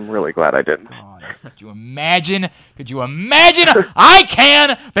I'm really glad I didn't. Could you imagine? I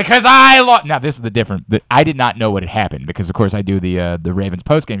can, because I lost. Now, this is the different. I did not know what had happened because, of course, I do the Ravens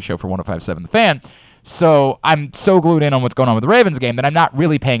postgame show for 105.7 The Fan. So I'm so glued in on what's going on with the Ravens game that I'm not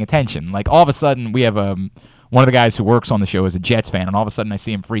really paying attention. Like, all of a sudden, we have one of the guys who works on the show is a Jets fan, and all of a sudden I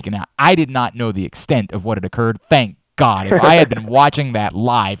see him freaking out. I did not know the extent of what had occurred. Thank God. If I had been watching that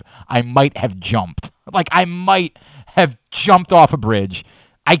live, I might have jumped. I might have jumped off a bridge.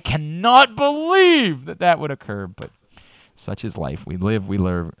 I cannot believe that would occur, but such is life. We live, we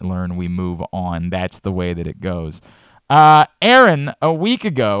learn, we move on. That's the way that it goes. Aaron, a week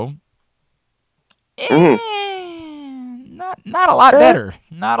ago, not a lot better.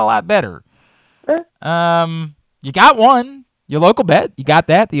 Not a lot better. You got one. Your local bet. You got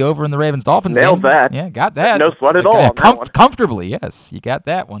that. The over in the Ravens-Dolphins game. Nailed that. Yeah, got that. No sweat at all. Comfortably, yes. You got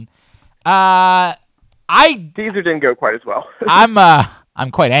that one. Teaser didn't go quite as well. I'm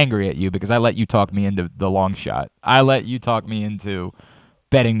quite angry at you because I let you talk me into the long shot. I let you talk me into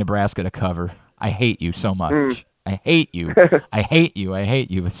betting Nebraska to cover. I hate you so much. I hate you. I hate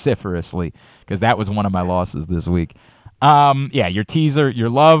you vociferously because that was one of my losses this week. Yeah, your teaser, your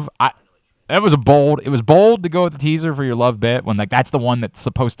love. It was bold to go with the teaser for your love bet when that's the one that's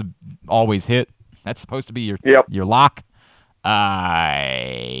supposed to always hit. That's supposed to be your lock.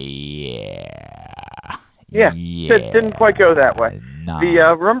 Yeah. It didn't quite go that way. Nah.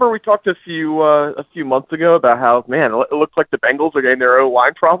 Remember we talked a few months ago about how, man, it looks like the Bengals are getting their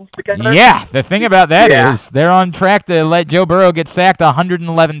O-line problems together. Yeah, the thing about that is they're on track to let Joe Burrow get sacked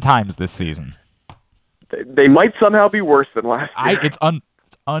 111 times this season. They might somehow be worse than last year. It's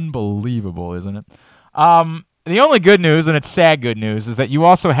unbelievable, isn't it? The only good news, and it's sad good news, is that you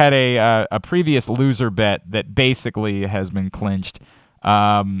also had a previous loser bet that basically has been clinched.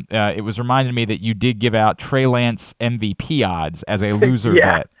 It was reminding me that you did give out Trey Lance MVP odds as a loser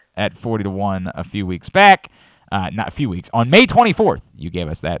bet at 40-1 a few weeks back. Not a few weeks. On May 24th, you gave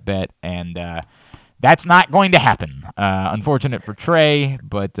us that bet, and that's not going to happen. Unfortunate for Trey,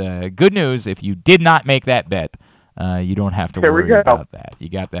 but good news, if you did not make that bet, you don't have to worry about that. You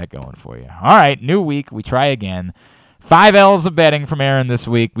got that going for you. All right, new week. We try again. 5 L's of betting from Aaron this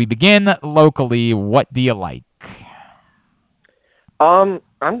week. We begin locally. What do you like? I'm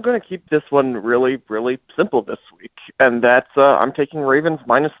going to keep this one really, really simple this week, and that's I'm taking Ravens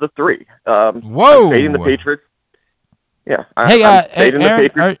minus the 3. Whoa! I'm fading the Patriots. Yeah. Hey,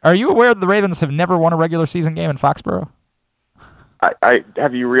 Aaron, are you aware that the Ravens have never won a regular season game in Foxborough? I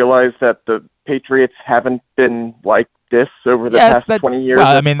have you realized that the Patriots haven't been like this over the past 20 years?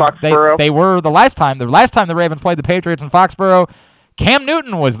 Well, I mean, they were the last time the Ravens played the Patriots in Foxborough. Cam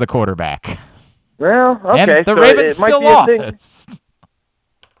Newton was the quarterback. Well, okay, and the so Ravens still lost.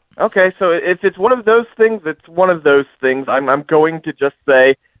 Okay, so if it's one of those things, it's one of those things. I'm going to just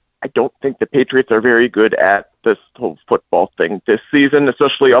say I don't think the Patriots are very good at this whole football thing this season,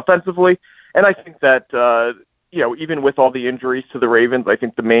 especially offensively. And I think that, even with all the injuries to the Ravens, I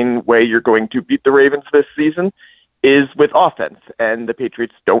think the main way you're going to beat the Ravens this season is with offense. And the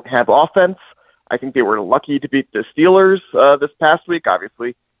Patriots don't have offense. I think they were lucky to beat the Steelers this past week.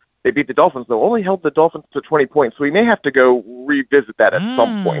 Obviously, they beat the Dolphins, though. Only held the Dolphins to 20 points, so we may have to go revisit that at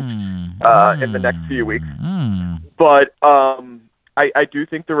some point in the next few weeks. But I do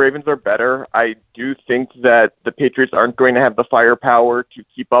think the Ravens are better. I do think that the Patriots aren't going to have the firepower to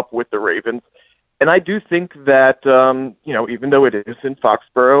keep up with the Ravens. And I do think that, even though it is in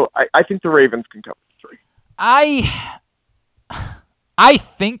Foxborough, I think the Ravens can cover 3. I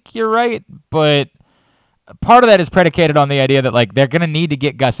think you're right, but part of that is predicated on the idea that like they're going to need to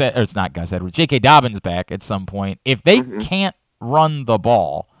get J.K. Dobbins back at some point. If they can't run the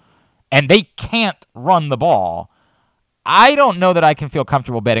ball, and they can't run the ball, I don't know that I can feel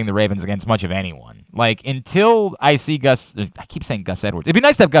comfortable betting the Ravens against much of anyone. Like, until I see I keep saying Gus Edwards. It'd be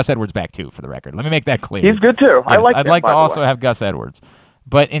nice to have Gus Edwards back, too, for the record. Let me make that clear. He's good, too. Yes, I'd like to also have Gus Edwards.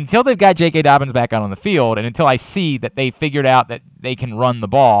 But until they've got J.K. Dobbins back out on the field, and until I see that they figured out that they can run the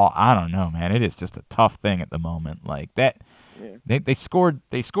ball, I don't know, man. It is just a tough thing at the moment. Like that, they scored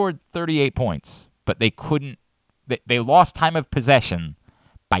 38 points, but they couldn't. They lost time of possession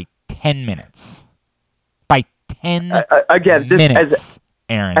by 10 minutes. By 10 minutes.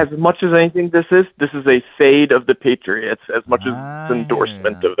 Aaron. As much as anything, this is a fade of the Patriots as much as an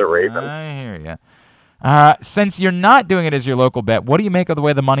endorsement of the Ravens. I hear you. Since you're not doing it as your local bet, what do you make of the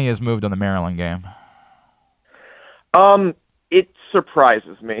way the money has moved on the Maryland game? It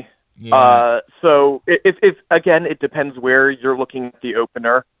surprises me. Yeah. So it depends where you're looking at the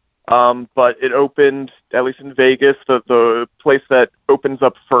opener. But it opened, at least in Vegas, the place that opens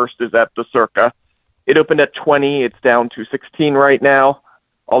up first is at the Circa. It opened at 20. It's down to 16 right now.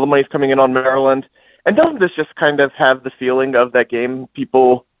 All the money's coming in on Maryland. And doesn't this just kind of have the feeling of that game?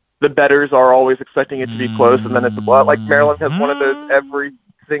 The bettors are always expecting it to be close, and then it's a blowout. Like Maryland has one of those every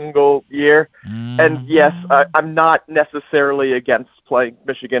single year. And yes, I'm not necessarily against playing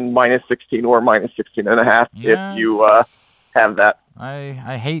Michigan minus 16 or minus 16.5 if you have that.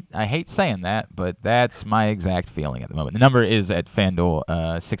 I hate saying that, but that's my exact feeling at the moment. The number is at FanDuel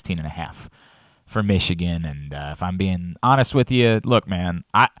 16.5 for Michigan, and if I'm being honest with you, look, man,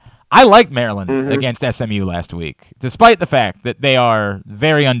 I liked Maryland against SMU last week, despite the fact that they are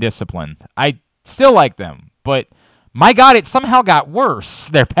very undisciplined. I still like them, but my God, it somehow got worse,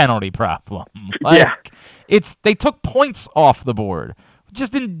 their penalty problem. They took points off the board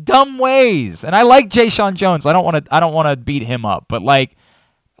just in dumb ways. And I like Jayshon Jones. I don't want to beat him up, but like,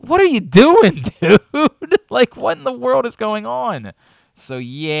 what are you doing, dude? Like, what in the world is going on? So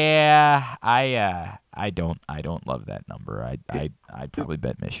yeah, I don't love that number. I'd probably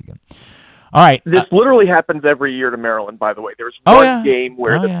bet Michigan. All right. This literally happens every year to Maryland, by the way. There's one game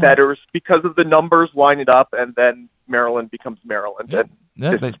where the bettors, because of the numbers, line it up, and then Maryland becomes Maryland. And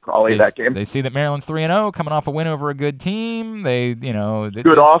this is probably that game. They see that Maryland's 3-0, coming off a win over a good team. Good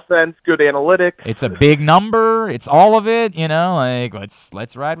offense, good analytics. It's a big number. It's all of it. Like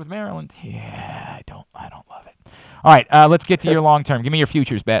let's ride with Maryland. Yeah, I don't love it. All right, let's get to your long term. Give me your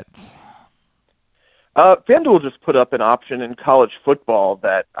futures bets. FanDuel just put up an option in college football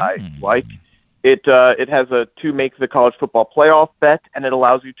that I like. It has a to make the college football playoff bet, and it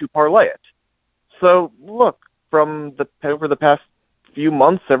allows you to parlay it. So look, over the past few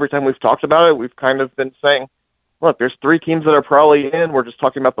months, every time we've talked about it, we've kind of been saying, look, there's 3 teams that are probably in. We're just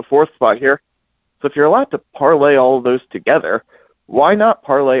talking about the 4th spot here. So if you're allowed to parlay all of those together, why not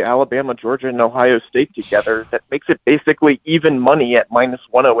parlay Alabama, Georgia, and Ohio State together? That makes it basically even money at minus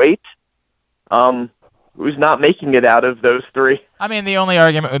 108. Who's not making it out of those 3? I mean, the only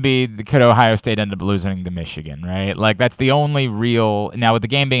argument would be, could Ohio State end up losing to Michigan, right? Like, that's the only real... Now, with the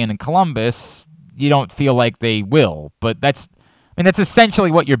game being in Columbus, you don't feel like they will, but that's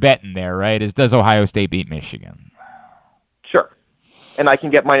essentially what you're betting there, right? Is does Ohio State beat Michigan? Sure. And I can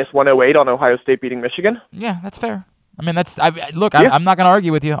get minus 108 on Ohio State beating Michigan? Yeah, that's fair. I mean, I'm not going to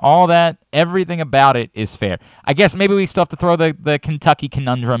argue with you. All that, everything about it is fair. I guess maybe we still have to throw the Kentucky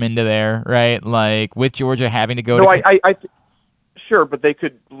conundrum into there, right? Like, with Georgia having to go sure, but they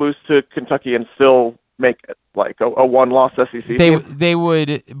could lose to Kentucky and still make it like a one-loss SEC team. They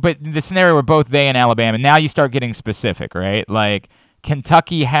would, but the scenario where both they and Alabama, now you start getting specific, right? Like,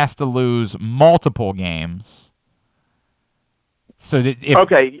 Kentucky has to lose multiple games. So I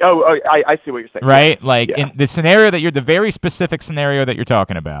see what you're saying. Right? Like, in the scenario the very specific scenario that you're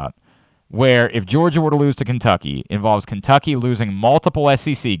talking about, where if Georgia were to lose to Kentucky, involves Kentucky losing multiple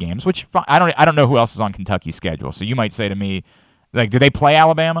SEC games, which I don't know who else is on Kentucky's schedule. So you might say to me, like, do they play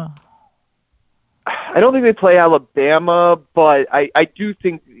Alabama? I don't think they play Alabama, but I do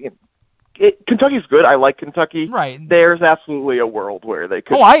think Kentucky's good. I like Kentucky. Right. There's absolutely a world where they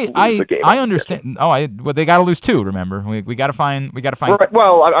could lose the game. I understand. Well, they got to lose 2. Remember, we got to find. Right.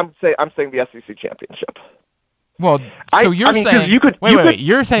 Well, I'm saying the SEC championship. Well, so you're saying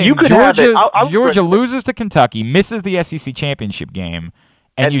you're saying Georgia loses to Kentucky, misses the SEC championship game,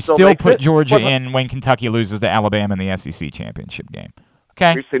 and you still put Georgia in when Kentucky loses to Alabama in the SEC championship game.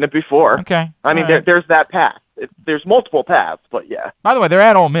 Okay. We've seen it before. Okay. I mean, there's that path. there's multiple paths, but yeah. By the way, they're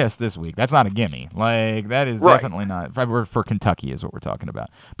at Ole Miss this week. That's not a gimme. Like, that is Right. definitely not. For Kentucky is what we're talking about.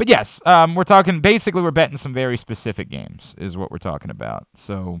 But yes, we're betting some very specific games is what we're talking about.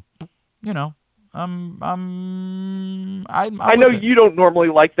 So, you know, I know you don't normally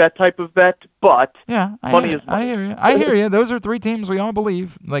like that type of bet, but yeah, money is I money. hear you. I hear you. Those are three teams we all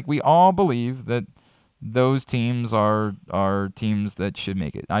believe. Like, we all believe that those teams are teams that should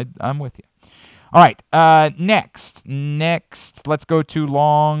make it. I'm with you. All right. Next, let's go to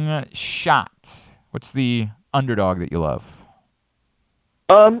long shot. What's the underdog that you love?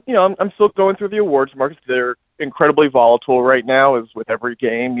 You know, I'm still going through the awards markets. They're incredibly volatile right now, as with every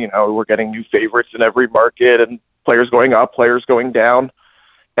game. You know, we're getting new favorites in every market, and players going up, players going down.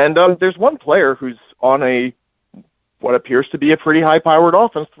 And there's one player who's on what appears to be a pretty high-powered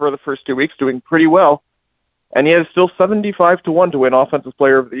offense for the first 2 weeks, doing pretty well. And he is still 75-1 to win Offensive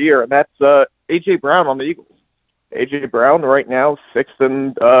Player of the Year, and that's A.J. Brown on the Eagles. A.J. Brown right now 6th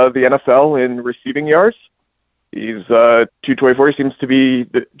in the NFL in receiving yards. He's 224. He seems to be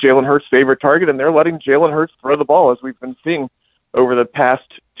Jalen Hurts' favorite target, and they're letting Jalen Hurts throw the ball, as we've been seeing over the past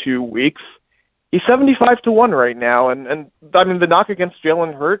 2 weeks. He's 75-1 right now, and I mean, the knock against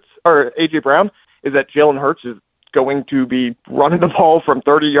Jalen Hurts, or A.J. Brown, is that Jalen Hurts is going to be running the ball from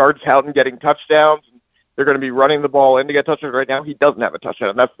 30 yards out and getting touchdowns. They're going to be running the ball in to get touchdowns. Right now, he doesn't have a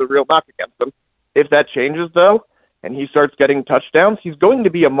touchdown. That's the real knock against him. If that changes, though, and he starts getting touchdowns, he's going to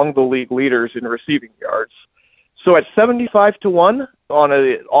be among the league leaders in receiving yards. So at 75-1 on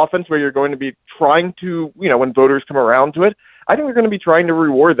an offense where you're going to be trying to, you know, when voters come around to it, I think we're going to be trying to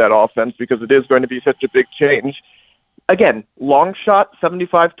reward that offense because it is going to be such a big change. Again, long shot,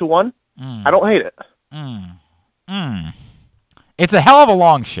 75-1. I don't hate it. It's a hell of a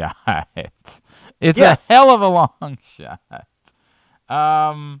long shot. It's a hell of a long shot.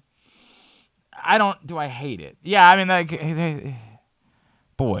 Do I hate it? Yeah, I mean, like,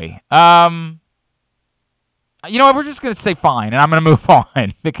 boy. You know what? We're just going to say fine, and I'm going to move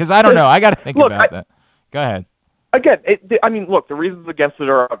on because I don't know. I got to think about that. Go ahead. Again, I mean, look, the reasons against it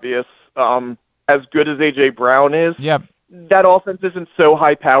are obvious. As good as A.J. Brown is, that offense isn't so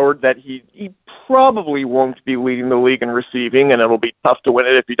high-powered that he probably won't be leading the league in receiving, and it'll be tough to win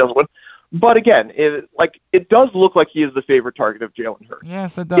it if he doesn't win. But again, it does look like he is the favorite target of Jalen Hurts.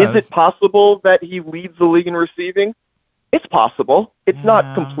 Yes, it does. Is it possible that he leads the league in receiving? It's possible. It's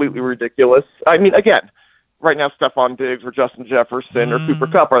not completely ridiculous. I mean, again, right now Stephon Diggs or Justin Jefferson or Cooper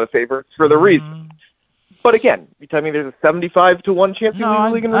Kupp are the favorites for the reason. But again, you tell me there's a 75-1 chance he leads the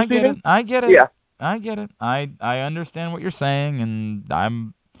league in receiving? I get it. Yeah. I get it. I understand what you're saying,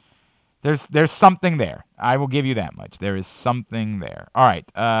 and there's something there. I will give you that much. There is something there. All right,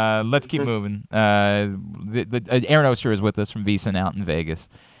 let's keep moving. Aaron Oster is with us from VSiN out in Vegas.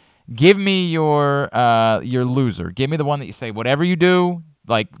 Give me your loser. Give me the one that you say, whatever you do,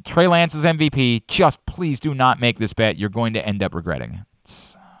 like Trey Lance's MVP, just please do not make this bet. You're going to end up regretting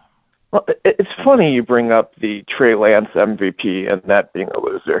it. Well, it's funny you bring up the Trey Lance MVP and that being a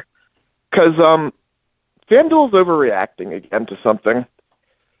loser. Because FanDuel's overreacting again to something.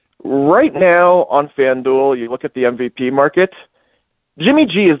 Right now on FanDuel, you look at the MVP market, Jimmy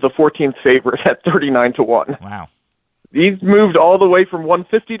G is the 14th favorite at 39-1. Wow. He's moved all the way from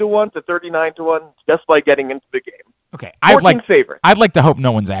 150-1 to 39-1 just by getting into the game. Okay, 14th favorite. I'd like to hope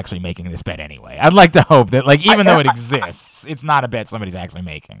no one's actually making this bet anyway. I'd like to hope that, like, even though it exists, it's not a bet somebody's actually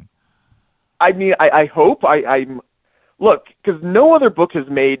making. I mean, I hope. Look, because no other book has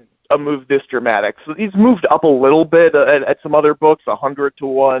made a move this dramatic. So he's moved up a little bit at some other books,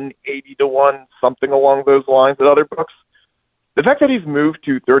 100-1, 80-1, something along those lines at other books. The fact that he's moved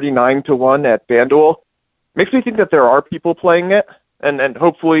to 39-1 at FanDuel makes me think that there are people playing it, and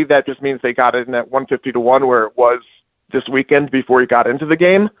hopefully that just means they got it in at 150-1 where it was this weekend before he got into the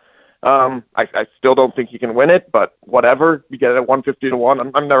game. I still don't think he can win it, but whatever. You get it at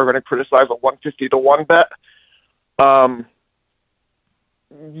 150-1. I'm never going to criticize a 150-1 bet.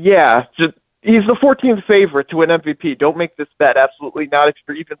 Yeah, he's the 14th favorite to win MVP. Don't make this bet. Absolutely not. If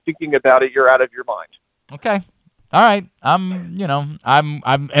you're even thinking about it, you're out of your mind. Okay. All right. I'm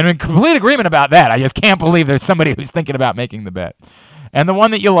in complete agreement about that. I just can't believe there's somebody who's thinking about making the bet. And the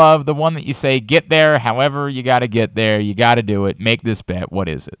one that you love, the one that you say, get there, however you got to get there, you got to do it, make this bet. What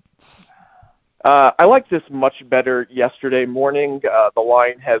is it? I like this much better yesterday morning. The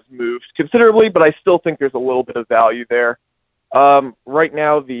line has moved considerably, but I still think there's a little bit of value there. Right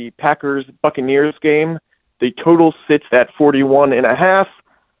now, the Packers-Buccaneers game, the total sits at 41.5.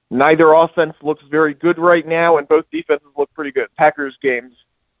 Neither offense looks very good right now, and both defenses look pretty good. Packers games,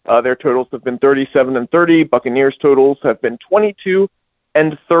 their totals have been 37-30. Buccaneers totals have been 22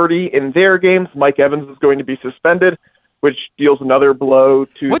 and 30 in their games. Mike Evans is going to be suspended, which deals another blow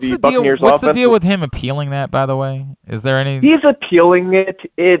to the Buccaneers offense. What's the deal with him appealing that, by the way? Is there any... He's appealing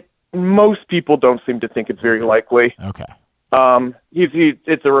it. Most people don't seem to think it's very likely. Okay.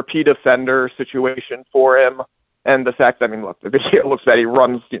 It's a repeat offender situation for him. And the fact, I mean, look, the video looks that he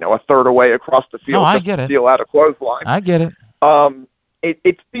runs, a third away across the field to steal out a clothesline. I get it.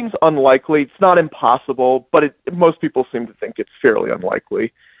 It seems unlikely. It's not impossible, but most people seem to think it's fairly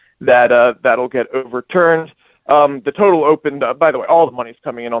unlikely that that'll get overturned. The total opened up, by the way, all the money's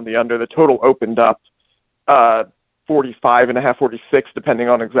coming in on the under. The total opened up 45.5, 46, depending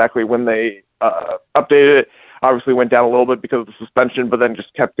on exactly when they updated it. Obviously went down a little bit because of the suspension, but then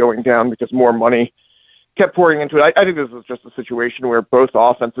just kept going down because more money kept pouring into it. I think this is just a situation where both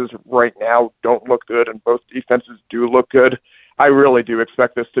offenses right now don't look good and both defenses do look good. I really do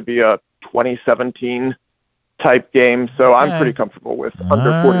expect this to be a 2017 type game, so I'm pretty comfortable with under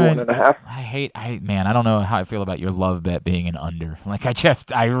 41.5. I don't know how I feel about your love bet being an under.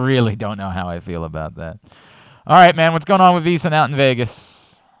 I really don't know how I feel about that. All right, man, what's going on with VSiN out in Vegas?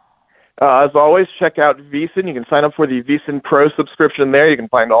 As always, check out VSiN. You can sign up for the VSiN Pro subscription there. You can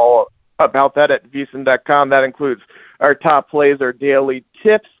find all about that at VSiN.com. That includes our top plays, our daily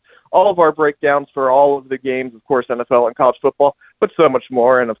tips, all of our breakdowns for all of the games, of course, NFL and college football, but so much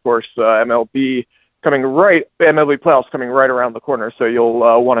more. And, of course, MLB playoffs coming right around the corner. So you'll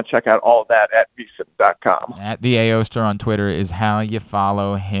want to check out all of that at VSiN.com. At the A. Oster on Twitter is how you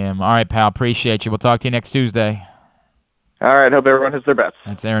follow him. All right, pal, appreciate you. We'll talk to you next Tuesday. All right, hope everyone hits their bets.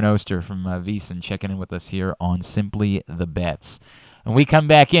 That's Aaron Oster from VSiN checking in with us here on Simply the Bets. When we come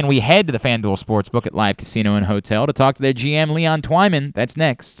back in, we head to the FanDuel Sportsbook at Live Casino and Hotel to talk to their GM, Leon Twyman. That's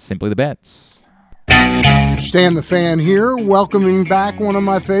next. Simply the Bets. Stan the Fan here, welcoming back one of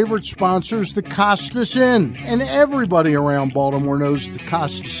my favorite sponsors, the Costas Inn. And everybody around Baltimore knows the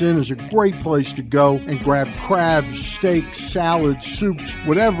Costas Inn is a great place to go and grab crabs, steaks, salads, soups,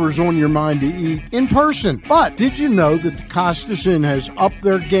 whatever's on your mind to eat in person. But did you know that the Costas Inn has upped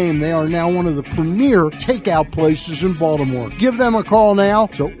their game? They are now one of the premier takeout places in Baltimore. Give them a call now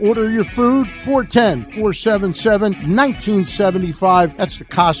to order your food, 410-477-1975. That's the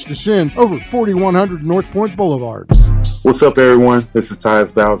Costas Inn over 4100 North Point Boulevard. What's up, everyone? This is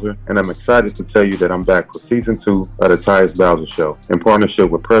Tyus Bowser, and I'm excited to tell you that I'm back for Season 2 of the Tyus Bowser Show in partnership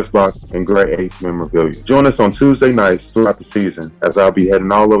with Pressbox and Great Ace Memorabilia. Join us on Tuesday nights throughout the season as I'll be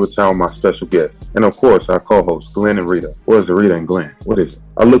heading all over town with my special guests. And, of course, our co-hosts, Glenn and Rita. Or is it Rita and Glenn? What is it?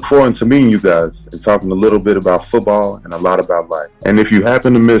 I look forward to meeting you guys and talking a little bit about football and a lot about life. And if you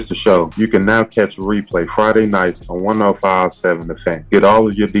happen to miss the show, you can now catch a replay Friday nights on 105.7 The Fan. Get all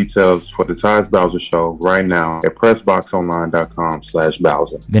of your details for the Tyus Bowser Show right now at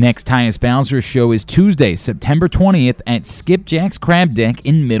PressBoxOnline.com/Bowser. The next Tyus Bowser Show is Tuesday, September 20th at Skipjack's Crab Deck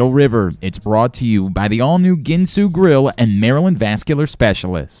in Middle River. It's brought to you by the all-new Ginsu Grill and Maryland Vascular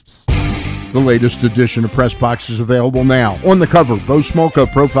Specialists. The latest edition of Press Box is available now. On the cover, Bo Smolka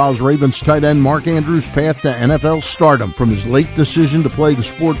profiles Ravens tight end Mark Andrews' path to NFL stardom, from his late decision to play the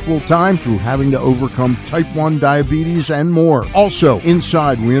sport full-time through having to overcome type 1 diabetes and more. Also,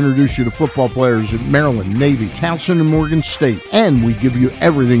 inside, we introduce you to football players at Maryland, Navy, Towson, and Morgan State. And we give you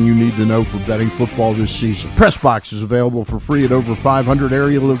everything you need to know for betting football this season. Press Box is available for free at over 500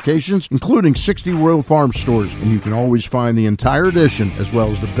 area locations, including 60 Royal Farm stores. And you can always find the entire edition, as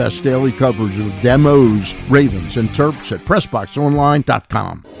well as the best daily coverage of demos, Ravens, and Terps at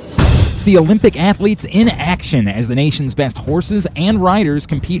PressBoxOnline.com. See Olympic athletes in action as the nation's best horses and riders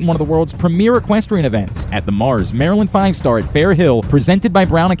compete in one of the world's premier equestrian events at the Mars Maryland 5-Star at Fair Hill, presented by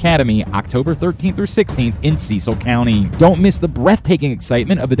Brown Academy, October 13th through 16th in Cecil County. Don't miss the breathtaking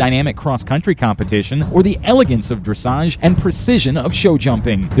excitement of the dynamic cross-country competition or the elegance of dressage and precision of show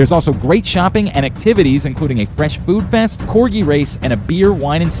jumping. There's also great shopping and activities, including a fresh food fest, corgi race, and a beer,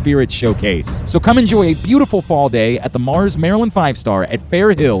 wine, and spirits showcase. So come enjoy a beautiful fall day at the Mars Maryland 5-Star at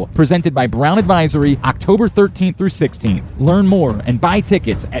Fair Hill, presented by Brown Advisory, October 13th through 16th. Learn more and buy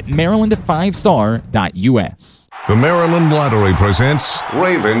tickets at maryland5star.us. The Maryland Lottery presents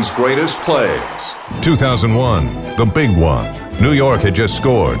Ravens' Greatest Plays. 2001, the big one. New York had just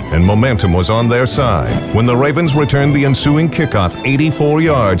scored, and momentum was on their side when the Ravens returned the ensuing kickoff 84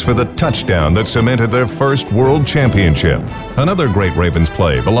 yards for the touchdown that cemented their first world championship. Another great Ravens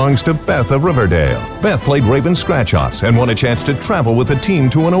play belongs to Beth of Riverdale. Beth played Ravens scratch-offs and won a chance to travel with the team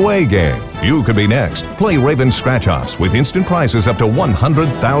to an away game. You could be next. Play Ravens scratch-offs with instant prizes up to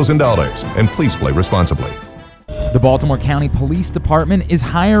 $100,000. And please play responsibly. The Baltimore County Police Department is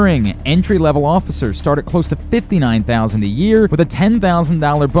hiring. Entry-level officers start at close to $59,000 a year with a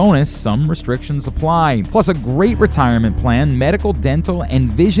 $10,000 bonus. Some restrictions apply. Plus a great retirement plan, medical, dental,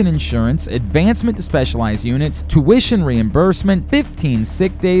 and vision insurance, advancement to specialized units, tuition reimbursement, 15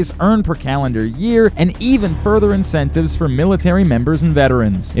 sick days earned per calendar year, and even further incentives for military members and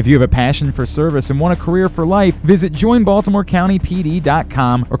veterans. If you have a passion for service and want a career for life, visit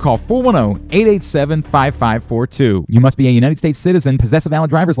joinbaltimorecountypd.com or call 410-887-5542. You must be a United States citizen, possess a valid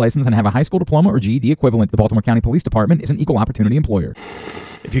driver's license, and have a high school diploma or GED equivalent. The Baltimore County Police Department is an equal opportunity employer.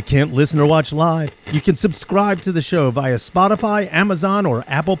 If you can't listen or watch live, you can subscribe to the show via Spotify, Amazon, or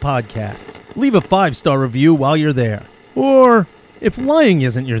Apple Podcasts. Leave a 5-star review while you're there. Or, if lying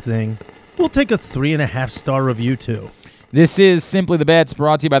isn't your thing, we'll take a 3.5-star review too. This is Simply the Bets,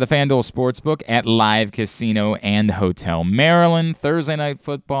 brought to you by the FanDuel Sportsbook at Live Casino and Hotel Maryland. Thursday night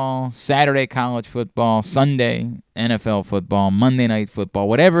football, Saturday college football, Sunday NFL football, Monday night football,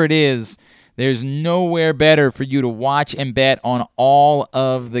 whatever it is, there's nowhere better for you to watch and bet on all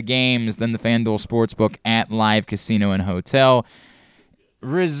of the games than the FanDuel Sportsbook at Live Casino and Hotel.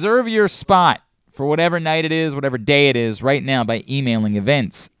 Reserve your spot for whatever night it is, whatever day it is, right now by emailing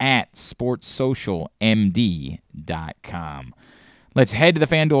events@sportssocialmd.com. Let's head to the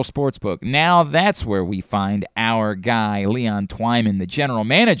FanDuel Sportsbook. Now that's where we find our guy, Leon Twyman, the general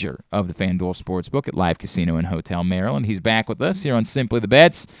manager of the FanDuel Sportsbook at Live Casino and Hotel Maryland. He's back with us here on Simply the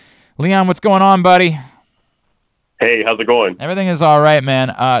Bets. Leon, what's going on, buddy? Hey, how's it going? Everything is all right,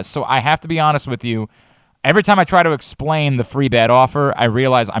 man. So I have to be honest with you. Every time I try to explain the free bet offer, I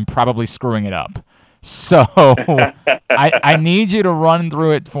realize I'm probably screwing it up. So I need you to run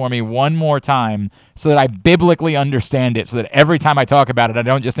through it for me one more time so that I biblically understand it, so that every time I talk about it, I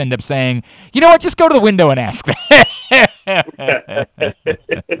don't just end up saying, you know what, just go to the window and ask.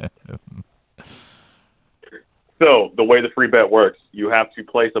 So the way the free bet works, you have to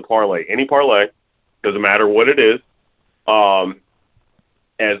place a parlay. Any parlay, doesn't matter what it is, as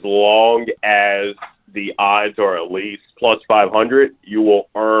long as the odds are at least plus 500, you will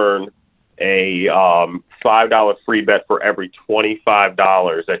earn a $5 free bet for every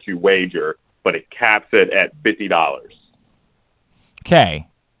 $25 that you wager, but it caps it at $50. Okay,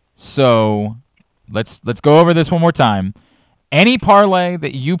 so let's go over this one more time. Any parlay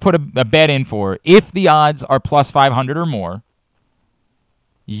that you put a bet in for, if the odds are plus 500 or more,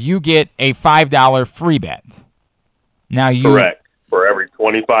 you get a $5 free bet. Now Correct. For every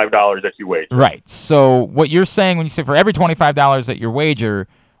 $25 that you wager. Right. So what you're saying when you say for every $25 that you wager,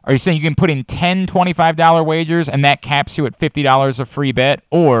 are you saying you can put in 10 $25 wagers and that caps you at $50 of free bet?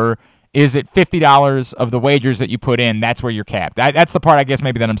 Or is it $50 of the wagers that you put in, that's where you're capped? That's the part, I guess,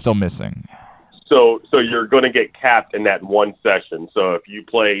 maybe that I'm still missing. So you're going to get capped in that one session. So if you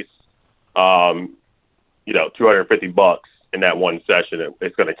place, $250 in that one session,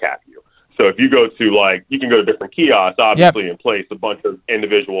 it's going to cap you. So if you go to, you can go to different kiosks, obviously, and place a bunch of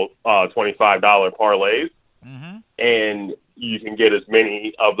individual $25 parlays, and you can get as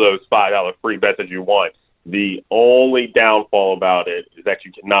many of those $5 free bets as you want. The only downfall about it is that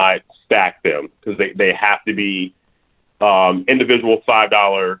you cannot stack them because they have to be individual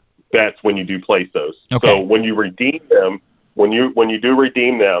 $5 bets when you do place those. Okay. So when you redeem them, when you do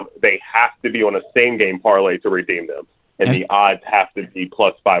redeem them, they have to be on a same game parlay to redeem them. And the odds have to be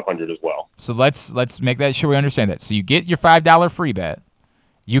plus 500 as well. So let's make that sure we understand that. So you get your $5 free bet.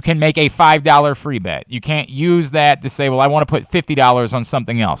 You can make a $5 free bet. You can't use that to say, well, I want to put $50 on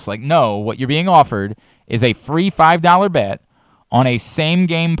something else. No, what you're being offered is a free $5 bet on a same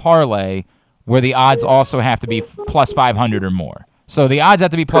game parlay where the odds also have to be plus 500 or more. So the odds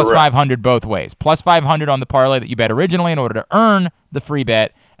have to be plus Correct. 500 both ways. Plus 500 on the parlay that you bet originally in order to earn the free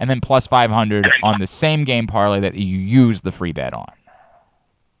bet, and then plus 500 on the same game parlay that you use the free bet on.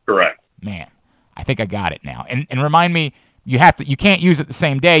 Correct. Man, I think I got it now. And remind me, you can't use it the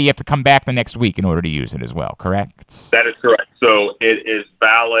same day. You have to come back the next week in order to use it as well, correct? That is correct. So it is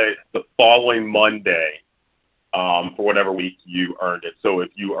valid the following Monday for whatever week you earned it. So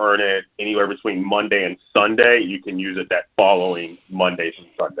if you earn it anywhere between Monday and Sunday, you can use it that following Monday to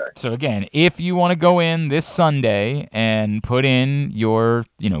Sunday. So again, if you want to go in this Sunday and put in your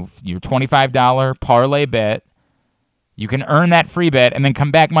 $25 parlay bet, you can earn that free bet and then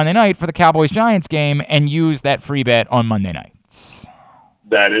come back Monday night for the Cowboys-Giants game and use that free bet on Monday nights.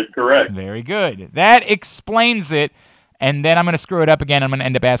 That is correct. Very good. That explains it. And then I'm going to screw it up again. I'm going to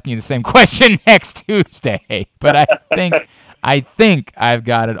end up asking you the same question next Tuesday. But I think I've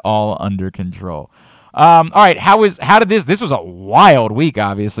got it all under control. All right. How did this was a wild week,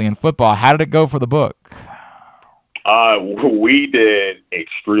 obviously, in football. How did it go for the book? We did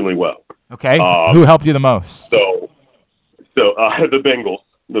extremely well. Okay. Who helped you the most? So So the Bengals.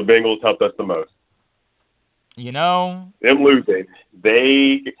 The Bengals helped us the most. You know, them losing.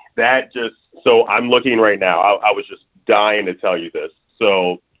 So I'm looking right now. I was just dying to tell you this.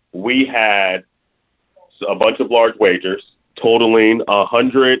 So we had a bunch of large wagers totaling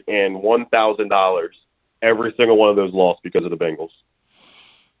 $101,000. Every single one of those lost because of the Bengals.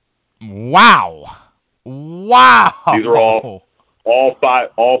 Wow. These are all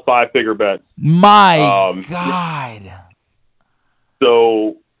five-figure bets. My God.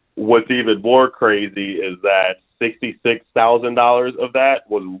 So what's even more crazy is that $66,000 of that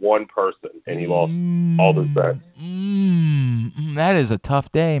was one person, and he lost all those bets. That is a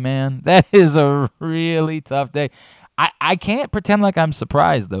tough day, man. That is a really tough day. I can't pretend like I'm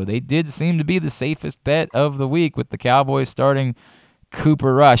surprised, though. They did seem to be the safest bet of the week with the Cowboys starting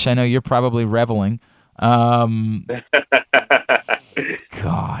Cooper Rush. I know you're probably reveling. God,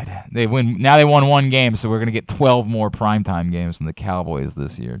 they win. Now they won one game, so we're gonna get 12 more primetime games from the Cowboys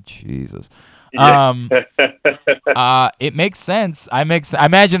this year. Jesus. It makes sense. I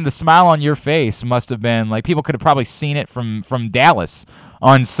imagine the smile on your face must have been like people could have probably seen it from Dallas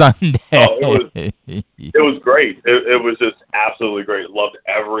on Sunday. Oh, it was great. It was just absolutely great. Loved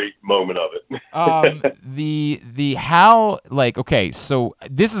every moment of it. Okay, so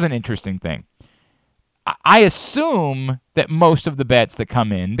this is an interesting thing. I assume that most of the bets that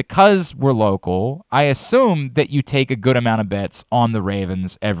come in, because we're local, I assume that you take a good amount of bets on the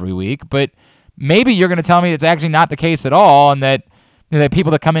Ravens every week, but maybe you're going to tell me it's actually not the case at all, and that the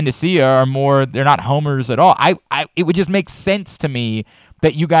people that come in to see you they're not homers at all. It would just make sense to me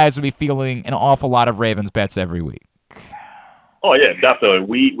that you guys would be feeling an awful lot of Ravens bets every week. Oh yeah,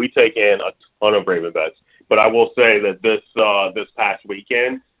 definitely. We take in a ton of Raven bets, but I will say that this past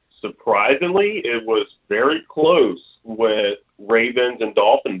weekend, surprisingly, it was very close with Ravens and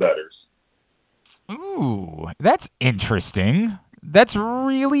Dolphin bettors. Ooh, that's interesting. That's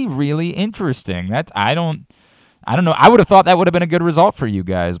really, really interesting. I don't know. I would have thought that would have been a good result for you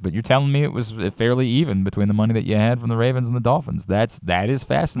guys, but you're telling me it was fairly even between the money that you had from the Ravens and the Dolphins. That is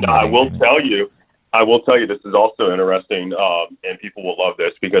fascinating. No, I will tell you this is also interesting, and people will love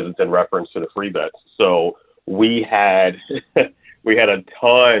this because it's in reference to the free bets. So we had a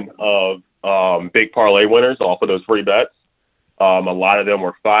ton of big parlay winners off of those free bets. A lot of them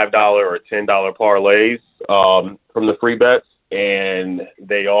were $5 or $10 parlays from the free bets, and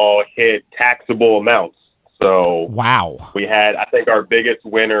they all hit taxable amounts. So wow, I think our biggest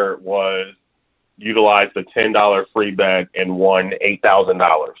winner utilized the $10 free bet and won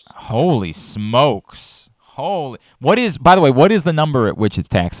 $8,000. Holy smokes! What is the number at which it's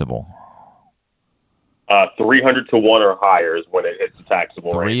taxable? 300 to 1 or higher is when it hits the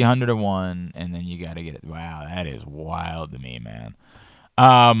taxable rate. 300 to 1, and then you got to get it. Wow, that is wild to me, man.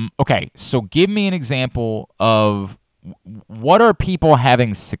 Okay, so give me an example of what are people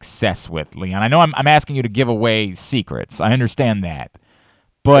having success with, Leon? I know I'm asking you to give away secrets. I understand that.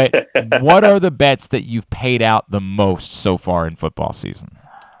 But what are the bets that you've paid out the most so far in football season?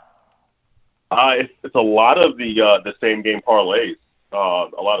 It's a lot of the same game parlays. A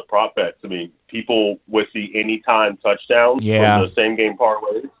lot of prop bets. I mean, people would see anytime touchdowns from the same game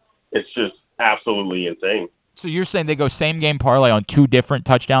parlays. It's just absolutely insane. So you're saying they go same game parlay on two different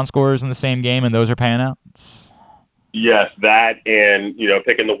touchdown scorers in the same game, and those are panning out? Yes, that and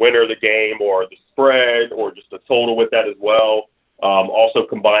picking the winner of the game or the spread or just the total with that as well. Also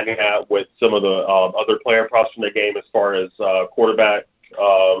combining that with some of the other player props from the game as far as quarterback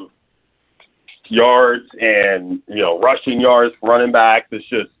yards and rushing yards, running backs.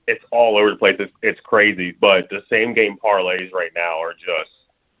 It's all over the place. It's crazy, but the same game parlays right now are just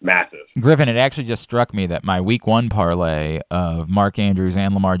massive. Griffin, it actually just struck me that my week 1 parlay of Mark Andrews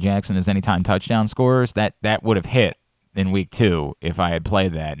and Lamar Jackson as anytime touchdown scorers, that would have hit in week 2 if I had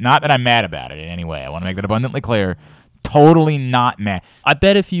played that. Not that I'm mad about it in any way. I want to make that abundantly clear. Totally not mad. I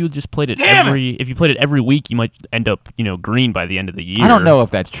bet if you just played it if you played it every week, you might end up, green by the end of the year. I don't know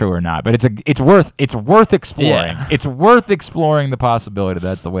if that's true or not, but it's worth exploring. Yeah. It's worth exploring the possibility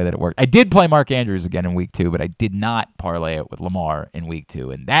that's the way that it worked. I did play Mark Andrews again in week 2, but I did not parlay it with Lamar in week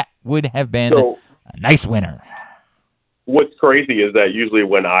 2, and that would have been a nice winner. What's crazy is that usually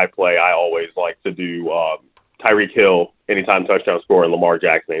when I play, I always like to do Tyreek Hill anytime touchdown score and Lamar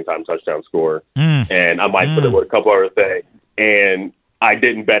Jackson anytime touchdown score. And I might put it with a couple other things. And I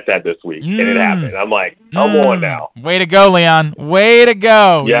didn't bet that this week, and it happened. I'm like, come on now. Way to go, Leon. Way to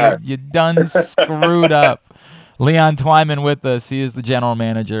go. Yeah. You done screwed up. Leon Twyman with us. He is the general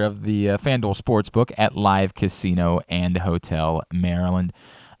manager of the FanDuel Sportsbook at Live Casino and Hotel Maryland.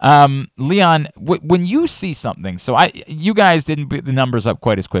 Leon, when you see something, you guys didn't put the numbers up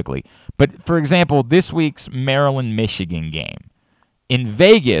quite as quickly, but for example, this week's Maryland-Michigan game in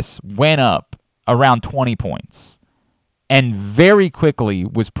Vegas went up around 20 points and very quickly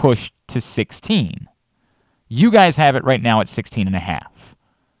was pushed to 16. You guys have it right now at 16.5.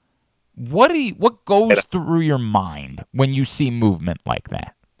 What goes through your mind when you see movement like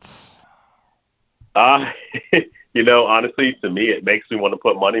that? Honestly, to me, it makes me want to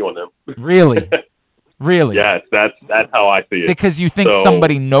put money on them. Really? Really? Yes, that's how I see it. Because you think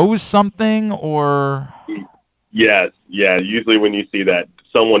somebody knows something, or? Yes, yeah. Usually when you see that,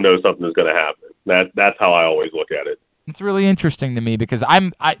 someone knows something is going to happen. That's how I always look at it. It's really interesting to me because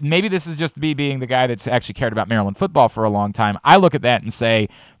maybe this is just me being the guy that's actually cared about Maryland football for a long time. I look at that and say,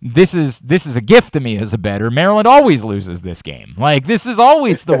 this is a gift to me as a bettor. Maryland always loses this game. Like, this is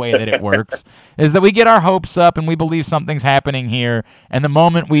always the way that it works, is that we get our hopes up and we believe something's happening here, and the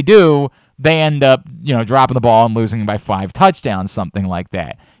moment we do, they end up, dropping the ball and losing by 5 touchdowns, something like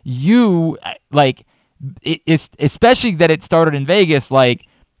that. Especially that it started in Vegas, like,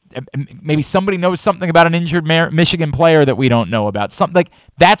 maybe somebody knows something about an injured Michigan player that we don't know about. Something like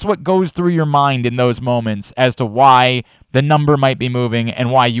that's what goes through your mind in those moments as to why the number might be moving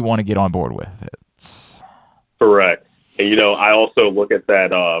and why you want to get on board with it. Correct. And I also look at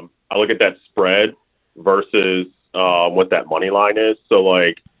that. I look at that spread versus what that money line is. So,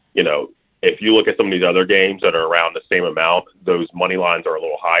 if you look at some of these other games that are around the same amount, those money lines are a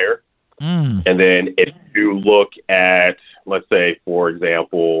little higher. And then if you look at, let's say, for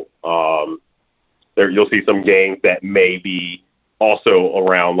example, you'll see some games that may be also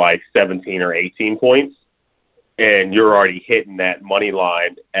around like 17 or 18 points, and you're already hitting that money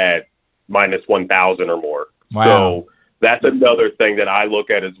line at minus 1,000 or more. Wow. So that's another thing that I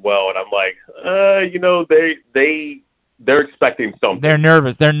look at as well, and I'm like, they're expecting something. They're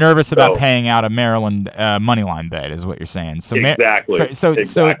nervous. They're nervous about paying out a Maryland money line bet, is what you're saying. So exactly. So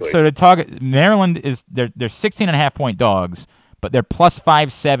to target Maryland is they're 16.5 point dogs, but they're plus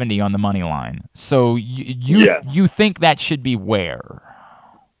 570 on the money line. So you think that should be where?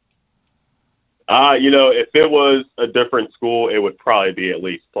 If it was a different school, it would probably be at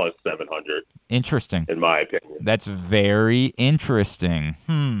least plus 700. Interesting. In my opinion. That's very interesting.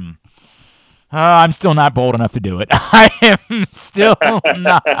 I'm still not bold enough to do it. I am still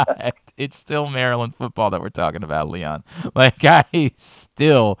not. It's still Maryland football that we're talking about, Leon. Like, I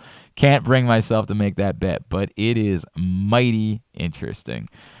still can't bring myself to make that bet, but it is mighty interesting.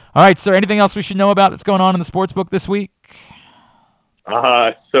 All right, sir, anything else we should know about that's going on in the sports book this week?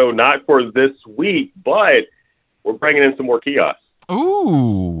 So not for this week, but we're bringing in some more kiosks.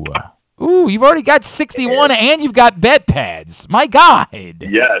 Ooh, you've already got 61 and you've got bet pads. My God.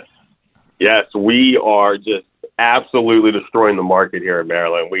 Yes, we are just absolutely destroying the market here in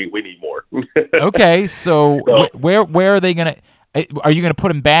Maryland. We need more. Okay, so where are they going to – are you going to put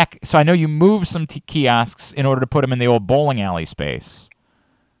them back? So I know you moved some kiosks in order to put them in the old bowling alley space.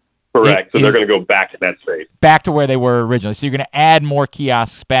 Correct. So they're going to go back to that space. Back to where they were originally. So you're going to add more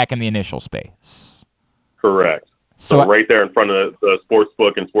kiosks back in the initial space. Correct. So right there in front of the sports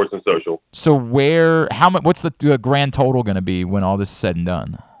book and sports and social. So what's the grand total going to be when all this is said and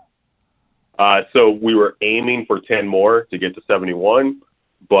done? So we were aiming for 10 more to get to 71,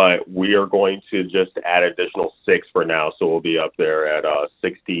 but we are going to just add additional 6 for now. So we'll be up there at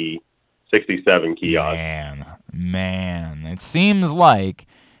 67 kiosks. Man, it seems like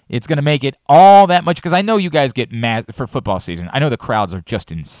it's going to make it all that much, because I know you guys get mad for football season. I know the crowds are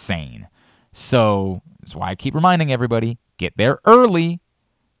just insane. So that's why I keep reminding everybody, get there early.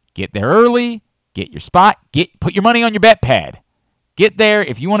 Get your spot, put your money on your bet pad. Get there.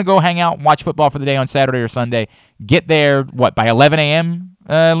 If you want to go hang out and watch football for the day on Saturday or Sunday, get there, by 11 a.m.,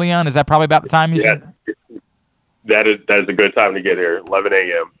 Leon? Is that probably about the time you said? That is a good time to get here, 11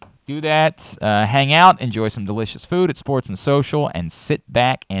 a.m. Do that. Hang out, enjoy some delicious food at Sports and Social, and sit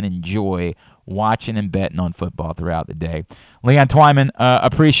back and enjoy watching and betting on football throughout the day. Leon Twyman,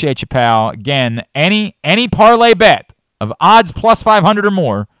 appreciate you, pal. Again, any parlay bet of odds plus 500 or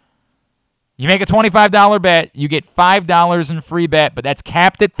more, you make a $25 bet, you get $5 in free bet, but that's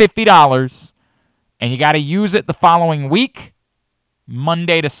capped at $50, and you got to use it the following week,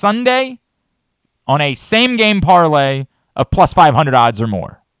 Monday to Sunday, on a same-game parlay of plus 500 odds or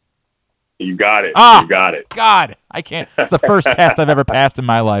more. You got it. You got it. God, I can't. It's the first test I've ever passed in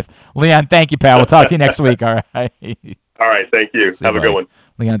my life. Leon, thank you, pal. We'll talk to you next week, all right? All right, thank you. Have a good one.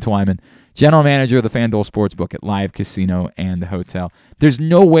 Leon Twyman, general manager of the FanDuel Sportsbook at Live Casino and Hotel. There's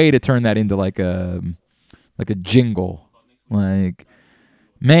no way to turn that into like a jingle. Like,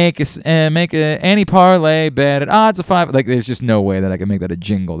 Make any parlay bet at odds of 5. Like, there's just no way that I can make that a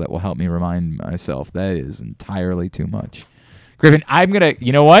jingle that will help me remind myself. That is entirely too much. Griffin, I'm going to,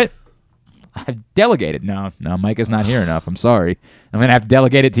 you know what? I've delegated. No, Mike is not here enough. I'm sorry. I'm going to have to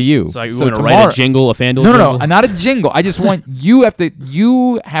delegate it to you. So you're going to write a jingle, a FanDuel jingle? No, not a jingle. I just want you have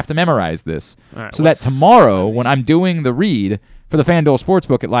to memorize this. Right, so that tomorrow when I'm doing the read for the FanDuel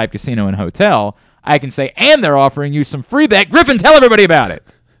Sportsbook at Live Casino and Hotel, I can say, and they're offering you some free bet. Griffin, tell everybody about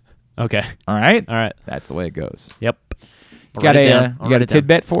it. Okay. All right? All right. That's the way it goes. Yep. You got a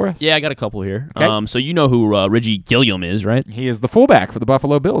tidbit for us? Yeah, I got a couple here. Okay. So you know who Reggie Gilliam is, right? He is the fullback for the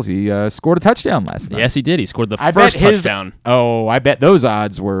Buffalo Bills. He scored a touchdown last night. Yes, he did. He scored the first touchdown. I bet those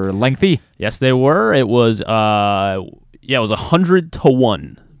odds were lengthy. Yes, they were. It was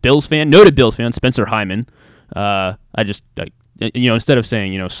 100-1. Bills fan, noted Bills fan, Spencer Hyman. Instead of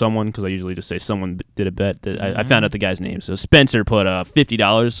saying, someone, because I usually just say someone did a bet, I found out the guy's name. So Spencer put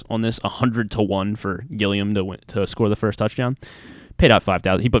 $50 on this, 100-1 for Gilliam to score the first touchdown. Paid out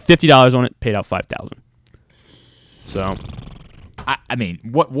 $5,000. He put $50 on it, paid out $5,000. So, I mean,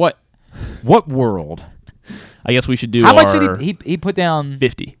 what world? I guess we should do. How much did he put down?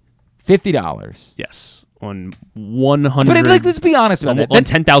 $50. Yes, on 100. But let's be honest about that. On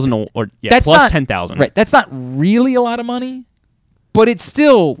 10,000 plus not 10,000. Right, that's not really a lot of money. But it's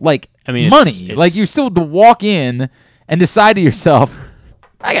still, money. Like, you still to walk in and decide to yourself,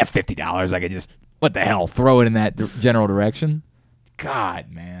 I got $50. I could just, what the hell, throw it in that general direction. God,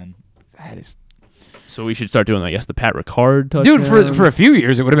 man. That is... So we should start doing, I guess, the Pat Ricard touchdown. Dude, for a few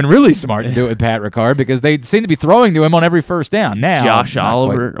years, it would have been really smart to do it with Pat Ricard because they seem to be throwing to him on every first down. Now, Josh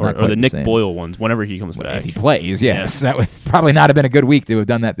Oliver or the Nick same. Boyle ones, whenever he comes back. If he plays, yes. That would probably not have been a good week to have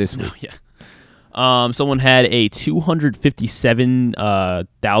done that this week. Yeah. Someone had a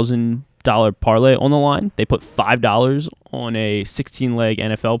 $257,000 parlay on the line. They put $5 on a 16-leg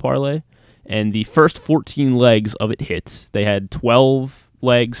NFL parlay, and the first 14 legs of it hit. They had 12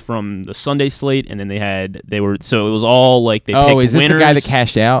 legs from the Sunday slate, and then so it was all like they picked winners. Oh, is this the guy that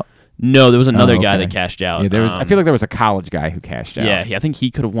cashed out? No, there was another guy that cashed out. Yeah, there was. I feel like there was a college guy who cashed out. Yeah, I think he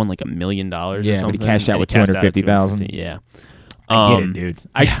could have won like $1 million or something. But he cashed out with $250,000. Yeah. I get it,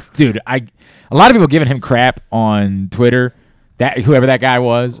 dude. A lot of people giving him crap on Twitter. That whoever that guy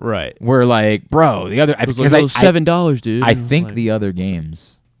was, right? We're like, bro, the other because it was $7, dude. I think the other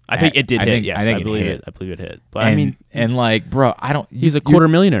games. I think it did hit. Yes, I believe it. I believe it hit. But I mean, bro, I don't. He's a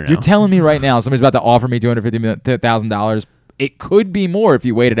 $250,000 now. You're telling me right now somebody's about to offer me $250,000. It could be more if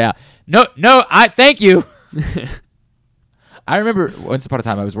you wait it out. No, I thank you. I remember once upon a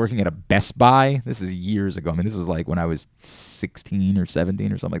time I was working at a Best Buy. This is years ago. I mean, this is like when I was 16 or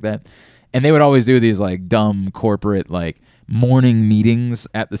 17 or something like that. And they would always do these like dumb corporate like morning meetings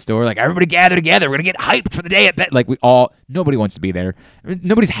at the store. Like, everybody gather together. We're going to get hyped for the day at Best. Like, nobody wants to be there.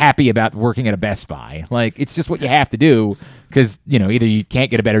 Nobody's happy about working at a Best Buy. Like, it's just what you have to do because, either you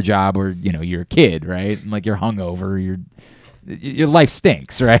can't get a better job or, you're a kid, right? And, like, you're hungover. Your life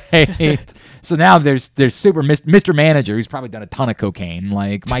stinks, right? So now there's super Mr. Manager who's probably done a ton of cocaine.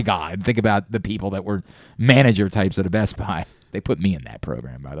 Like, my God, think about the people that were manager types at a Best Buy. They put me in that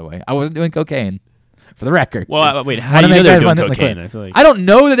program, by the way. I wasn't doing cocaine, for the record. Well, wait, how do you know they're doing cocaine? I don't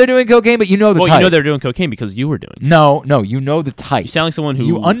know that they're doing cocaine, but you know the type. Well, you know they're doing cocaine because you were doing it. No, you know the type. You sound like someone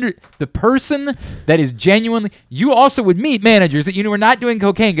who... the person that is genuinely... You also would meet managers that you were not doing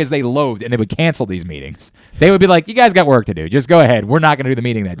cocaine because they loathed and they would cancel these meetings. They would be like, you guys got work to do. Just go ahead. We're not going to do the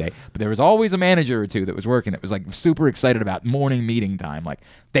meeting that day. But there was always a manager or two that was working that was like super excited about morning meeting time. Like,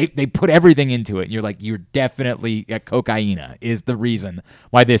 they put everything into it. And you're like, you're definitely... cocaine is the reason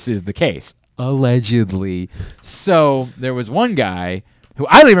why this is the case. Allegedly. So there was one guy who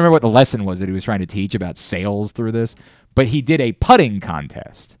I don't even remember what the lesson was that he was trying to teach about sales through this, but he did a putting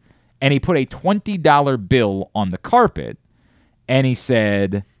contest and he put a $20 bill on the carpet and he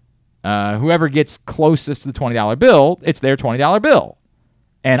said, whoever gets closest to the $20 bill, it's their $20 bill.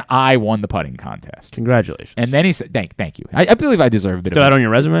 And I won the putting contest. Congratulations. And then he said, thank you. I believe I deserve a bit Throw that on your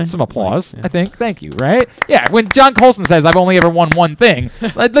resume? Some applause, I think. Thank you, right? Yeah, when John Colson says I've only ever won one thing,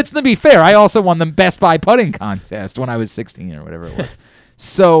 let's be fair. I also won the Best Buy putting contest when I was 16 or whatever it was.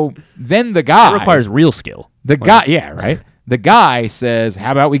 So then the guy... That requires real skill. The guy says,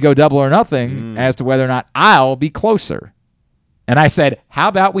 how about we go double or nothing as to whether or not I'll be closer? And I said, how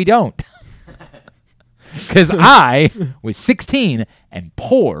about we don't? Because I was 16 and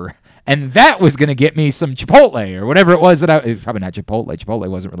poor, and that was going to get me some Chipotle or whatever it was it was probably not Chipotle. Chipotle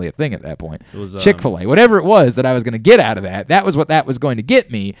wasn't really a thing at that point. It was Chick-fil-A. Whatever it was that I was going to get out of that was what that was going to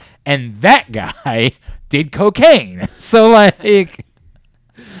get me, and that guy did cocaine. So, like...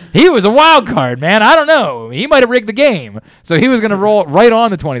 He was a wild card, man. I don't know. He might have rigged the game. So he was going to roll right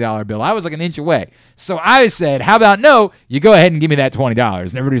on the $20 bill. I was like an inch away. So I said, how about no, you go ahead and give me that $20.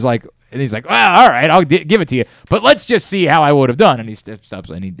 And everybody's like, well, all right, I'll give it to you. But let's just see how I would have done. And he steps up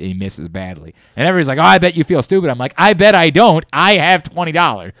and he misses badly. And everybody's like, oh, I bet you feel stupid. I'm like, I bet I don't. I have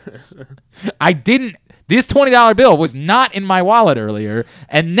 $20. I didn't. This $20 bill was not in my wallet earlier,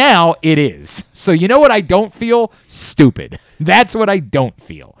 and now it is. So you know what I don't feel? Stupid. That's what I don't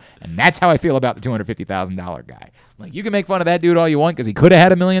feel. And that's how I feel about the $250,000 guy. Like, you can make fun of that dude all you want because he could have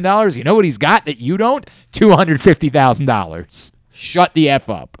had $1 million. You know what he's got that you don't? $250,000. Shut the F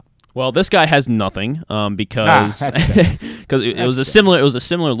up. Well, this guy has nothing because it was a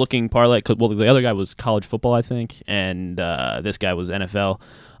similar looking parlay. Well, the other guy was college football, I think, and this guy was NFL.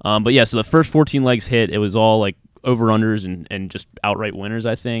 But yeah, so the first 14 legs hit. It was all like over-unders and just outright winners,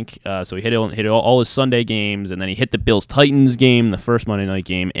 I think. So he hit all his Sunday games, and then he hit the Bills-Titans game, the first Monday night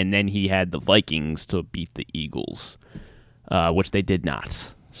game, and then he had the Vikings to beat the Eagles, which they did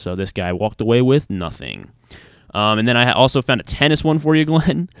not. So this guy walked away with nothing. And then I also found a tennis one for you,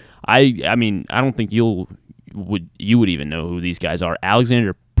 Glenn. I mean, I don't think you would even know who these guys are.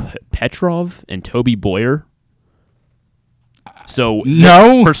 Alexander Petrov and Toby Boyer. So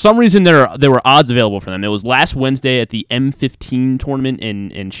no, for some reason there were odds available for them. It was last Wednesday at the M15 tournament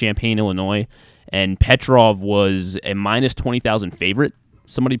in Champaign, Illinois, and Petrov was a minus 20,000 favorite.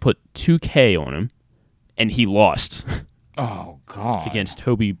 Somebody put $2K on him, and he lost. Oh God! Against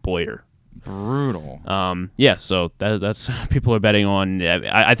Toby Boyer. Brutal. Yeah. So that's people are betting on.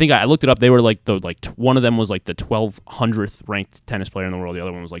 I think I looked it up. They were like one of them was like the 1,200th ranked tennis player in the world. The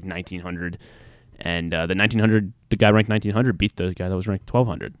other one was like 1,900. And the 1900, the guy ranked 1900 beat the guy that was ranked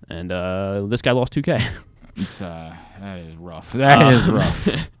 1200, and this guy lost 2K. That is rough. That is rough.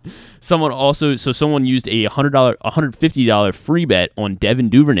 Someone used a $150 free bet on Devin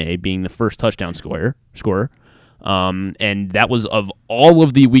Duvernay being the first touchdown scorer, and that was of all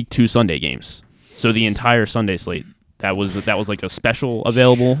of the Week 2 Sunday games. So the entire Sunday slate. That was like a special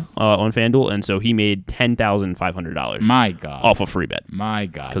available on FanDuel, and so he made $10,500. My God! Off a free bet. My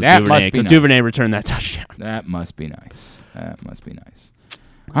God! Because Duvernay returned that touchdown. That must be nice. All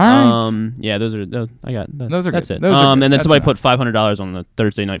right. Yeah, those are. I got. Those are that's good. it. Those are good. And then That's somebody enough. put $500 on the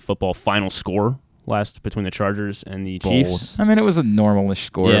Thursday Night Football final score between the Chargers and the Chiefs. I mean, it was a normal-ish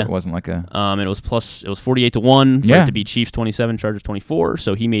score. Yeah. It wasn't like a. It was 48-1 for Yeah. it to be Chiefs 27, Chargers 24.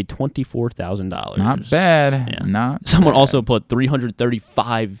 So he made $24,000. Not bad. Yeah. Not. Someone bad. also put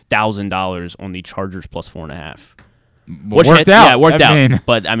 $335,000 on the Chargers plus 4.5. Well, worked out. Yeah, it worked I out. mean-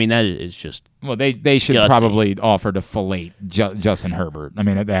 But I mean, that is just. Well, they should gutsy. probably offer to fillet Justin Herbert. I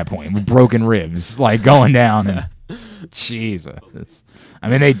mean, at that point, with broken ribs, like going down and Jesus. I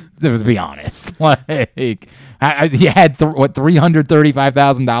mean, let's be honest. Like, he had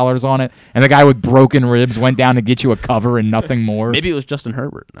 $335,000 on it, and the guy with broken ribs went down to get you a cover and nothing more. Maybe it was Justin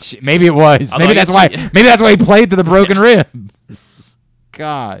Herbert. Maybe it was. Although Maybe I that's guess why. Maybe that's why he played to the broken rib.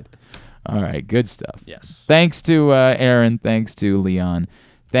 God. All right, good stuff. Yes. Thanks to Aaron. Thanks to Leon.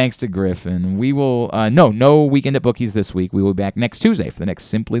 Thanks to Griffin. We will no weekend at Bookies this week. We will be back next Tuesday for the next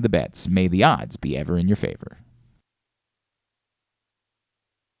Simply the Bets. May the odds be ever in your favor.